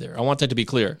names either. I want that to be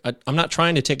clear. I'm not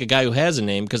trying to take a guy who has a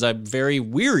name because I'm very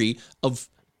weary of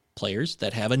players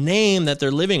that have a name that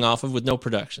they're living off of with no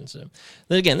production. So,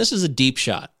 then again, this is a deep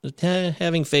shot.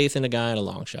 Having faith in a guy in a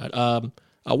long shot.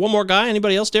 One more guy.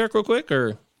 Anybody else, Derek, real quick?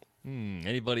 Or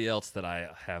anybody else that I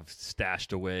have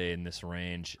stashed away in this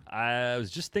range? I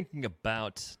was just thinking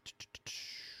about.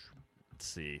 Let's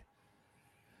see.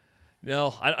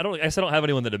 No, I guess I don't have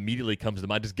anyone that immediately comes to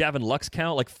mind. Does Gavin Lux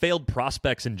count? Like failed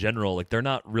prospects in general, like they're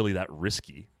not really that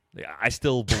risky. I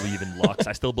still believe in Lux.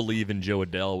 I still believe in Joe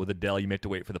Adele. With Adele, you may have to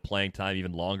wait for the playing time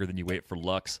even longer than you wait for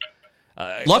Lux.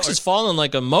 Lux is falling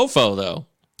like a mofo, though.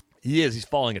 He is. He's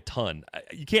falling a ton.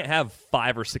 You can't have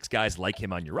 5 or 6 guys like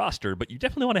him on your roster, but you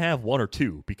definitely want to have 1 or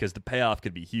 2 because the payoff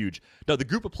could be huge. No, the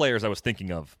group of players I was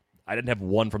thinking of, I didn't have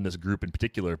one from this group in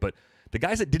particular, but the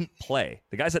guys that didn't play,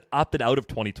 the guys that opted out of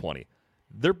 2020,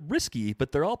 they're risky,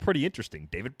 but they're all pretty interesting.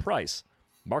 David Price,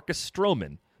 Marcus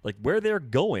Stroman, like where they're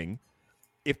going.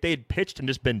 If they had pitched and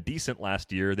just been decent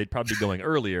last year, they'd probably be going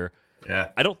earlier. Yeah.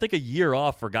 I don't think a year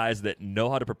off for guys that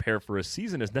know how to prepare for a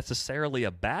season is necessarily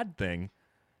a bad thing.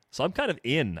 So I'm kind of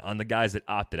in on the guys that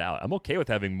opted out. I'm okay with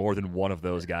having more than one of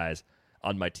those guys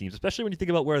on my teams, especially when you think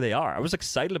about where they are. I was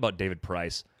excited about David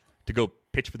Price to go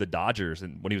pitch for the Dodgers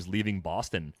and when he was leaving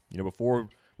Boston, before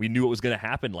we knew what was going to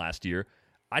happen last year.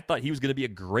 I thought he was going to be a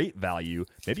great value,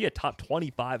 maybe a top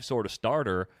 25 sort of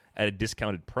starter at a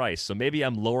discounted price. So maybe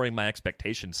I'm lowering my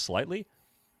expectations slightly,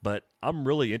 but I'm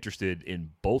really interested in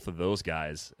both of those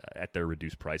guys at their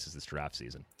reduced prices this draft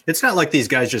season. It's not like these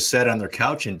guys just sat on their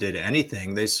couch and did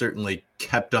anything. They certainly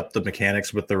kept up the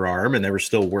mechanics with their arm, and they were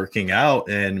still working out,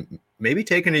 and maybe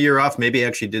taking a year off, maybe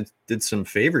actually did some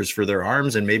favors for their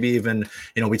arms. And maybe even,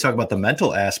 we talk about the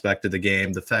mental aspect of the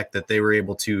game, the fact that they were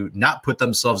able to not put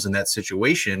themselves in that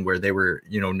situation where they were,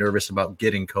 nervous about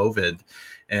getting COVID.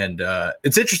 And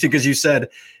it's interesting because you said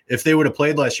if they would have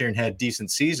played last year and had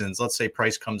decent seasons, let's say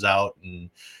Price comes out and,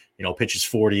 pitches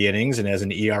 40 innings and has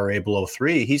an ERA below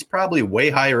 3, he's probably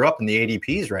way higher up in the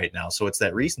ADPs right now. So it's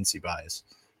that recency bias.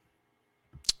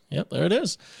 Yep, there it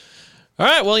is. All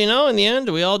right, well, in the end,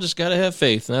 we all just got to have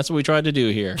faith, and that's what we tried to do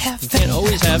here. You can't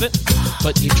always have it,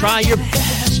 but you try your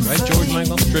best, right, George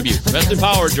Michael? Tribute. Rest in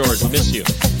power, George. We miss you.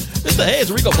 This is the Hey, it's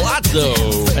Rico Palazzo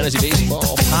Fantasy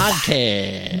Baseball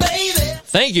Podcast.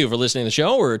 Thank you for listening to the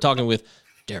show. We're talking with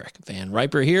Derek Van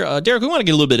Riper here. Derek, we want to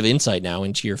get a little bit of insight now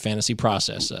into your fantasy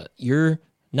process. You're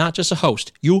not just a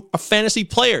host. You're a fantasy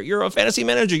player. You're a fantasy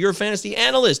manager. You're a fantasy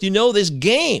analyst. You know this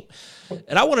game.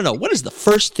 And I want to know, what is the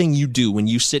first thing you do when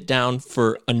you sit down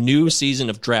for a new season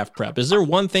of draft prep? Is there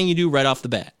one thing you do right off the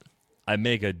bat? I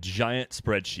make a giant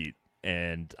spreadsheet,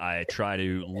 and I try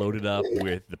to load it up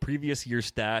with the previous year's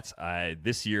stats. I,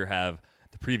 this year, have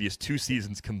the previous 2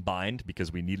 seasons combined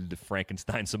because we needed to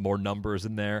Frankenstein some more numbers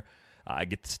in there. I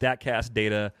get the StatCast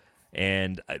data,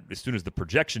 and as soon as the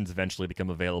projections eventually become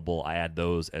available, I add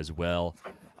those as well.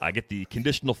 I get the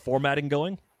conditional formatting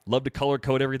going. Love to color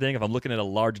code everything. If I'm looking at a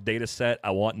large data set,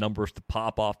 I want numbers to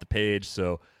pop off the page.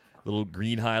 So little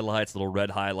green highlights, little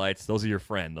red highlights, those are your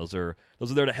friend. Those are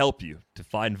there to help you, to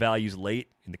find values late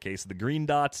in the case of the green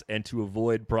dots and to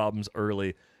avoid problems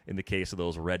early in the case of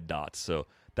those red dots. So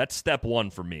that's step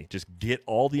one for me. Just get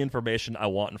all the information I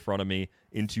want in front of me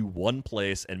into one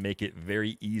place and make it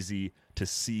very easy to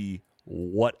see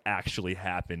what actually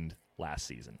happened last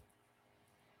season.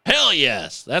 Hell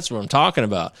yes. That's what I'm talking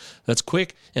about. That's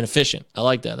quick and efficient. I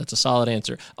like that. That's a solid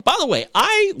answer. By the way,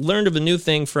 I learned of a new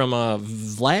thing from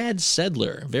Vlad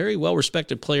Sedler, very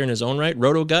well-respected player in his own right,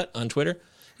 RotoGut on Twitter.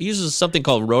 He uses something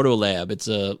called RotoLab. It's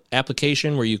an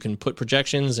application where you can put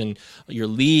projections and your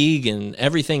league and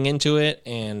everything into it,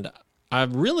 and I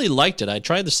really liked it. I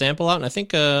tried the sample out, and I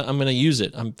think I'm going to use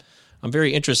it. I'm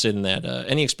very interested in that.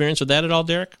 Any experience with that at all,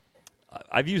 Derek?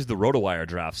 I've used the RotoWire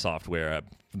draft software.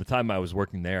 From the time I was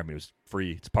working there, it was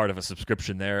free. It's part of a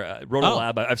subscription there.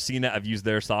 RotoLab, I've seen it. I've used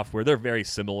their software. They're very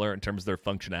similar in terms of their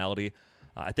functionality.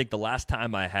 I think the last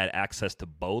time I had access to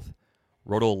both,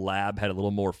 RotoLab had a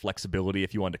little more flexibility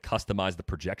if you wanted to customize the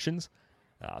projections.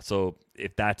 So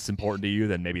if that's important to you,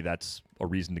 then maybe that's a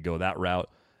reason to go that route.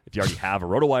 If you already have a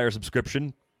RotoWire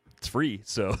subscription, it's free.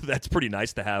 So that's pretty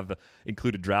nice to have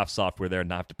included draft software there and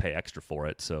not have to pay extra for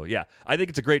it. So yeah, I think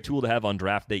it's a great tool to have on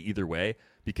draft day either way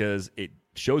because it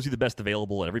shows you the best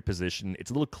available at every position. It's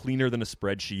a little cleaner than a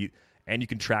spreadsheet, and you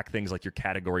can track things like your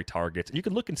category targets. And you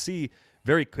can look and see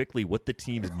very quickly what the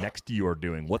teams next to you are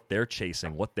doing, what they're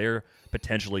chasing, what they're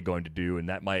potentially going to do, and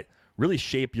that might really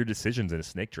shape your decisions in a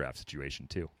snake draft situation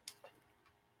too.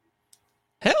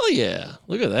 Hell yeah.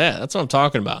 Look at that. That's what I'm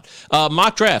talking about.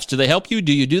 Mock drafts, do they help you?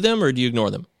 Do you do them or do you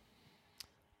ignore them?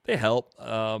 They help.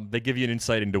 They give you an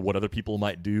insight into what other people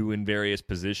might do in various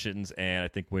positions. And I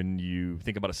think when you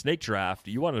think about a snake draft,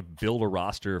 you want to build a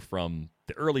roster from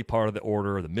the early part of the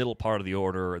order, the middle part of the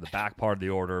order, or the back part of the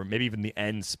order, maybe even the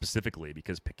end specifically,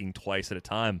 because picking twice at a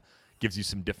time gives you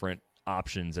some different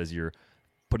options as you're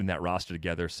putting that roster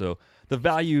together. So the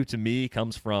value to me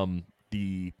comes from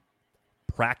the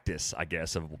practice, I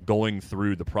guess, of going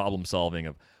through the problem solving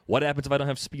of what happens if I don't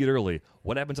have speed early?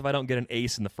 What happens if I don't get an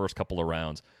ace in the first couple of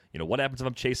rounds? What happens if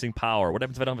I'm chasing power? What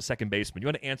happens if I don't have a second baseman? You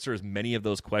want to answer as many of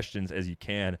those questions as you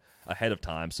can ahead of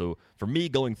time. So for me,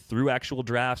 going through actual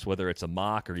drafts, whether it's a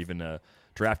mock or even a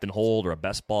draft and hold or a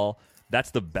best ball,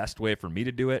 that's the best way for me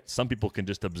to do it. Some people can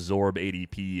just absorb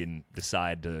ADP and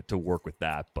decide to work with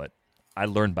that, but I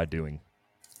learned by doing.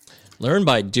 Learn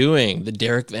by doing, the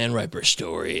Derek Van Riper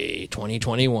story,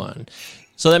 2021.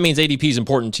 So that means ADP is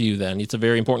important to you then. It's a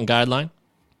very important guideline?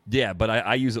 Yeah, but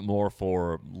I use it more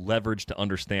for leverage to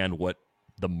understand what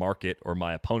the market or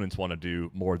my opponents want to do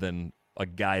more than a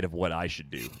guide of what I should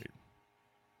do.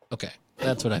 Okay,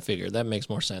 that's what I figured. That makes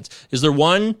more sense. Is there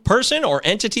one person or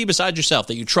entity besides yourself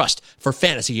that you trust for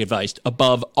fantasy advice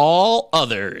above all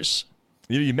others?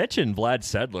 You mentioned Vlad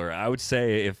Sedler. I would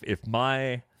say if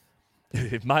my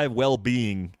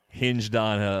well-being hinged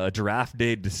on a draft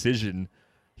day decision,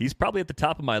 he's probably at the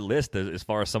top of my list as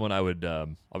far as someone I would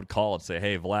call and say,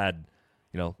 "Hey, Vlad,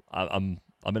 I'm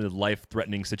in a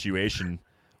life-threatening situation.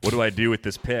 What do I do with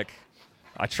this pick?"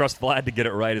 I trust Vlad to get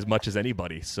it right as much as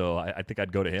anybody, so I think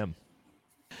I'd go to him.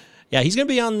 Yeah, he's going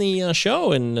to be on the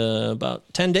show in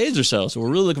about 10 days or so. So we're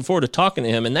really looking forward to talking to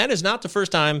him. And that is not the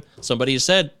first time somebody has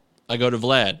said, I go to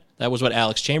Vlad. That was what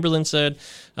Alex Chamberlain said.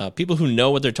 People who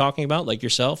know what they're talking about, like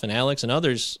yourself and Alex and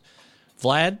others,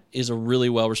 Vlad is a really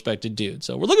well-respected dude.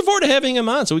 So we're looking forward to having him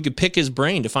on so we could pick his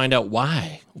brain to find out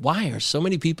why. Why are so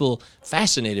many people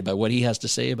fascinated by what he has to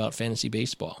say about fantasy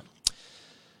baseball?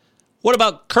 What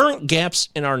about current gaps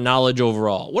in our knowledge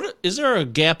overall? Is there a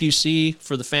gap you see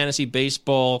for the fantasy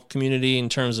baseball community in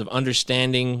terms of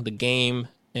understanding the game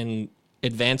and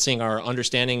advancing our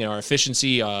understanding, our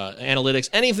efficiency,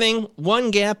 analytics? Anything, one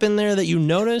gap in there that you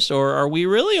notice, or are we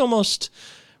really almost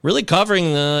really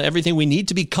covering everything we need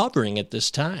to be covering at this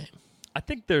time? I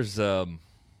think there's a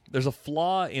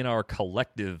flaw in our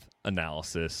collective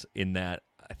analysis in that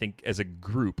I think as a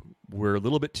group, we're a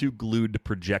little bit too glued to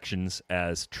projections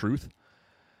as truth,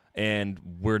 and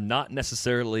we're not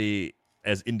necessarily,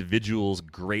 as individuals,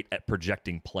 great at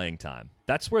projecting playing time.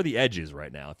 That's where the edge is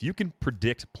right now. If you can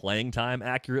predict playing time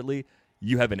accurately,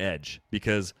 you have an edge,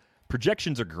 because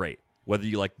projections are great. Whether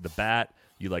you like the bat,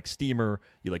 you like Steamer,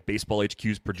 you like Baseball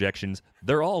HQ's projections,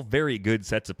 they're all very good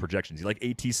sets of projections. You like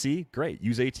ATC? Great,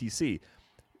 use ATC.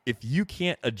 If you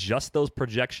can't adjust those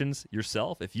projections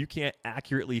yourself, if you can't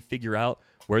accurately figure out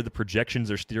where the projections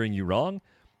are steering you wrong,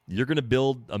 you're going to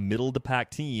build a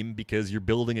middle-of-the-pack team because you're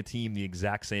building a team the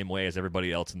exact same way as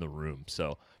everybody else in the room.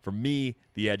 So for me,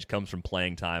 the edge comes from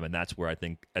playing time, and that's where I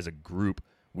think as a group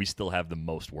we still have the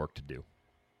most work to do.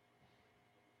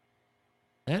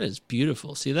 That is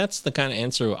beautiful. See, that's the kind of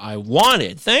answer I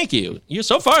wanted. Thank you.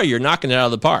 So far, you're knocking it out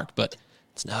of the park, but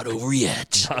it's not over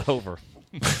yet. Not over.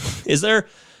 Is there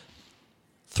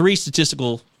 3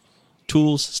 statistical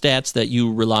tools, stats that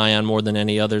you rely on more than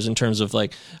any others in terms of,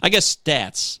 like, I guess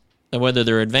stats, whether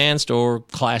they're advanced or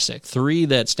classic? 3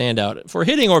 that stand out for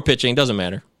hitting or pitching, doesn't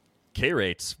matter. K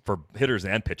rates for hitters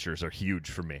and pitchers are huge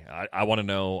for me. I want to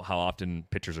know how often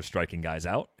pitchers are striking guys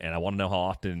out, and I want to know how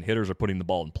often hitters are putting the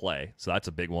ball in play. So that's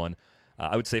a big one.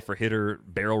 I would say for hitter,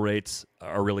 barrel rates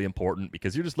are really important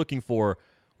because you're just looking for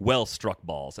well-struck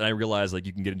balls. And I realize, like,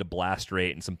 you can get into blast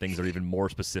rate and some things that are even more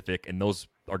specific, and those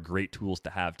are great tools to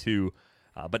have too.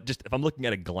 But just if I'm looking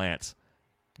at a glance,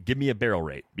 give me a barrel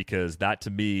rate, because that to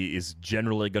me is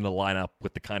generally going to line up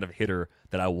with the kind of hitter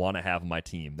that I want to have on my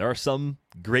team. There are some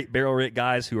great barrel rate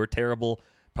guys who are terrible,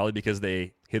 probably because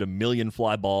they hit a million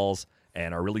fly balls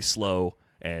and are really slow,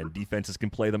 and defenses can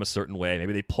play them a certain way.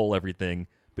 Maybe they pull everything,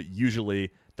 but usually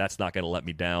that's not going to let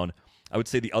me down. I would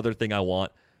say the other thing I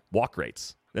want, walk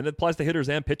rates. And it applies to hitters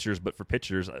and pitchers, but for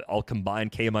pitchers, I'll combine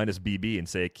K minus BB and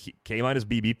say K minus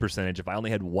BB percentage. If I only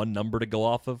had one number to go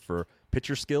off of for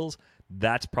pitcher skills,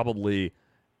 that's probably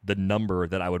the number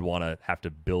that I would want to have to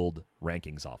build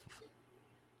rankings off of.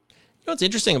 You know what's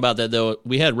interesting about that, though?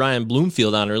 We had Ryan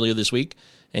Bloomfield on earlier this week,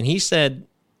 and he said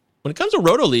when it comes to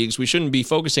roto leagues, we shouldn't be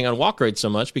focusing on walk rates so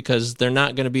much because they're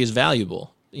not going to be as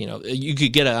valuable. You know, you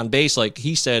could get on base, like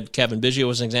he said, Kevin Biggio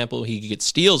was an example. He could get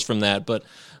steals from that, but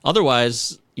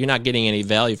otherwise, you're not getting any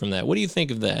value from that. What do you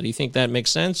think of that? Do you think that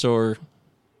makes sense, or?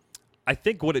 I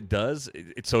think what it does,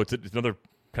 it's another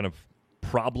kind of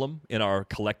problem in our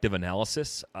collective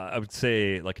analysis. I would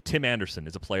say, like, Tim Anderson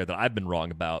is a player that I've been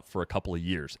wrong about for a couple of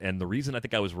years. And the reason I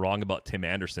think I was wrong about Tim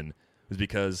Anderson was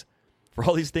because for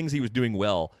all these things he was doing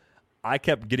well, I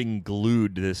kept getting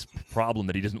glued to this problem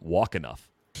that he doesn't walk enough.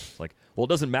 It's like, well, it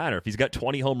doesn't matter. If he's got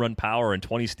 20 home run power and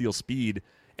 20 steal speed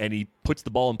and he puts the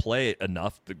ball in play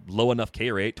enough, low enough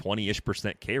K rate,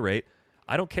 20-ish% K rate,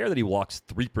 I don't care that he walks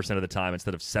 3% of the time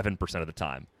instead of 7% of the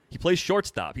time. He plays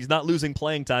shortstop. He's not losing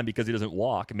playing time because he doesn't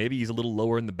walk. Maybe he's a little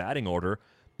lower in the batting order,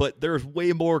 but there's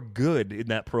way more good in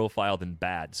that profile than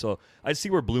bad. So I see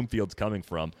where Bloomfield's coming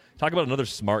from. Talk about another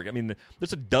smart. I mean,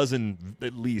 there's a dozen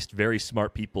at least very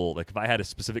smart people. Like, if I had a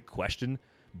specific question,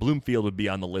 Bloomfield would be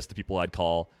on the list of people I'd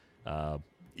call.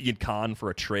 Ian Kahn for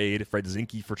a trade, Fred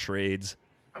Zinke for trades.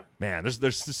 Man,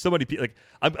 there's so many people. Like,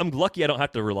 I'm lucky I don't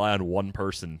have to rely on one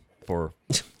person for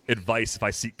advice if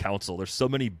I seek counsel. There's so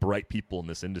many bright people in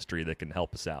this industry that can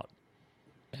help us out.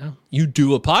 Yeah, you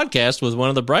do a podcast with one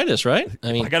of the brightest, right?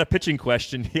 I mean, I got a pitching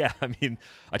question. Yeah, I mean,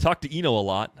 I talk to Eno a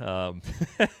lot,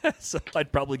 so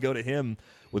I'd probably go to him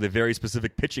with a very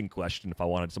specific pitching question if I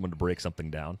wanted someone to break something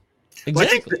down.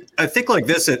 Exactly. Well, I think like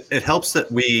this, it helps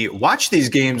that we watch these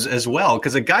games as well,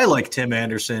 because a guy like Tim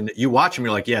Anderson, you watch him,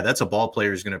 you're like, yeah, that's a ball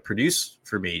player who's going to produce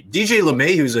for me. DJ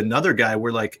LeMahieu's another guy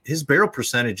where, like, his barrel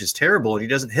percentage is terrible and he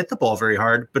doesn't hit the ball very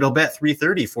hard, but he'll bat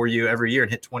 330 for you every year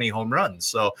and hit 20 home runs.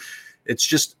 So it's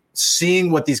just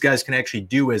seeing what these guys can actually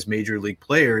do as major league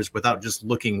players without just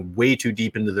looking way too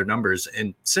deep into their numbers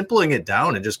and simpling it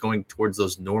down and just going towards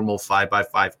those normal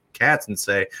 5x5 cats and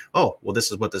say, oh, well, this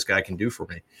is what this guy can do for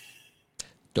me.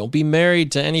 Don't be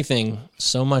married to anything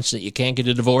so much that you can't get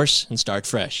a divorce and start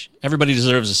fresh. Everybody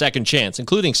deserves a second chance,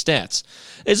 including stats.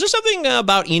 Is there something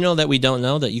about Eno that we don't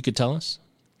know that you could tell us?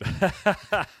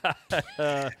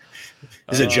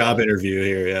 It's a job interview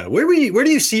here. Yeah. Where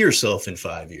do you see yourself in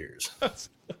 5 years?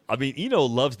 I mean, Eno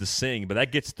loves to sing, but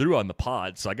that gets through on the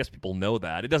pod, so I guess people know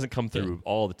that. It doesn't come through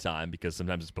all the time because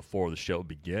sometimes it's before the show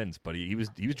begins. But he was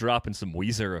dropping some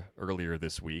Weezer earlier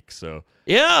this week, so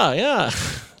yeah,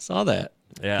 saw that.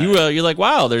 Yeah, you're like,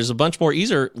 wow, there's a bunch more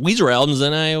Weezer albums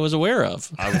than I was aware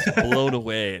of. I was blown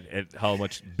away at how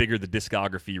much bigger the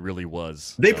discography really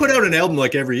was. They put out an album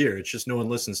like every year. It's just no one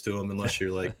listens to them unless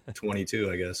you're like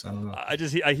 22, I guess. I don't know.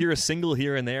 I hear a single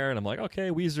here and there, and I'm like,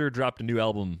 okay, Weezer dropped a new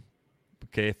album.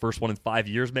 Okay, first one in 5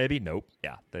 years, maybe? Nope.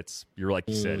 Yeah, you're like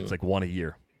you said, it's like one a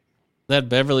year. That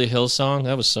Beverly Hills song,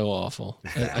 that was so awful.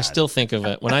 I still think of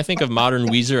it. When I think of modern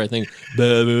Weezer, I think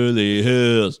Beverly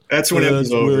Hills. That's when it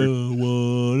was over. I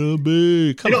wanna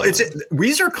be.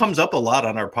 Weezer comes up a lot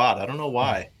on our pod. I don't know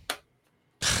why.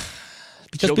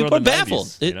 Because Children people are of the baffled.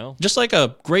 90s, Just like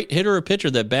a great hitter or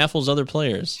pitcher that baffles other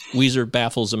players, Weezer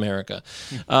baffles America.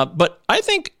 But I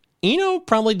think Eno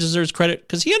probably deserves credit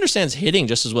because he understands hitting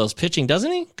just as well as pitching,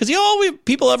 doesn't he? Because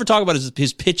people ever talk about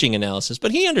his pitching analysis,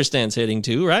 but he understands hitting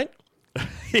too, right?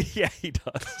 Yeah, he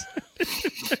does.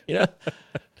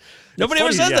 Nobody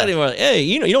ever says that anymore. Hey,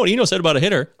 you know what Eno said about a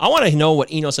hitter? I want to know what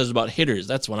Eno says about hitters.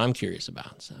 That's what I'm curious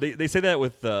about. So. They say that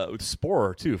with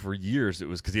Sporer, too. For years, it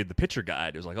was because he had the pitcher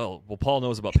guide. It was like, oh, well, Paul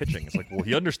knows about pitching. It's like, well,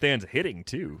 he understands hitting,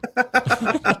 too.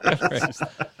 Right.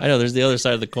 I know, there's the other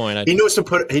side of the coin. He knows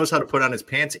how to put on his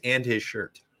pants and his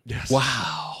shirt. Yes.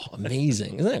 Wow.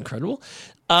 Amazing. Isn't that incredible?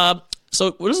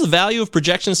 So what is the value of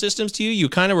projection systems to you? You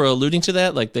kind of were alluding to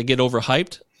that, like they get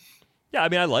overhyped. Yeah, I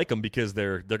mean, I like them because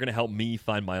they're going to help me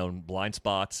find my own blind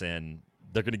spots, and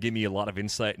they're going to give me a lot of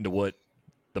insight into what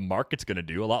the market's going to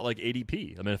do, a lot like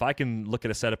ADP. I mean, if I can look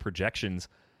at a set of projections,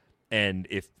 and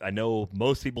if I know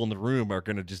most people in the room are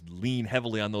going to just lean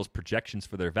heavily on those projections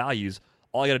for their values,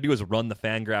 all I got to do is run the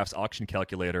Fangraphs auction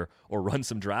calculator or run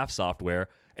some draft software,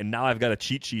 and now I've got a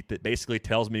cheat sheet that basically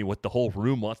tells me what the whole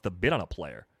room wants to bid on a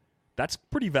player. That's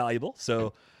pretty valuable.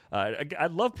 So I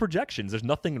love projections. There's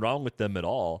nothing wrong with them at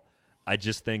all. I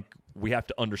just think we have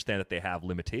to understand that they have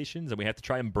limitations, and we have to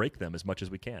try and break them as much as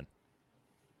we can.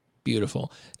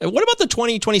 Beautiful. And what about the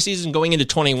 2020 season going into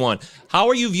 21? How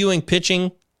are you viewing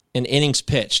pitching and innings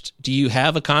pitched? Do you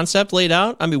have a concept laid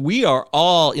out? I mean, we are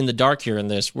all in the dark here in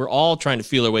this. We're all trying to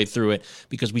feel our way through it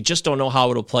because we just don't know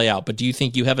how it'll play out. But do you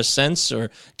think you have a sense,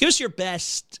 or give us your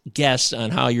best guess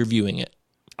on how you're viewing it?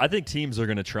 I think teams are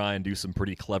going to try and do some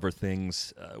pretty clever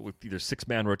things with either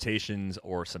six-man rotations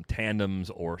or some tandems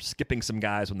or skipping some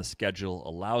guys when the schedule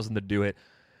allows them to do it.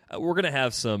 We're going to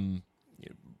have some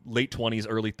late 20s,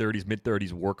 early 30s,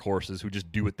 mid-30s workhorses who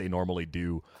just do what they normally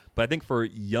do. But I think for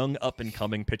young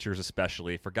up-and-coming pitchers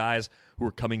especially, for guys who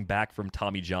are coming back from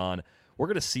Tommy John, we're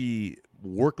going to see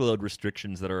workload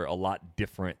restrictions that are a lot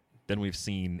different than we've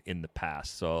seen in the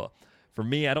past. So for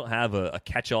me, I don't have a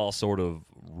catch-all sort of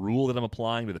rule that I'm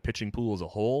applying to the pitching pool as a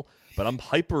whole, but I'm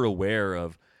hyper aware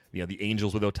of the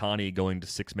Angels with Ohtani going to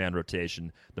six-man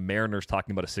rotation, the Mariners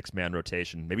talking about a six-man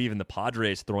rotation, maybe even the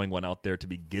Padres throwing one out there to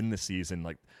begin the season.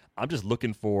 Like, I'm just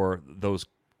looking for those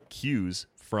cues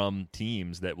from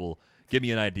teams that will give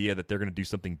me an idea that they're going to do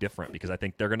something different, because I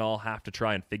think they're going to all have to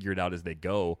try and figure it out as they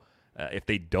go if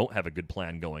they don't have a good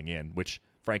plan going in, which,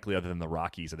 frankly, other than the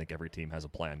Rockies, I think every team has a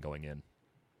plan going in.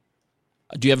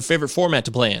 Do you have a favorite format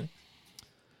to play in?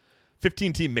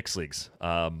 15-team mixed leagues.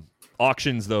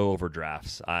 Auctions, though, over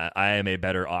drafts. I am a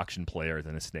better auction player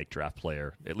than a snake draft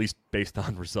player, at least based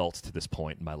on results to this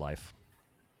point in my life.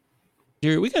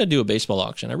 We got to do a baseball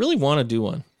auction. I really want to do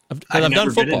one. I've never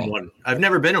done football. been in one. I've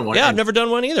never been in one. Yeah, I've never done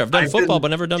one either. I've done football, but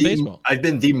never done baseball. I've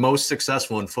been the most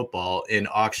successful in football in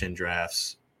auction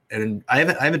drafts, and I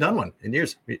haven't done one in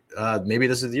years. Maybe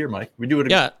this is the year, Mike. We do it.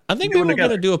 Yeah, I think maybe we're going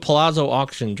to do a Palazzo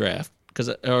auction draft.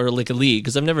 Or like a league,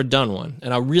 because I've never done one,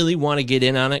 and I really want to get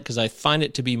in on it because I find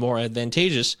it to be more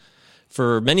advantageous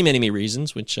for many, many, many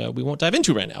reasons, which we won't dive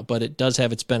into right now, but it does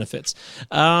have its benefits.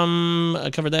 I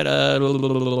covered that.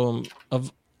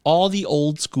 Of all the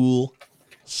old school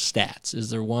stats, is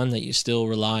there one that you still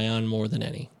rely on more than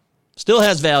any? Still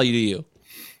has value to you?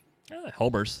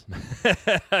 Homers.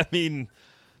 I mean,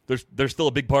 they're still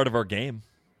a big part of our game.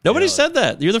 Nobody said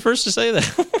that. You're the first to say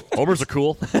that. Homers are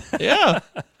cool. Yeah.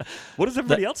 What does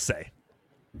everybody else say?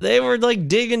 They were like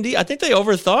digging deep. I think they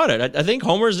overthought it. I think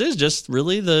homers is just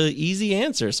really the easy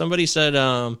answer. Somebody said,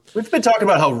 we've been talking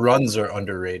about how runs are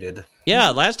underrated.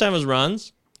 Yeah, last time was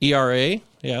runs, ERA.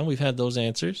 Yeah, we've had those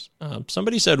answers.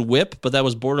 Somebody said whip, but that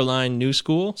was borderline new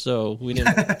school, so we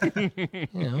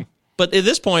didn't. But at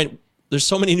this point, there's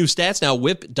so many new stats now.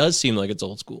 Whip does seem like it's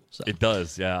old school. So. It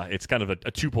does, yeah. It's kind of a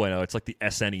 2.0. It's like the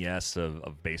SNES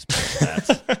of baseball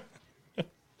stats.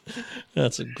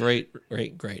 That's a great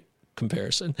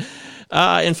comparison.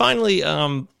 And finally,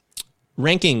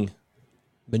 ranking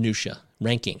minutia,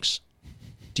 rankings.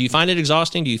 Do you find it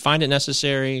exhausting? Do you find it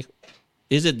necessary?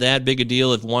 Is it that big a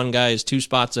deal if one guy is 2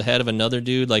 spots ahead of another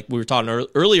dude? Like we were talking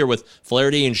earlier with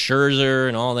Flaherty and Scherzer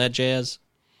and all that jazz.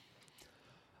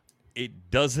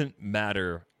 It doesn't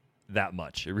matter that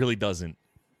much. It really doesn't.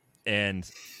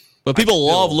 But people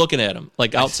love looking at them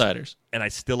like outsiders. And I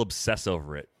still obsess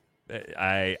over it.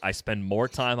 I spend more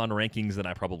time on rankings than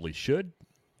I probably should.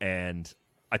 And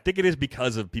I think it is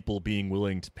because of people being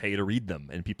willing to pay to read them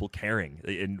and people caring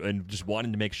and just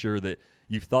wanting to make sure that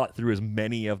you've thought through as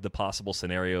many of the possible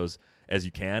scenarios as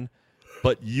you can.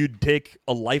 But you'd take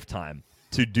a lifetime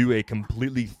to do a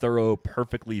completely thorough,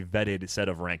 perfectly vetted set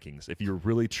of rankings. If you're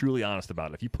really, truly honest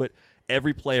about it, if you put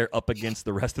every player up against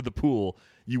the rest of the pool,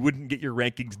 you wouldn't get your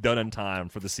rankings done in time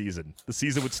for the season. The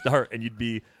season would start and you'd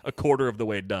be a quarter of the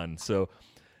way done. So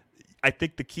I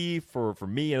think the key for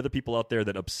me and other people out there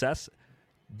that obsess,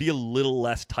 be a little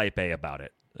less type A about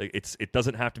it. It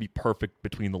doesn't have to be perfect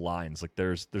between the lines. Like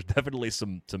there's definitely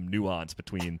some nuance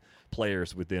between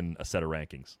players within a set of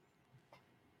rankings.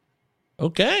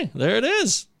 Okay, there it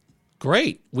is.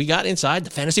 Great. We got inside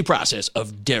the fantasy process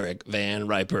of Derek Van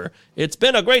Riper. It's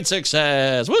been a great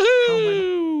success.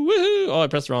 Woohoo! Woohoo! Oh, I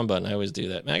pressed the wrong button. I always do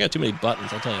that. Man, I got too many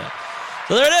buttons, I'll tell you that.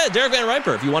 So there it is, Derek Van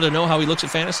Riper. If you want to know how he looks at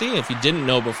fantasy, if you didn't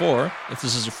know before, if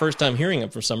this is your first time hearing him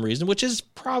for some reason, which is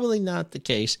probably not the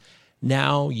case,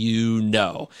 now you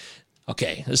know.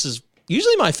 Okay, this is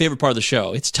usually my favorite part of the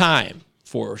show. It's time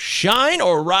for Shine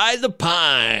or Ride the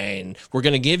Pine. We're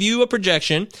going to give you a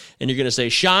projection, and you're going to say,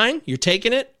 Shine, you're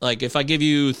taking it. Like if I give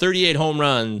you 38 home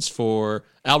runs for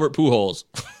Albert Pujols,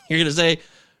 you're going to say,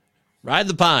 Ride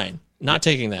the Pine. Not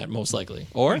taking that, most likely.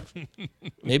 Or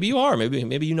maybe you are.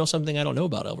 Maybe you know something I don't know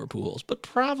about Albert Pujols, but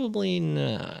probably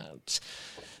not.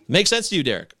 Makes sense to you,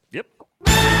 Derek? Yep.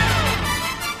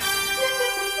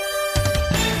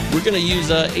 We're going to use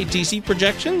ATC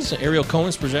projections. Ariel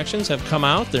Cohen's projections have come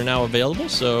out. They're now available.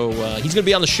 So he's going to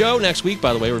be on the show next week,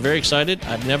 by the way. We're very excited.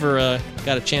 I've never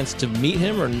got a chance to meet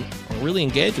him or really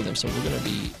engage with him. So we're going to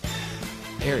be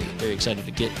very, very excited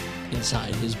to get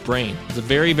inside his brain. It's a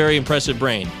very, very impressive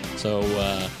brain. So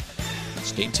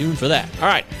stay tuned for that. All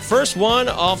right. First one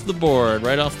off the board,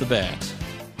 right off the bat.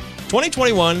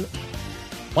 2021,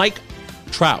 Mike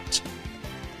Trout.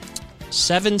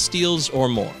 7 steals or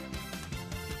more.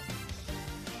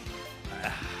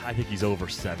 I think he's over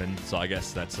 7, so I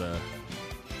guess that's a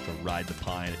ride the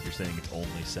pine if you're saying it's only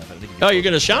 7. I think you're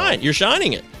going to shine. You're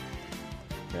shining it.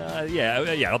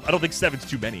 Yeah. I don't think 7's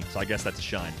too many, so I guess that's a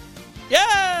shine.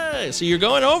 Yeah, so you're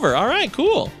going over. All right,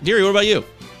 cool. Deary, what about you?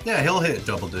 Yeah, he'll hit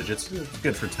double digits. It's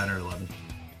good for 10 or 11.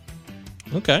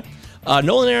 Okay.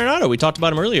 Nolan Arenado, we talked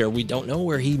about him earlier. We don't know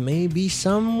where he may be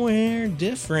somewhere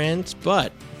different,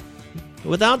 but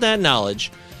without that knowledge,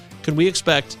 could we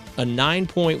expect a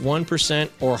 9.1%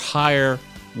 or higher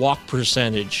walk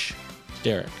percentage,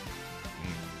 Derek?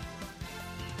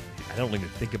 I don't even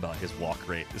think about his walk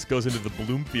rate. This goes into the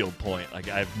Bloomfield point. Like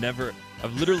I've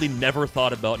literally never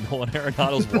thought about Nolan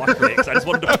Arenado's walk rate because I just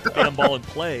wanted to put the damn ball and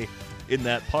play in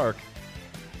that park.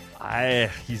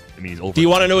 He's over. Do you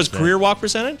want to know his career walk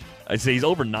percentage? I'd say he's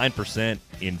over 9%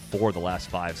 in 4 of the last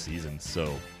 5 seasons.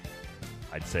 So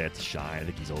I'd say it's a shine. I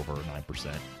think he's over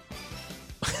 9%.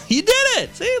 You did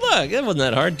it! See, look, it wasn't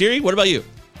that hard. Deary, what about you?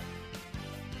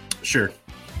 Sure.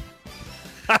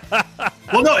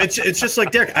 Well, no, it's just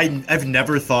like Derek. I've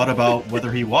never thought about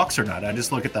whether he walks or not. I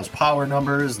just look at those power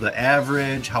numbers, the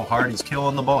average, how hard he's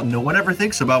killing the ball. No one ever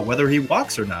thinks about whether he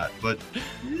walks or not, but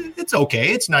it's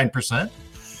okay. It's 9%.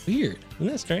 Weird. Isn't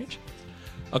that strange?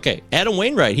 Okay, Adam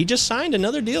Wainwright. He just signed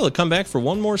another deal to come back for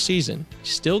one more season.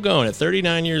 He's still going at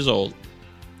 39 years old.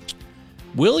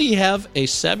 Will he have a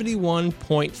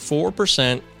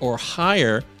 71.4% or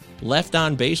higher left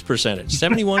on base percentage?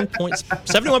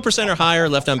 71% or higher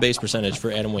left on base percentage for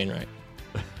Adam Wainwright.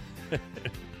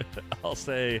 I'll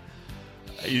say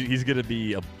he's going to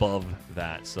be above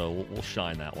that, so we'll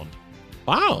shine that one.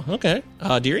 Wow. Okay.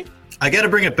 Deary? I got to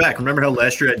bring it back. Remember how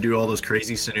last year I'd do all those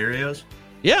crazy scenarios?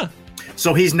 Yeah.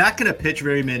 So he's not going to pitch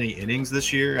very many innings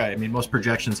this year. I mean, most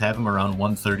projections have him around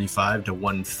 135 to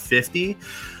 150.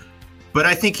 But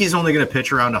I think he's only going to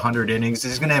pitch around 100 innings.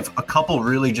 He's going to have a couple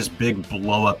really just big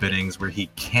blow-up innings where he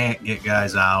can't get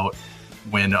guys out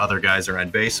when other guys are on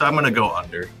base. So I'm going to go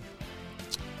under.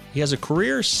 He has a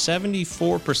career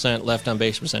 74% left on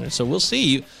base percentage. So we'll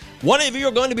see. One of you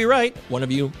are going to be right. One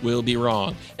of you will be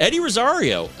wrong. Eddie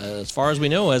Rosario, as far as we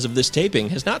know as of this taping,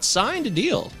 has not signed a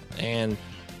deal. And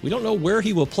we don't know where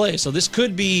he will play. So this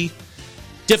could be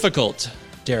difficult,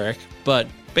 Derek. But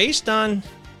based on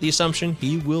the assumption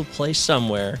he will play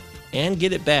somewhere and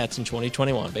get at bats in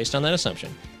 2021, based on that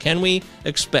assumption, can we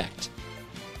expect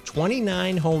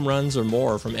 29 home runs or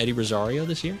more from Eddie Rosario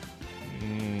this year?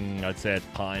 I'd say it's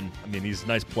Pine. I mean, he's a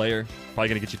nice player. Probably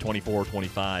going to get you 24 or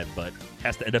 25, but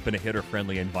has to end up in a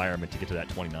hitter-friendly environment to get to that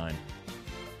 29.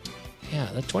 Yeah,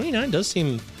 that 29 does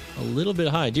seem a little bit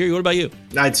high. Deary, what about you?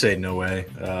 I'd say no way.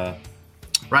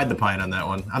 Ride the pine on that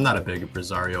one. I'm not a big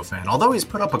Rosario fan. Although he's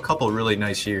put up a couple really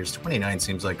nice years, 29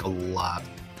 seems like a lot.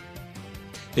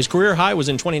 His career high was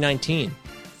in 2019.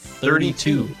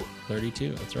 32,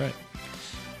 that's right.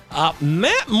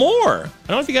 Matt Moore. I don't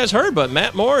know if you guys heard, but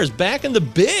Matt Moore is back in the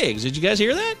bigs. Did you guys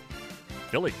hear that?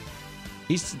 Philly.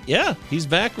 He's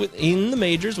back in the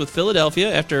majors with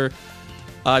Philadelphia after,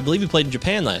 I believe he played in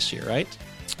Japan last year, right?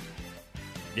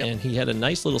 Yep. And he had a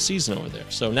nice little season over there.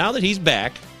 So now that he's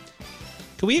back,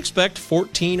 can we expect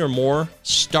 14 or more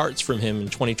starts from him in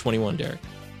 2021, Derek?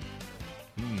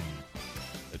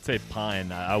 I'd say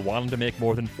Pine. I want him to make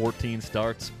more than 14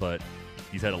 starts, but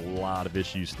he's had a lot of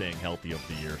issues staying healthy over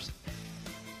the years.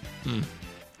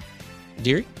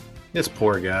 Deary? This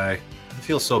poor guy. I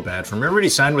feel so bad for him. Remember he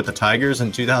signed with the Tigers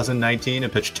in 2019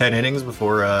 and pitched 10 innings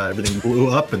before everything blew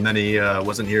up, and then he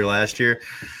wasn't here last year.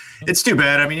 It's too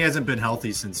bad. I mean, he hasn't been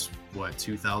healthy since,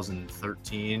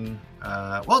 2013?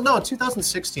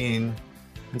 2016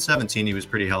 and 17 he was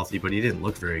pretty healthy, but he didn't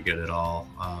look very good at all.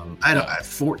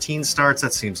 14 starts,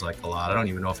 that seems like a lot. I don't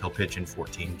even know if he'll pitch in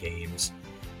 14 games.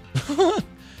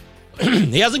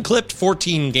 He hasn't clipped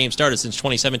 14 games started since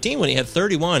 2017 when he had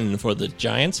 31 for the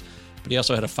Giants, but he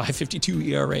also had a 5.52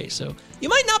 ERA, so you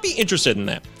might not be interested in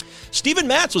that. Steven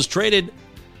Matz was traded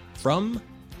from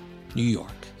New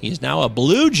York. He is now a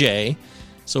Blue Jay,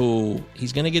 so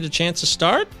he's going to get a chance to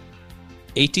start?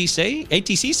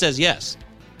 ATC says yes.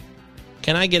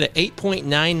 Can I get an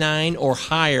 8.99 or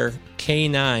higher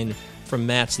K9 from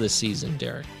Matz this season,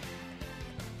 Derek?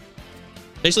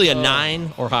 Basically a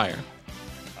 9 or higher.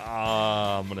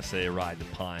 I'm going to say ride the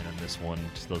pine on this one.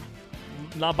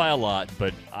 Not by a lot,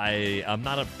 but I'm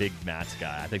not a big Matz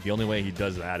guy. I think the only way he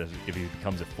does that is if he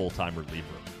becomes a full-time reliever.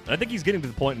 And I think he's getting to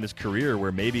the point in his career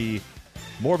where maybe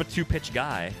more of a two-pitch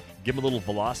guy, give him a little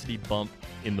velocity bump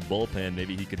in the bullpen.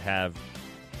 Maybe he could have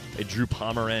a Drew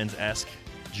Pomeranz-esque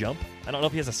jump. I don't know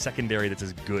if he has a secondary that's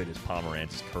as good as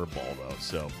Pomeranz's curveball, though,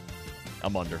 so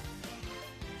I'm under.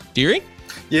 Deary?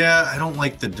 Yeah, I don't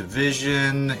like the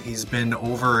division. He's been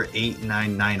over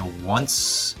 8.99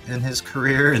 once in his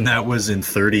career, and that was in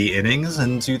 30 innings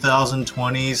in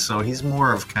 2020. So he's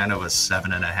more of kind of a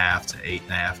 7.5 to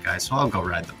 8.5 guy. So I'll go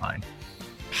ride the pine.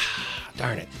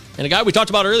 Darn it. And a guy we talked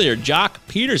about earlier, Jock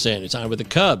Peterson, is on with the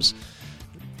Cubs.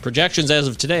 Projections as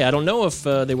of today, I don't know if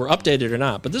they were updated or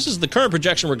not, but this is the current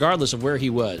projection regardless of where he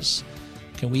was.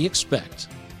 Can we expect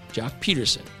Jock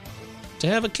Peterson to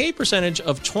have a K percentage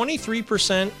of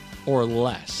 23% or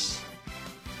less?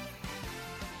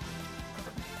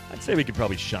 I'd say we could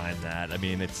probably shine that. I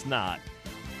mean, it's not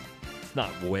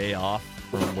way off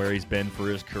from where he's been for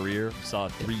his career. We saw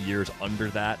 3 years under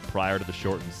that prior to the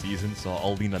shortened season, so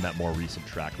I'll lean on that more recent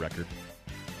track record.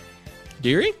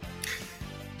 Deary?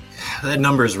 That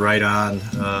number's right on.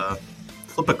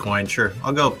 Flip a coin, sure.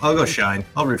 I'll go shine.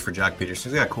 I'll root for Jock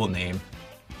Peterson. He's got a cool name.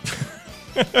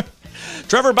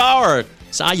 Trevor Bauer,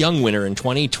 Cy Young winner in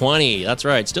 2020. That's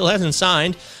right. Still hasn't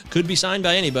signed. Could be signed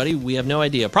by anybody. We have no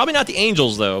idea. Probably not the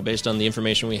Angels, though, based on the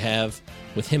information we have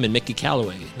with him and Mickey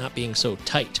Callaway not being so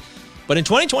tight. But in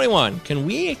 2021, can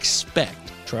we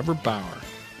expect Trevor Bauer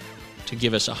to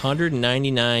give us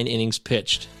 199 innings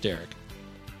pitched, Derek?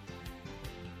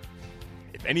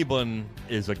 If anyone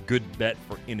is a good bet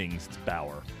for innings, it's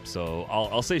Bauer. So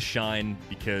I'll say shine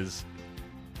because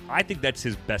I think that's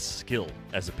his best skill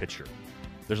as a pitcher.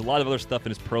 There's a lot of other stuff in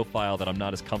his profile that I'm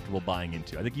not as comfortable buying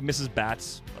into. I think he misses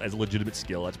bats as a legitimate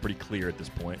skill. That's pretty clear at this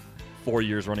point. 4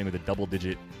 years running with a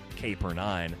double-digit K per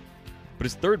 9. But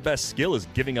his third best skill is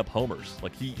giving up homers.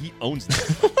 Like, he owns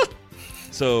that.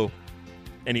 So,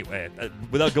 anyway,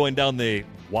 without going down the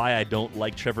why I don't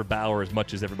like Trevor Bauer as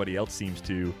much as everybody else seems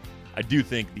to, I do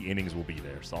think the innings will be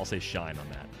there. So I'll say shine on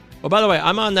that. Well, by the way,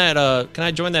 I'm on that. Can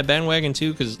I join that bandwagon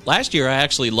too? Because last year I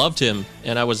actually loved him,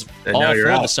 and I was all for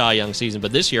the Cy Young season.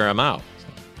 But this year I'm out.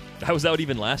 I was out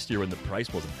even last year when the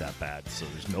price wasn't that bad, so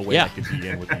there's no way I could be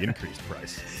in with the increased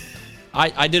price.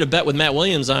 I did a bet with Matt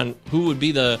Williams on who would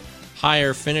be the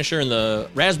higher finisher in the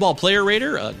Razzball player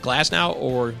rater, Glasnow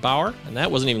or Bauer, and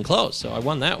that wasn't even close, so I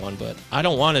won that one, but I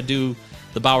don't want to do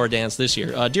the Bauer dance this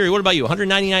year. Deary, what about you?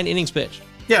 199 innings pitched.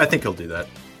 Yeah, I think he'll do that.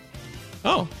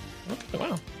 Oh, okay,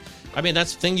 wow. I mean,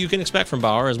 that's the thing you can expect from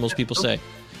Bauer, as most people say.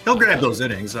 He'll grab those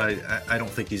innings. I don't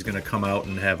think he's going to come out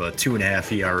and have a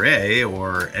 2.5 ERA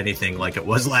or anything like it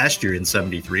was last year in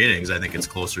 73 innings. I think it's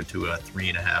closer to a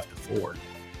 3.5 to 4.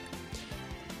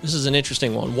 This is an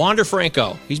interesting one. Wander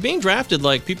Franco. He's being drafted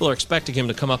like people are expecting him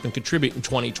to come up and contribute in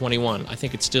 2021. I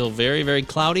think it's still very, very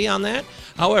cloudy on that.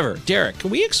 However, Derek, can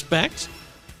we expect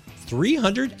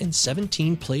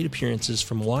 317 plate appearances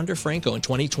from Wander Franco in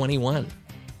 2021?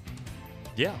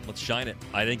 Yeah, let's shine it.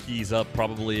 I think he's up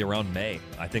probably around May.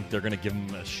 I think they're going to give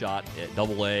him a shot at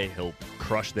Double-A. He'll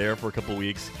crush there for a couple of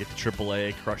weeks, get to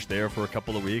Triple-A, crush there for a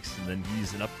couple of weeks, and then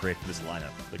he's an upgrade for this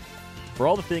lineup. Like, for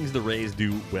all the things the Rays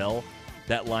do well,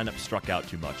 that lineup struck out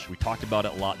too much. We talked about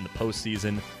it a lot in the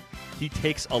postseason. He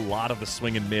takes a lot of the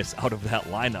swing and miss out of that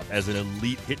lineup as an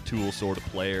elite hit tool sort of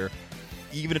player.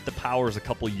 Even if the power is a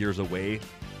couple years away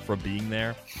from being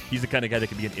there, he's the kind of guy that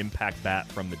can be an impact bat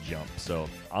from the jump. So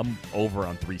I'm over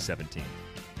on 317.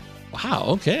 Wow,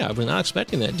 okay. I was not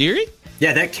expecting that. Deary?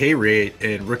 Yeah, that K rate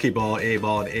in rookie ball, A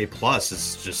ball, and A plus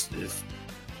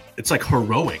it's like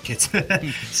heroic. It's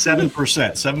 7%,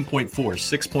 7.4,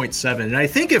 6.7. And I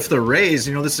think if the Rays,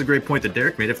 this is a great point that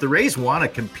Derek made, if the Rays want to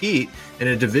compete in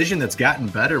a division that's gotten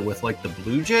better with like the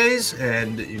Blue Jays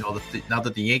and, now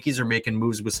that the Yankees are making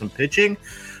moves with some pitching,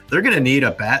 they're going to need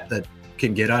a bat that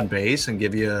can get on base and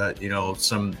give you,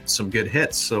 some good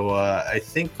hits. So I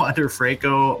think Wander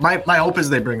Franco, my hope is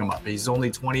they bring him up. He's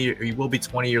only 20, he will be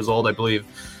 20 years old, I believe,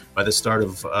 by the start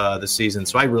of the season.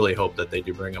 So I really hope that they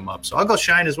do bring him up. So I'll go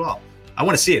shine as well. I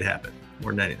want to see it happen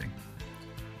more than anything.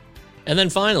 And then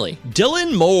finally,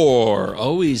 Dylan Moore,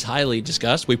 always highly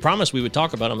discussed. We promised we would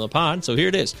talk about him on the pod, so here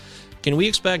it is. Can we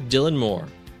expect Dylan Moore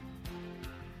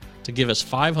to give us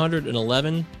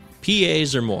 511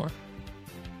 PAs or more?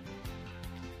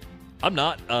 I'm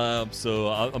not. So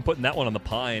I'm putting that one on the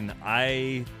pine.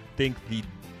 I think the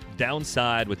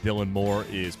downside with Dylan Moore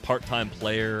is part-time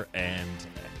player, and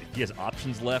if he has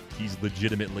options left, he's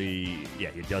legitimately,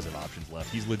 he does have options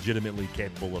left. He's legitimately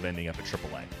capable of ending up at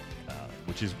AAA,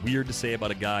 which is weird to say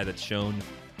about a guy that's shown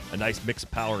a nice mix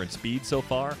of power and speed so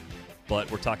far,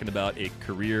 but we're talking about a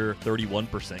career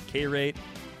 31% K rate.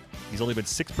 He's only been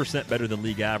 6% better than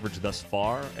league average thus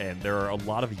far, and there are a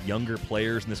lot of younger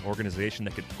players in this organization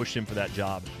that could push him for that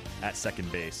job at second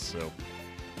base. So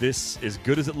this, as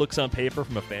good as it looks on paper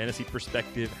from a fantasy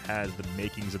perspective, has the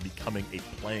makings of becoming a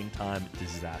playing time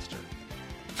disaster.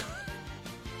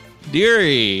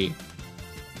 Deary.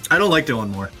 I don't like Dylan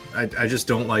Moore. I just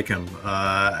don't like him.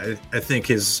 I think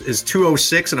his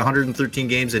 206 in 113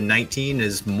 games in 19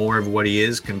 is more of what he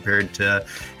is compared to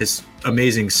his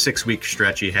amazing 6-week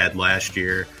stretch he had last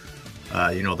year.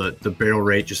 The barrel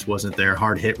rate just wasn't there.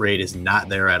 Hard hit rate is not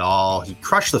there at all. He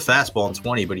crushed the fastball in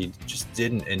 20, but he just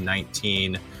didn't in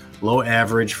 19. Low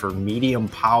average for medium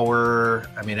power.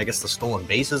 I mean, I guess the stolen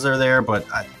bases are there, but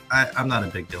I'm not a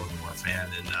big Dylan Moore fan.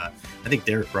 And I think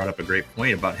Derek brought up a great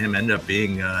point about him end up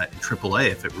being in AAA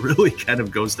if it really kind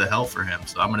of goes to hell for him.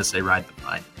 So I'm going to say ride the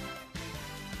pine.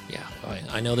 Yeah,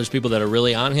 I know there's people that are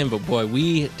really on him, but boy,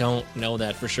 we don't know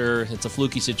that for sure. It's a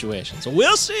fluky situation. So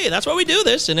we'll see. That's why we do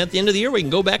this. And at the end of the year, we can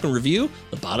go back and review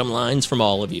the bottom lines from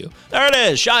all of you. There it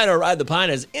is. Shine or Ride the Pine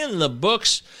is in the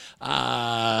books.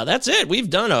 That's it. We've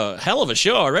done a hell of a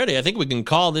show already. I think we can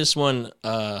call this one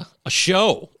a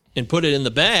show and put it in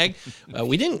the bag.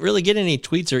 We didn't really get any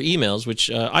tweets or emails, which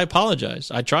I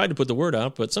apologize. I tried to put the word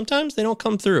out, but sometimes they don't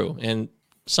come through. And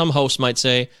some hosts might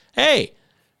say, hey,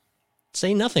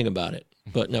 say nothing about it.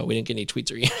 But no, we didn't get any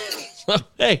tweets or emails. So,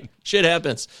 hey, shit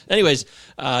happens. Anyways,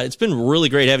 it's been really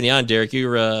great having you on, Derek.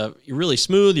 You're really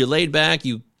smooth. You're laid back.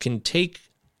 You can take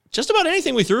just about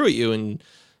anything we threw at you, and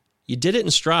you did it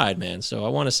in stride, man. So I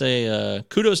want to say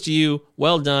kudos to you.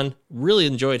 Well done. Really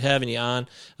enjoyed having you on.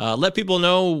 Let people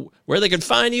know where they could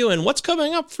find you and what's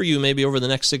coming up for you maybe over the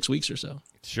next 6 weeks or so.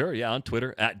 Sure, yeah, on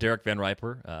Twitter, at Derek Van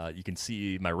Riper. You can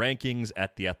see my rankings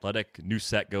at The Athletic. New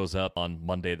set goes up on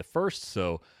Monday the 1st,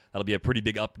 so that'll be a pretty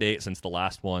big update since the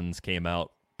last ones came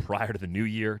out prior to the new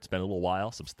year. It's been a little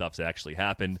while. Some stuff's actually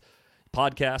happened.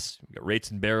 Podcasts, we got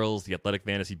Rates and Barrels, the Athletic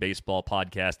Fantasy Baseball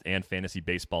Podcast, and Fantasy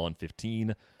Baseball in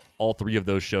 15. All three of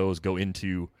those shows go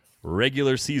into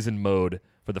regular season mode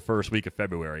for the first week of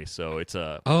February. So it's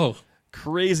a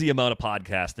crazy amount of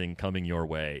podcasting coming your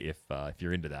way if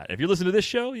you're into that. If you're listening to this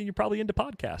show, you're probably into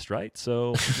podcasts, right?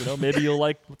 So, maybe you'll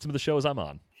like some of the shows I'm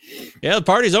on. Yeah, the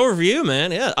party's over for you,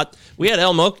 man. Yeah, we had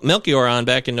Al Melchior on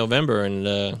back in November,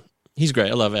 and he's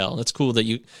great. I love Al. It's cool that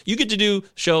you get to do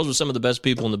shows with some of the best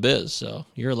people in the biz, so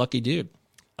you're a lucky dude.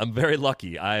 I'm very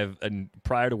lucky. And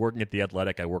prior to working at The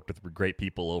Athletic, I worked with great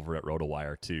people over at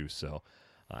RotoWire too, so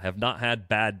I have not had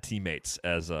bad teammates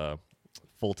as a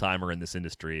full-timer in this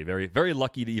industry. Very, very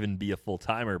lucky to even be a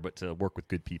full-timer, but to work with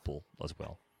good people as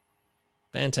well.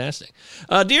 Fantastic.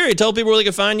 Deary, tell people where they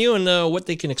can find you and what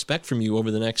they can expect from you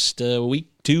over the next week,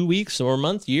 2 weeks, or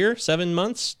month, year, 7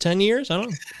 months, 10 years. I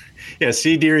don't know. Yeah,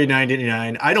 see Deary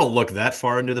 989. I don't look that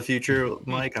far into the future,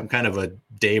 Mike. I'm kind of a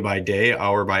day-by-day,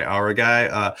 hour-by-hour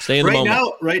guy. Stay in the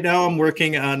moment. Right now, I'm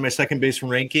working on my second base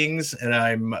rankings, and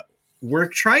I'm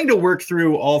trying to work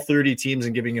through all 30 teams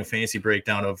and giving a fancy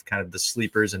breakdown of kind of the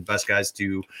sleepers and best guys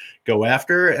to go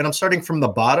after. And I'm starting from the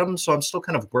bottom, so I'm still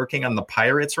kind of working on the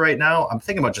Pirates right now. I'm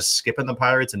thinking about just skipping the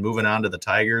Pirates and moving on to the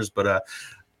Tigers, but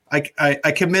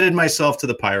I committed myself to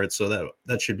the Pirates, so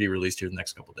that should be released here in the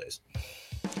next couple of days.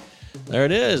 There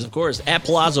it is, of course, at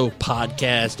Palazzo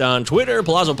Podcast on Twitter,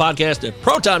 Palazzo Podcast at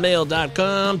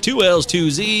protonmail.com, 2 L's,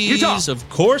 2 Z's, Utah. Of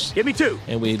course. Give me 2.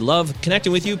 And we love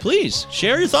connecting with you. Please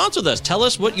share your thoughts with us. Tell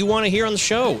us what you want to hear on the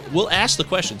show. We'll ask the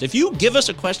questions. If you give us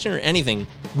a question or anything,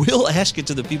 we'll ask it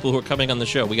to the people who are coming on the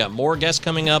show. We got more guests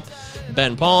coming up.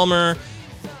 Ben Palmer,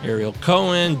 Ariel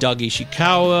Cohen, Doug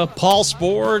Ishikawa, Paul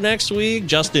Sporer next week,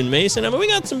 Justin Mason. I mean, we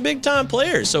got some big-time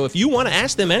players. So if you want to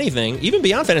ask them anything, even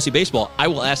beyond fantasy baseball, I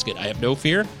will ask it. I have no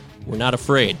fear. We're not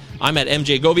afraid. I'm at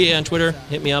MJ Govier on Twitter.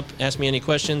 Hit me up. Ask me any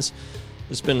questions.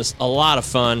 It's been a lot of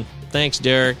fun. Thanks,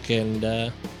 Derek,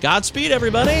 and Godspeed,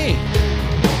 everybody.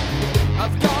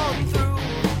 I've gone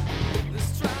through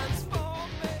this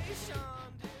transformation.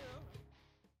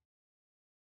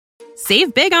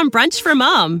 Save big on brunch for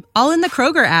mom, all in the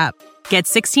Kroger app. Get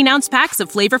 16-ounce packs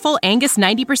of flavorful Angus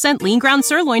 90% lean ground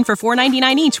sirloin for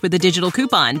 $4.99 each with a digital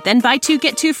coupon. Then buy 2,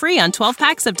 get 2 free on 12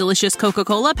 packs of delicious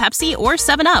Coca-Cola, Pepsi, or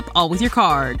 7-Up, all with your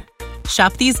card.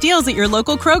 Shop these deals at your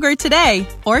local Kroger today,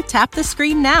 or tap the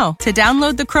screen now to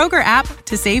download the Kroger app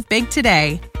to save big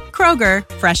today. Kroger,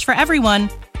 fresh for everyone.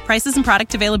 Prices and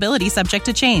product availability subject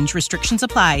to change. Restrictions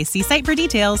apply. See site for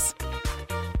details.